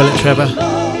to spoil it, Trevor,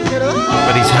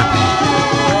 but he's happy.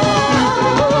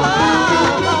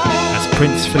 That's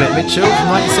Prince Philip Mitchell from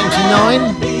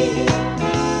 1979.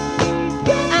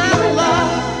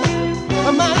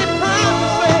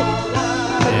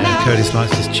 Yeah, Curtis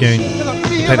likes this tune.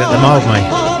 He played it at the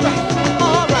Mildmay.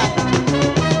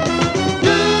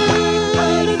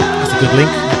 Good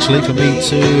link actually for me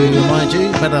to remind you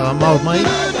about our Mildmay.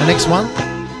 The next one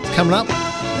is coming up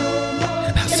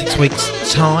in about 6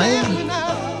 weeks' time.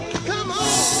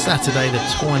 Saturday the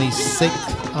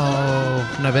 26th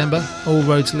of November. All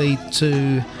roads lead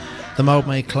to the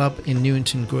Mildmay Club in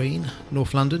Newington Green,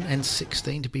 North London,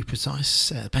 N16 to be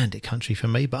precise. Bandit country for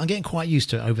me, but I'm getting quite used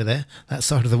to it over there, that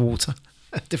side of the water.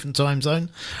 Different time zone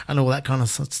and all that kind of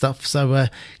stuff. So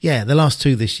yeah, the last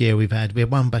two this year we had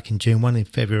one back in June, one in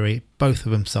February. Both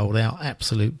of them sold out.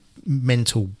 Absolute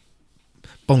mental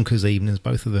bonkers evenings,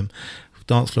 both of them.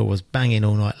 Dance floor was banging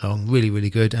all night long. Really, really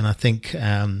good. And I think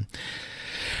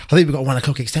we've got a 1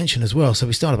 o'clock extension as well. So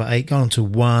we started about 8, gone on to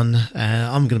 1.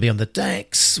 I'm going to be on the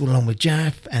decks along with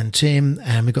Jaff and Tim,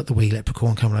 and we've got the wee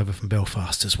leprechaun coming over from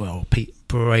Belfast as well, Pete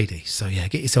Brady. So yeah,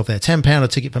 get yourself there. £10 a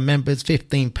ticket for members,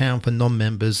 £15 for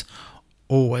non-members.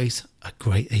 Always a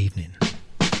great evening.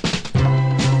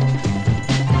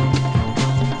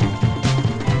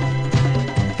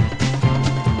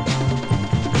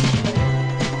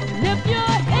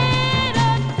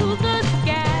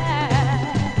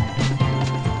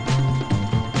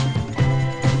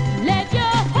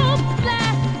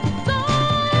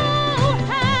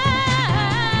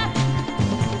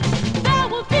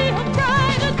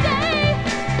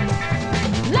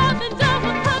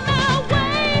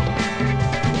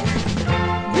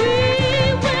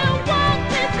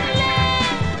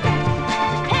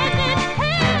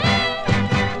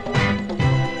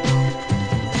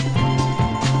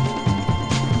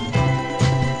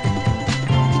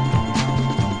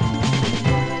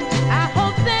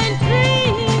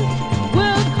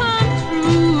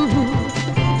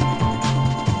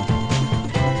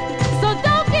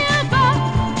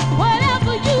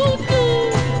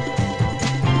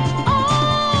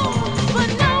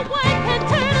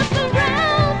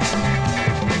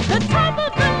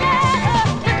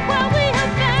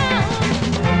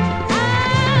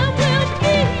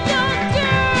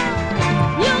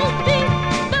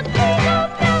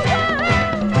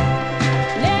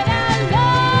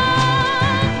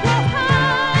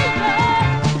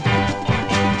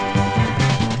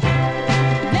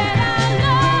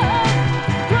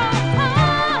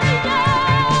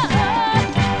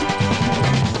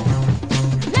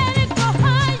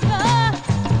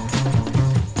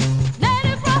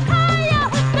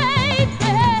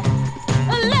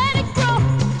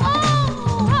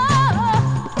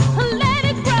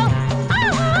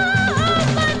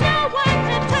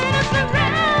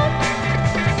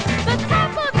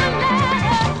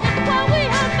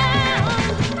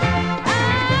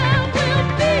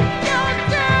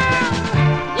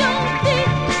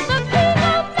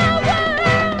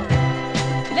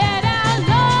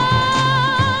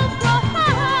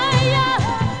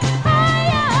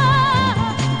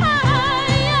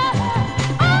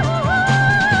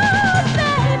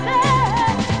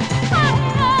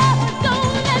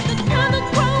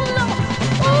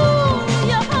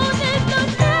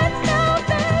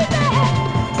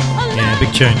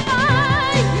 Tune.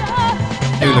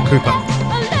 Eula Cooper.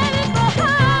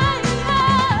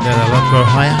 Let Our Love Grow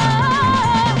Higher.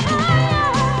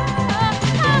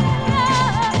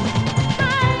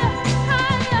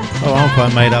 Oh, I'm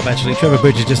quite made up actually. Trevor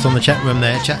Bridge is just on the chat room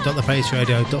there,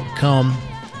 chat.thefaceradio.com.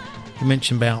 You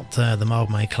mentioned about the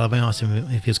Mildmay Club. I asked him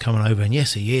if he was coming over, and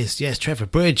yes, he is. Yes, Trevor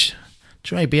Bridge.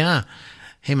 Très bien.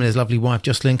 Him and his lovely wife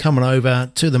Jocelyn coming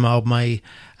over to the Mildmay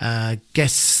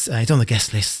guests. He's on the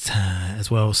guest list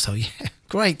as well, so yeah,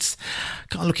 great.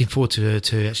 I'm looking forward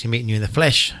to actually meeting you in the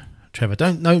flesh,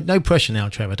 Trevor. No pressure now,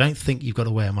 Trevor. Don't think you've got to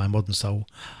wear my Modern Soul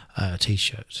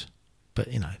T-shirt.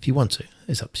 But, you know, if you want to,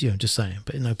 it's up to you. I'm just saying,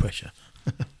 but no pressure.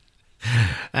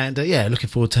 And, looking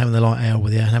forward to having the light ale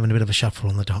with you and having a bit of a shuffle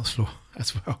on the dance floor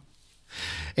as well.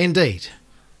 Indeed.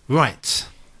 Right.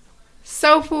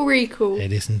 Soulful Recall.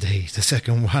 It is indeed. The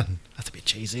second one. That's a bit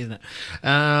cheesy, isn't it?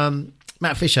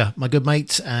 Matt Fisher, my good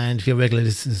mate, and if you're regular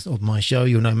listeners of my show,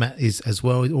 you'll know Matt is as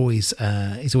well. He's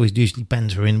always usually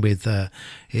bantering with our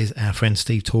friend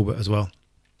Steve Talbot as well.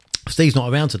 Steve's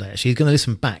not around today, actually. He's going to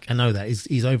listen back. I know that.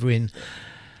 He's over in,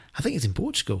 I think it's in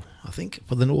Portugal,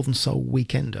 for the Northern Soul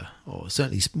Weekender, or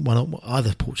certainly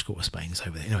either Portugal or Spain is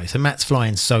over there. Anyway, so Matt's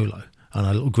flying solo on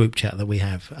a little group chat that we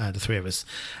have, the three of us.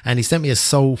 And he sent me a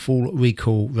Soulful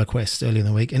Recall request earlier in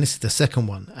the week, and this is the second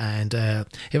one. And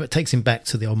it takes him back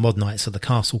to the old mod nights of the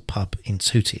Castle Pub in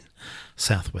Tooting,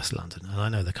 southwest London. And I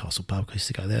know the Castle Pub, I used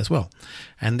to go there as well.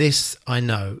 And this, I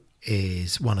know,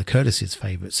 is one of Curtis's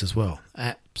favourites as well.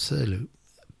 Absolute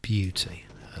beauty.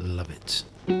 I love it.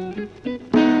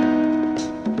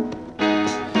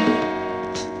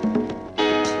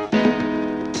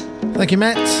 Thank you,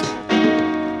 Matt.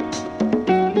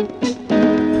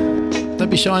 Don't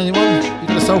be shy, anyone. You've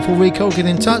got a Soulful Recall, get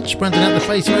in touch. Brandon at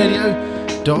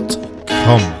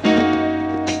thefaceradio.com.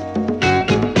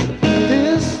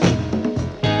 This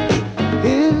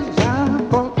is our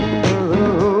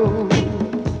road.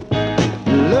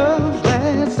 Love's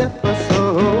last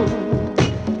episode.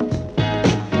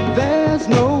 There's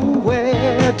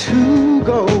nowhere to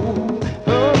go.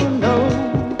 Oh no,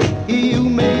 you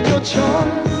made your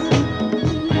choice.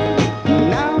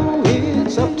 Now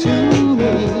it's up to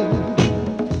me.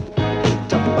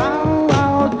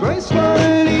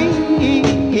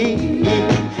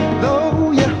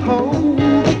 Though you hold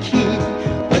the key,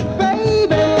 but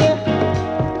baby,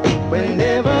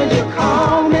 whenever you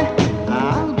call me,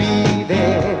 I'll be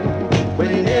there.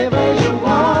 Whenever you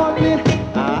want me,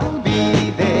 I'll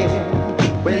be there.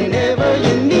 Whenever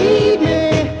you need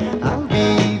me, I'll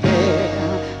be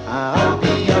there. I'll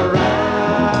be around.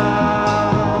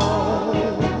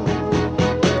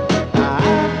 I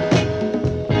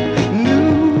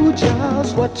knew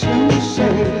just what to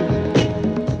say.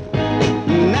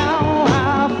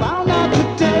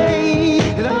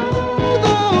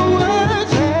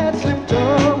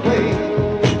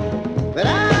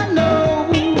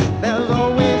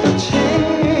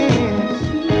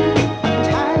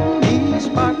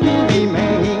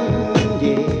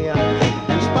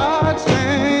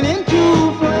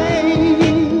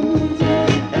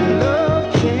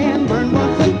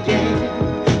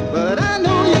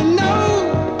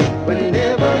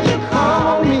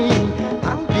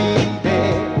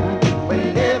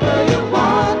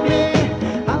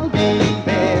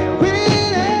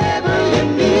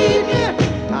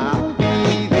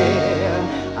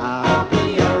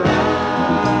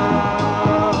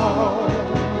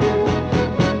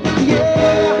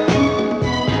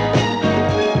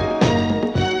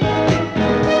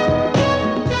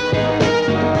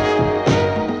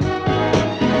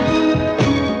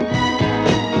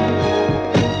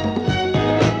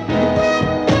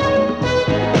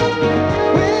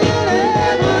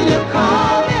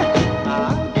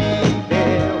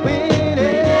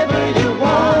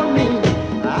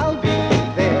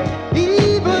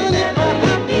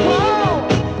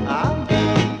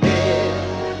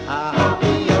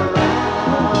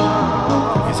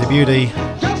 Beauty.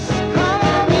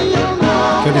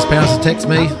 Curtis Powers text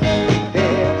me.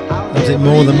 Loves it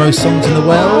more than most songs in the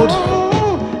world.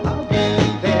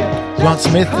 Grant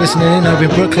Smith listening in over in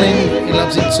Brooklyn. He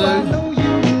loves it too.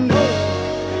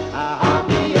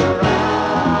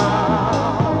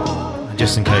 And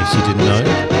just in case you didn't know,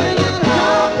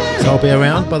 so I'll Be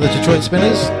Around by the Detroit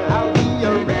Spinners.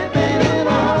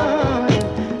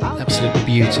 Absolute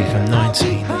beauty from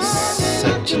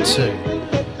 1972.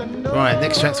 Right,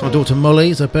 next track's my daughter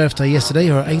Molly. It's her birthday yesterday,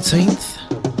 her 18th.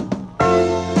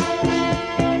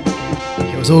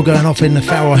 It was all going off in the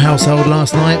Farrell household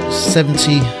last night.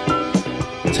 70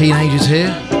 teenagers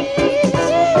here.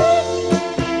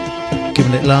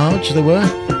 Giving it large, they were.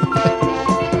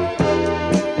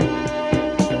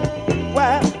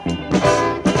 Well,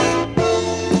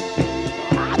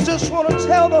 I just want to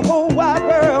tell the whole wide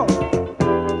world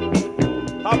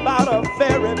about a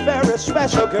very, very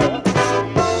special girl.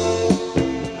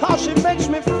 She makes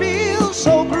me feel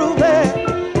so groovy.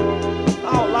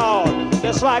 Oh Lord,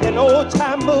 just like an old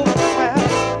time movie.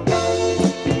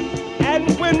 And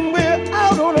when we're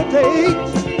out on a date,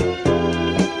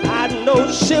 I know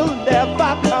she'll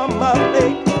never come up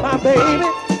late. My baby,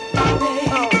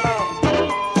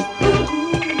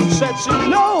 said she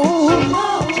knows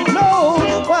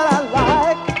what I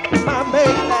like. My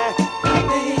baby,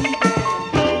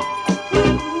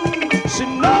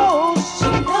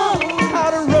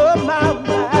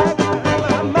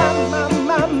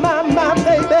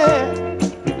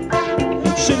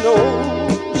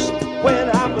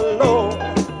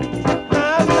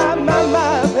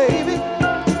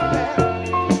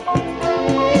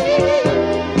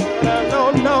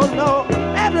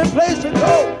 place to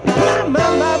go.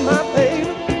 My baby.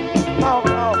 Oh,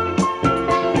 oh.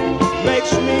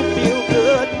 Makes me feel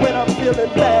good when I'm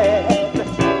feeling bad.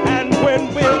 And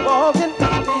when we're walking,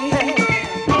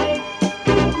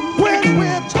 when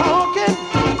we're talking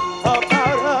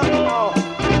about her, oh,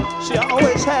 she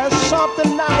always has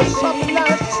something nice to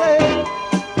say.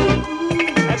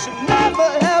 And she never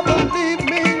ever leave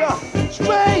me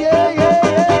astray.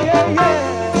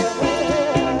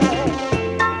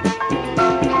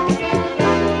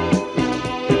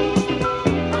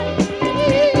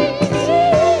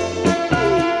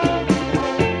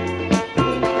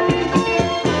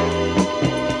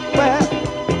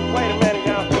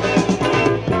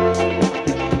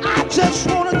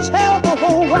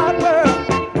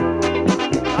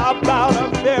 About a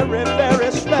very,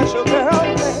 very special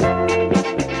girl,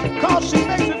 'cause she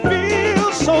makes me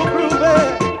feel so groovy.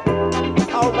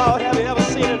 Oh Lord, have you ever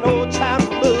seen an old time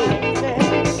movie?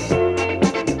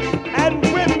 And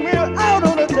when we're out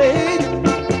on a date,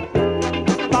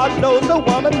 God knows the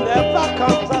woman never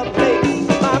comes up late.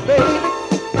 My baby,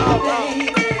 oh Lord,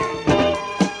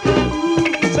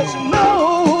 so she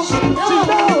knows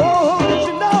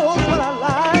what I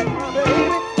like, my baby.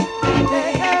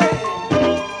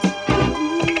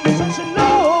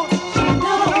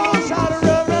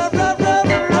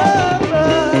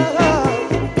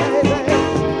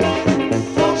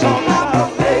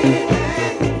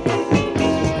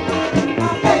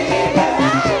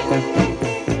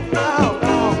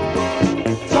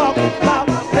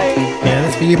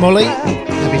 You, Molly,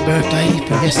 happy birthday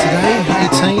for yesterday,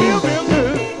 18.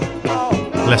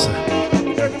 Bless her.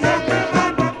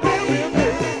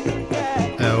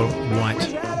 Earl White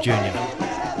Jr.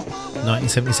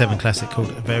 1977 classic called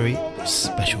A Very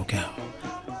Special Girl.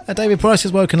 David Price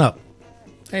has woken up.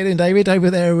 How you doing, David? Over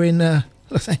there in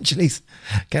Los Angeles,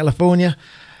 California.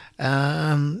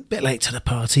 Bit late to the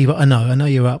party, but I know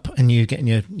you're up and you're getting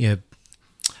your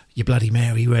Bloody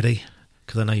Mary ready.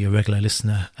 Because I know you're a regular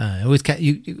listener.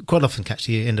 You quite often catch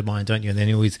the end of mine, don't you? And then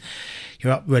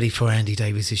you're up ready for Andy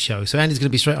Davies' show. So Andy's going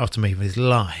to be straight after me with his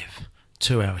live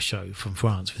 2-hour show from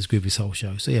France for his Groovy Soul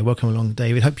show. So yeah, welcome along,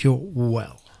 David. Hope you're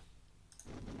well.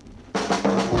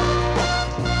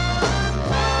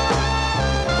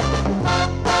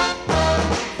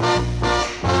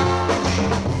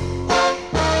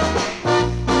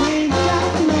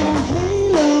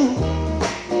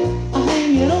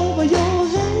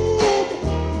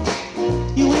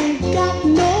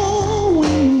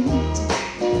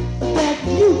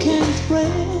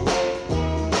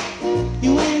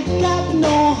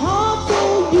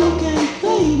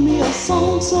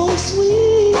 So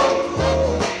sweet,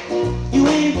 you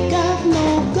ain't got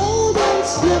no golden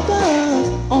slippers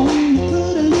on your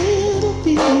pretty little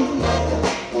feet.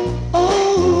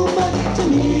 Oh, but to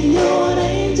me you're an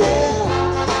angel.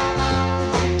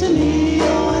 To me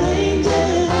you're an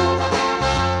angel.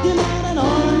 You're not an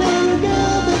ordinary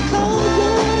girl because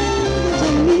you're an angel to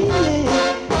me.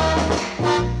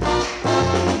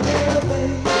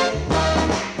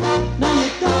 Now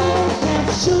you don't have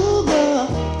sugar.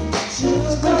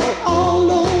 All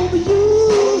over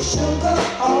you, sugar.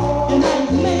 You're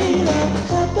not made of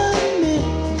peppermint.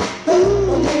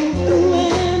 Through and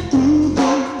through.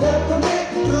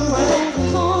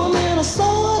 Come in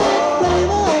assorted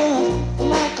flavors,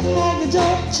 like a package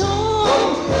of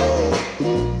charms.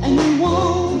 And you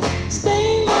won't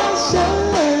stain my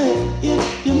shirt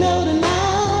if you're melting now.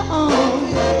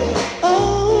 Oh,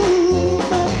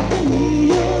 but to me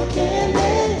you're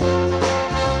candy.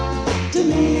 To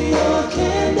me you're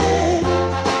candy.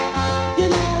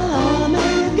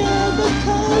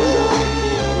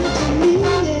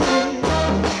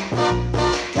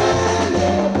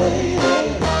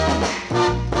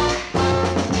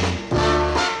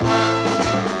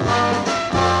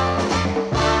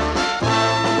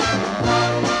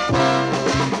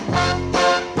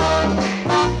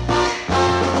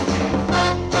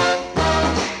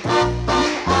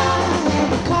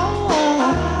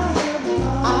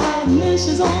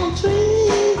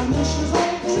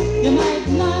 You might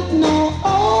not know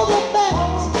all the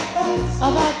facts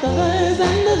about the birds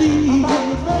and the bees.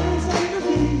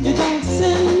 You don't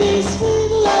send me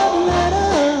sweet love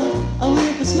letters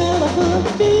with the smell of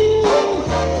perfume.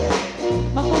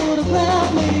 My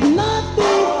photograph may not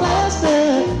be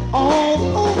plastered all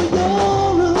over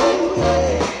your room.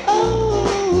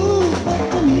 Oh, but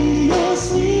to me you're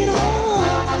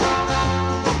sweetheart.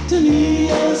 To me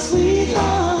you're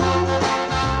sweetheart.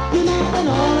 You're not an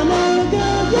ordinary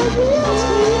girl, you're real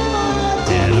sweetheart.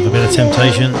 Yeah, another bit of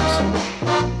Temptations.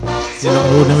 You're not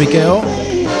an ordinary girl.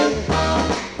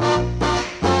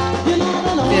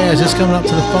 Yeah, it's just coming up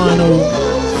to the final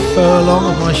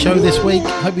furlong of my show this week.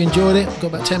 Hope you enjoyed it. Got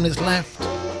about 10 minutes left.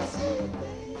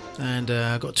 And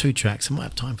I've got 2 tracks. I might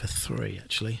have time for 3,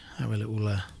 actually. Have a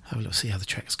little see how the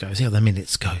tracks go. See how the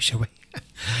minutes go, shall we?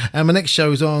 And my next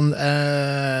show is on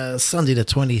Sunday the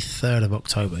 23rd of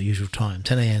October, usual time,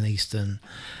 10 a.m. Eastern,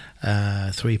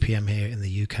 3 p.m. here in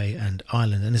the UK and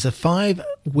Ireland. And it's a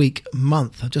 5-week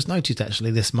month. I've just noticed,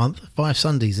 actually, this month. 5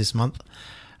 Sundays this month.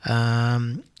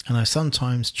 And I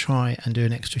sometimes try and do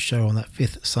an extra show on that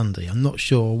 5th Sunday. I'm not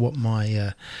sure what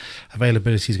my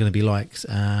availability is going to be like.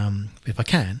 If I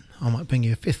can, I might bring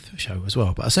you a 5th show as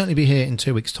well. But I'll certainly be here in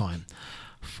 2 weeks' time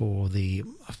for the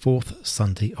 4th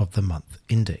Sunday of the month,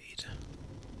 indeed.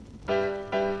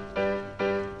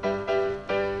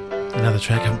 Another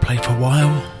track I haven't played for a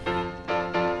while.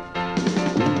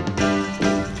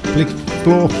 Big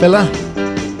floor filler.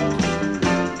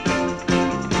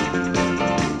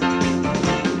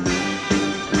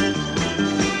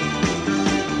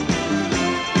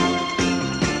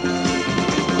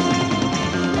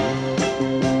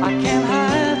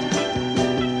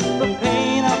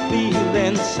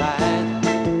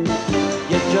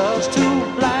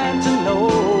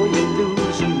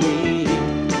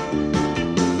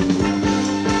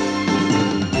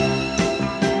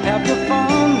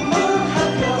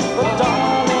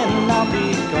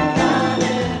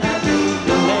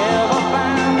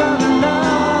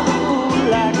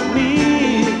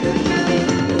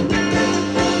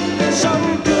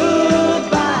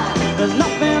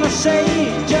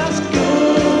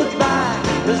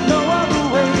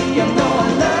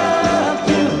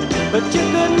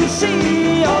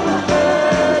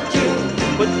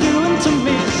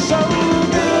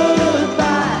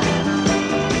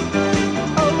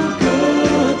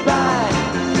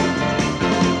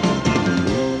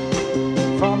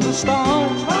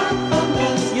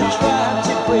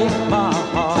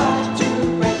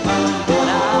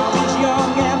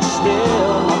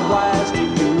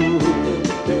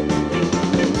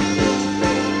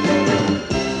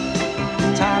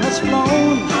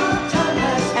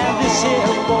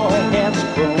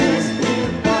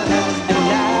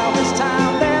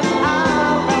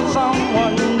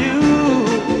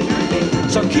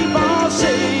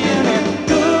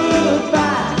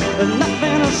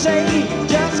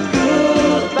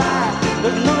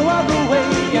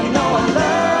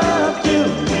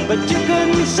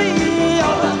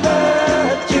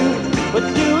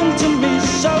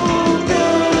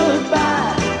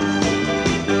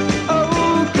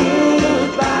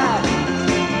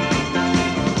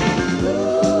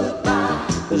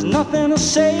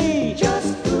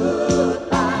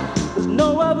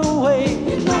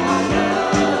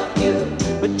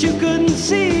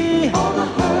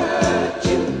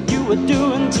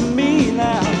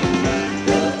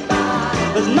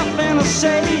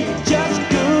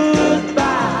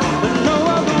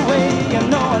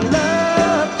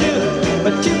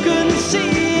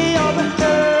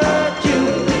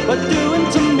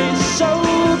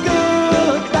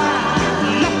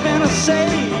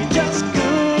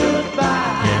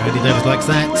 Likes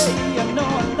that.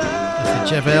 That's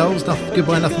the Jeff Ells,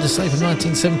 Goodbye Nothing to Say from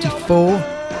 1974.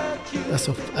 That's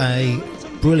off a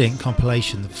brilliant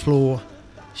compilation, The Floor.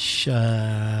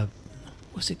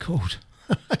 What's it called?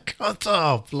 I can't.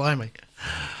 Oh, blimey.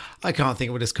 I can't think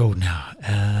of what it's called now.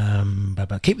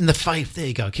 Keeping the Faith. There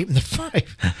you go. Keeping the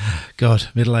Faith. God,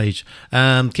 middle age.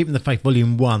 Keeping the Faith,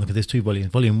 Volume 1, because there's 2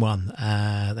 volumes. Volume 1.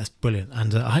 That's brilliant.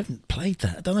 And I haven't played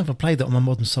that. I don't know if I played that on my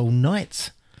Modern Soul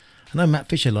nights. I know Matt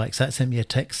Fisher likes that, sent me a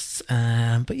text.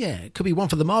 But yeah, it could be one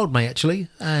for the mild, mate, actually.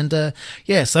 And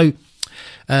so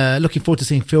looking forward to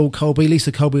seeing Phil Colby,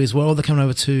 Lisa Colby as well. They're coming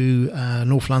over to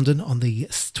North London on the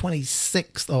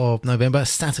 26th of November,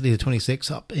 Saturday the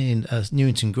 26th, up in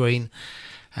Newington Green.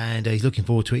 And he's looking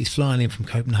forward to it. He's flying in from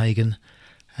Copenhagen.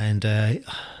 And I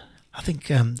think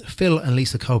Phil and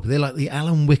Lisa Colby, they're like the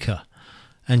Alan Wicker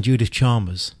and Judith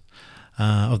Chalmers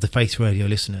of the Faith Radio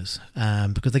listeners,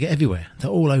 because they get everywhere.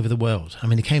 They're all over the world. I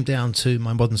mean, he came down to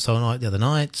my Modern Soul night the other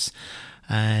night,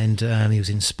 and he was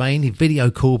in Spain. He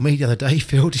video called me the other day,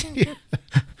 Phil,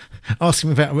 asking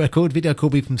me about a record. Video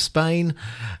called me from Spain,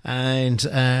 and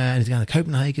he's going to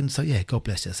Copenhagen. So yeah, God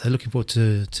bless you. So looking forward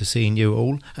to seeing you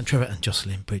all, and Trevor and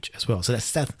Jocelyn Bridge as well. So that's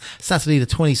Saturday the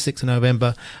 26th of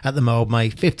November at the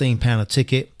Mildmay, £15 a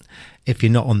ticket if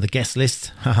you're not on the guest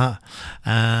list.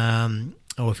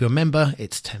 Or if you're a member,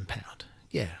 it's £10.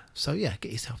 Yeah, so yeah,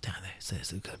 get yourself down there. So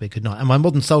it's going to be a good night. And my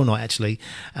Modern Soul night, actually,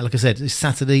 like I said, is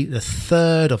Saturday the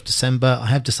 3rd of December. I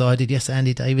have decided, yes,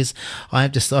 Andy Davis, I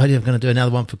have decided I'm going to do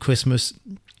another one for Christmas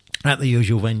at the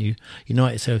usual venue,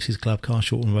 United Services Club,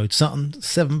 Carshalton Road, Sutton.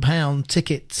 £7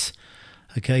 tickets.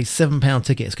 Okay, £7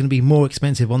 ticket. It's going to be more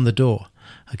expensive on the door.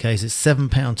 Okay, so it's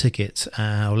 £7 tickets.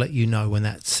 I'll let you know when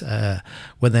that's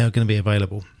when they are going to be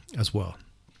available as well.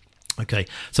 Okay,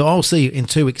 so I'll see you in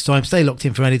 2 weeks' time. Stay locked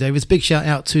in for Andy Davis. Big shout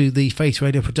out to the Face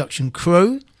Radio production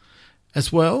crew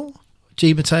as well.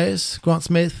 G. Mateus, Grant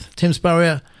Smith, Tim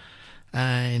Spurrier,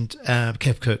 and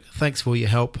Kev Cook. Thanks for your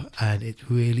help, and it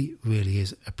really, really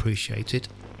is appreciated.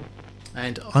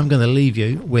 And I'm going to leave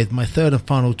you with my third and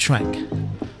final track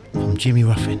from Jimmy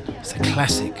Ruffin. It's a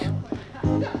classic.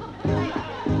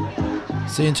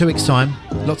 See you in 2 weeks' time.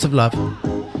 Lots of love.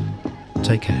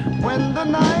 Take care. When the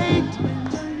night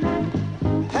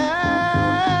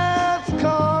has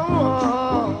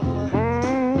come,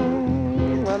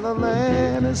 when the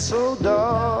land is so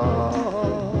dark,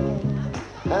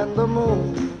 and the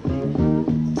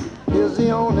moon is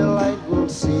the only light we'll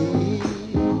see,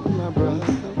 my brother.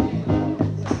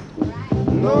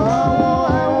 No,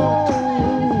 I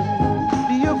won't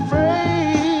be afraid.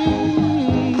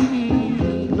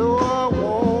 No, I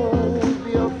won't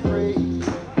be afraid.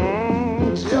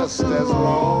 Just as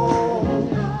long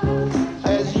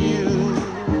as you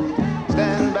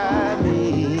stand by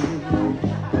me.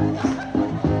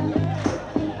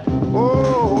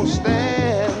 Oh,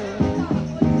 stand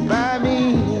by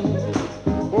me.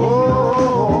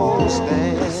 Oh,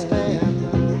 stand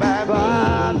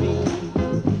by me.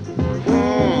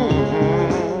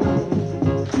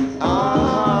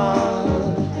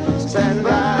 Stand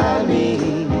by me.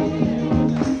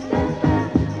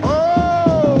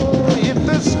 Oh, if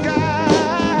the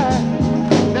sky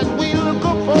that we look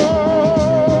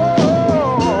upon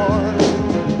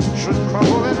should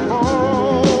crumble and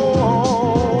fall,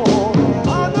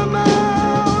 or the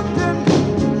mountain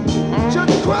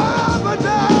should crumble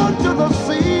down to the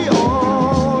sea,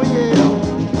 oh yeah,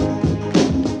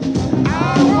 I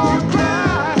won't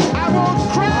cry, I won't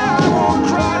cry, I won't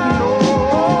cry, no.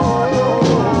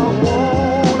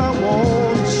 I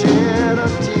won't shed a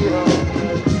tear,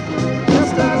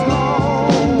 just as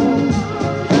long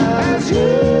as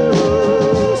you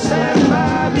stand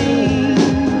by me.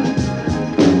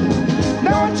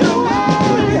 Don't you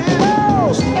worry,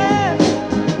 oh, stand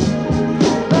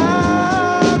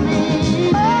by me,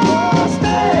 oh,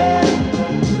 stand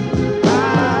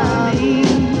by me,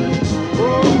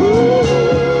 oh,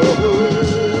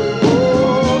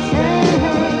 friend,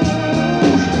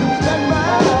 stand by,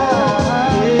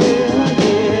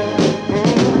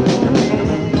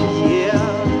 yeah.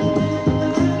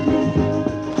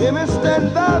 Give me stand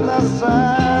by my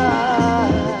side.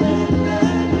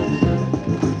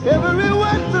 Every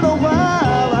once in a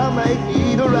while I might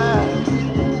need a ride.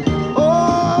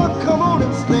 Oh, come on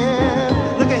and stand.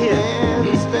 Look at here.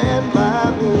 Stand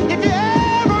by me. If you're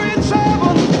ever in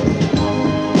trouble,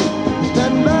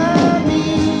 stand by me.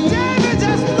 Baby,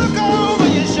 just look over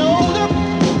your shoulder.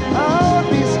 I'll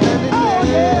be standing there.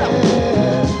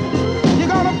 Yeah. You're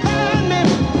gonna find me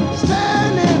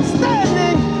standing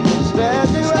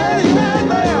right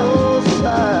by your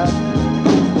side.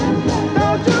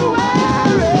 Don't you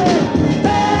worry,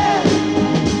 stand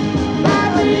by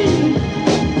me.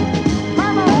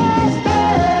 Mama,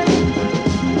 stand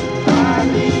by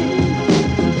me.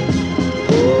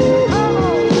 Come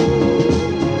on,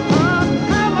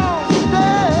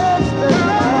 stand by me.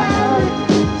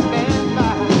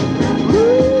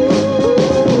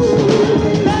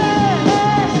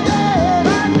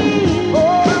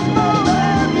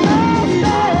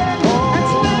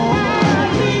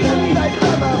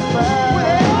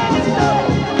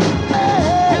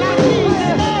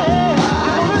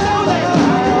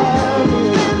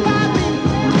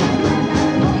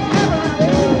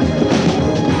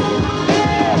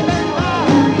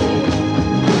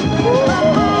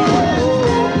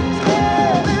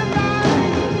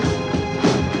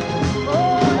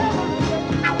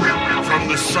 From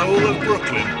the soul of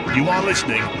Brooklyn, you are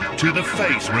listening to The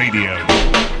Face Radio.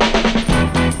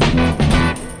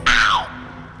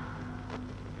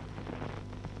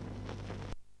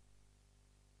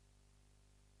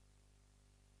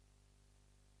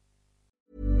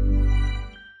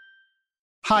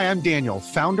 Hi, I'm Daniel,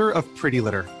 founder of Pretty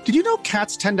Litter. Did you know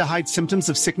cats tend to hide symptoms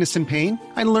of sickness and pain?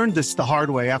 I learned this the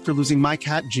hard way after losing my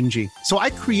cat, Gingy. So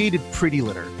I created Pretty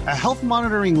Litter, a health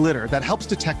monitoring litter that helps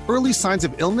detect early signs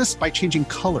of illness by changing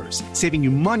colors, saving you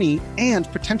money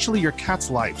and potentially your cat's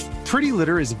life. Pretty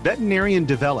Litter is veterinarian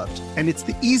developed, and it's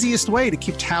the easiest way to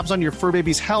keep tabs on your fur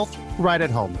baby's health right at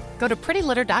home. Go to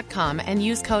prettylitter.com and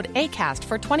use code ACAST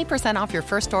for 20% off your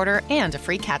first order and a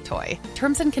free cat toy.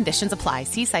 Terms and conditions apply.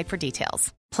 See site for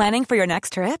details. Planning for your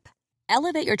next trip?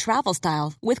 Elevate your travel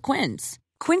style with Quince.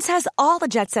 Quince has all the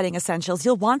jet-setting essentials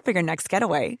you'll want for your next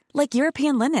getaway, like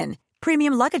European linen,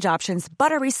 premium luggage options,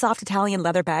 buttery soft Italian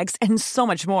leather bags, and so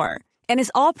much more. And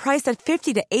is all priced at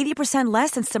 50 to 80%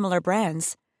 less than similar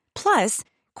brands. Plus,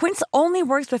 Quince only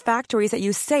works with factories that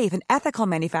use safe and ethical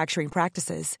manufacturing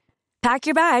practices. Pack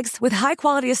your bags with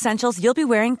high-quality essentials you'll be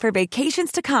wearing for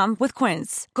vacations to come with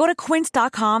Quince. Go to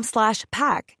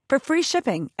quince.com/pack for free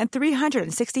shipping and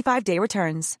 365-day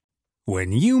returns.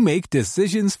 When you make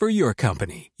decisions for your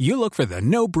company, you look for the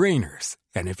no-brainers.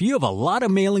 And if you have a lot of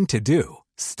mailing to do,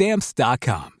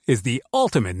 Stamps.com is the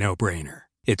ultimate no-brainer.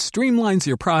 It streamlines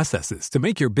your processes to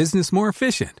make your business more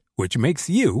efficient, which makes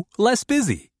you less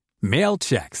busy. Mail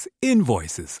checks,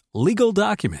 invoices, legal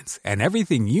documents, and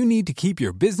everything you need to keep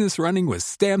your business running with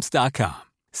Stamps.com.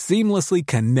 Seamlessly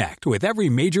connect with every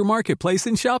major marketplace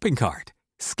and shopping cart.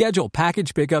 Schedule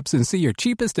package pickups and see your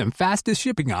cheapest and fastest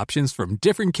shipping options from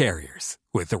different carriers,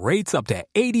 with rates up to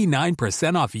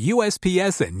 89% off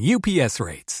USPS and UPS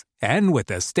rates. And with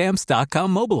the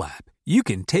Stamps.com mobile app, you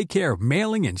can take care of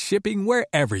mailing and shipping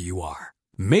wherever you are.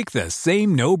 Make the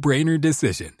same no-brainer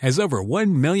decision as over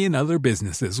 1 million other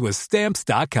businesses with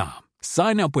Stamps.com.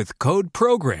 Sign up with code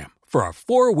PROGRAM for a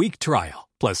 4-week trial,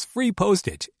 plus free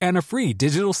postage and a free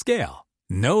digital scale.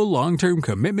 No long-term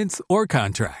commitments or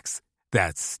contracts.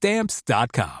 That's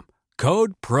Stamps.com.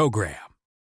 Code PROGRAM.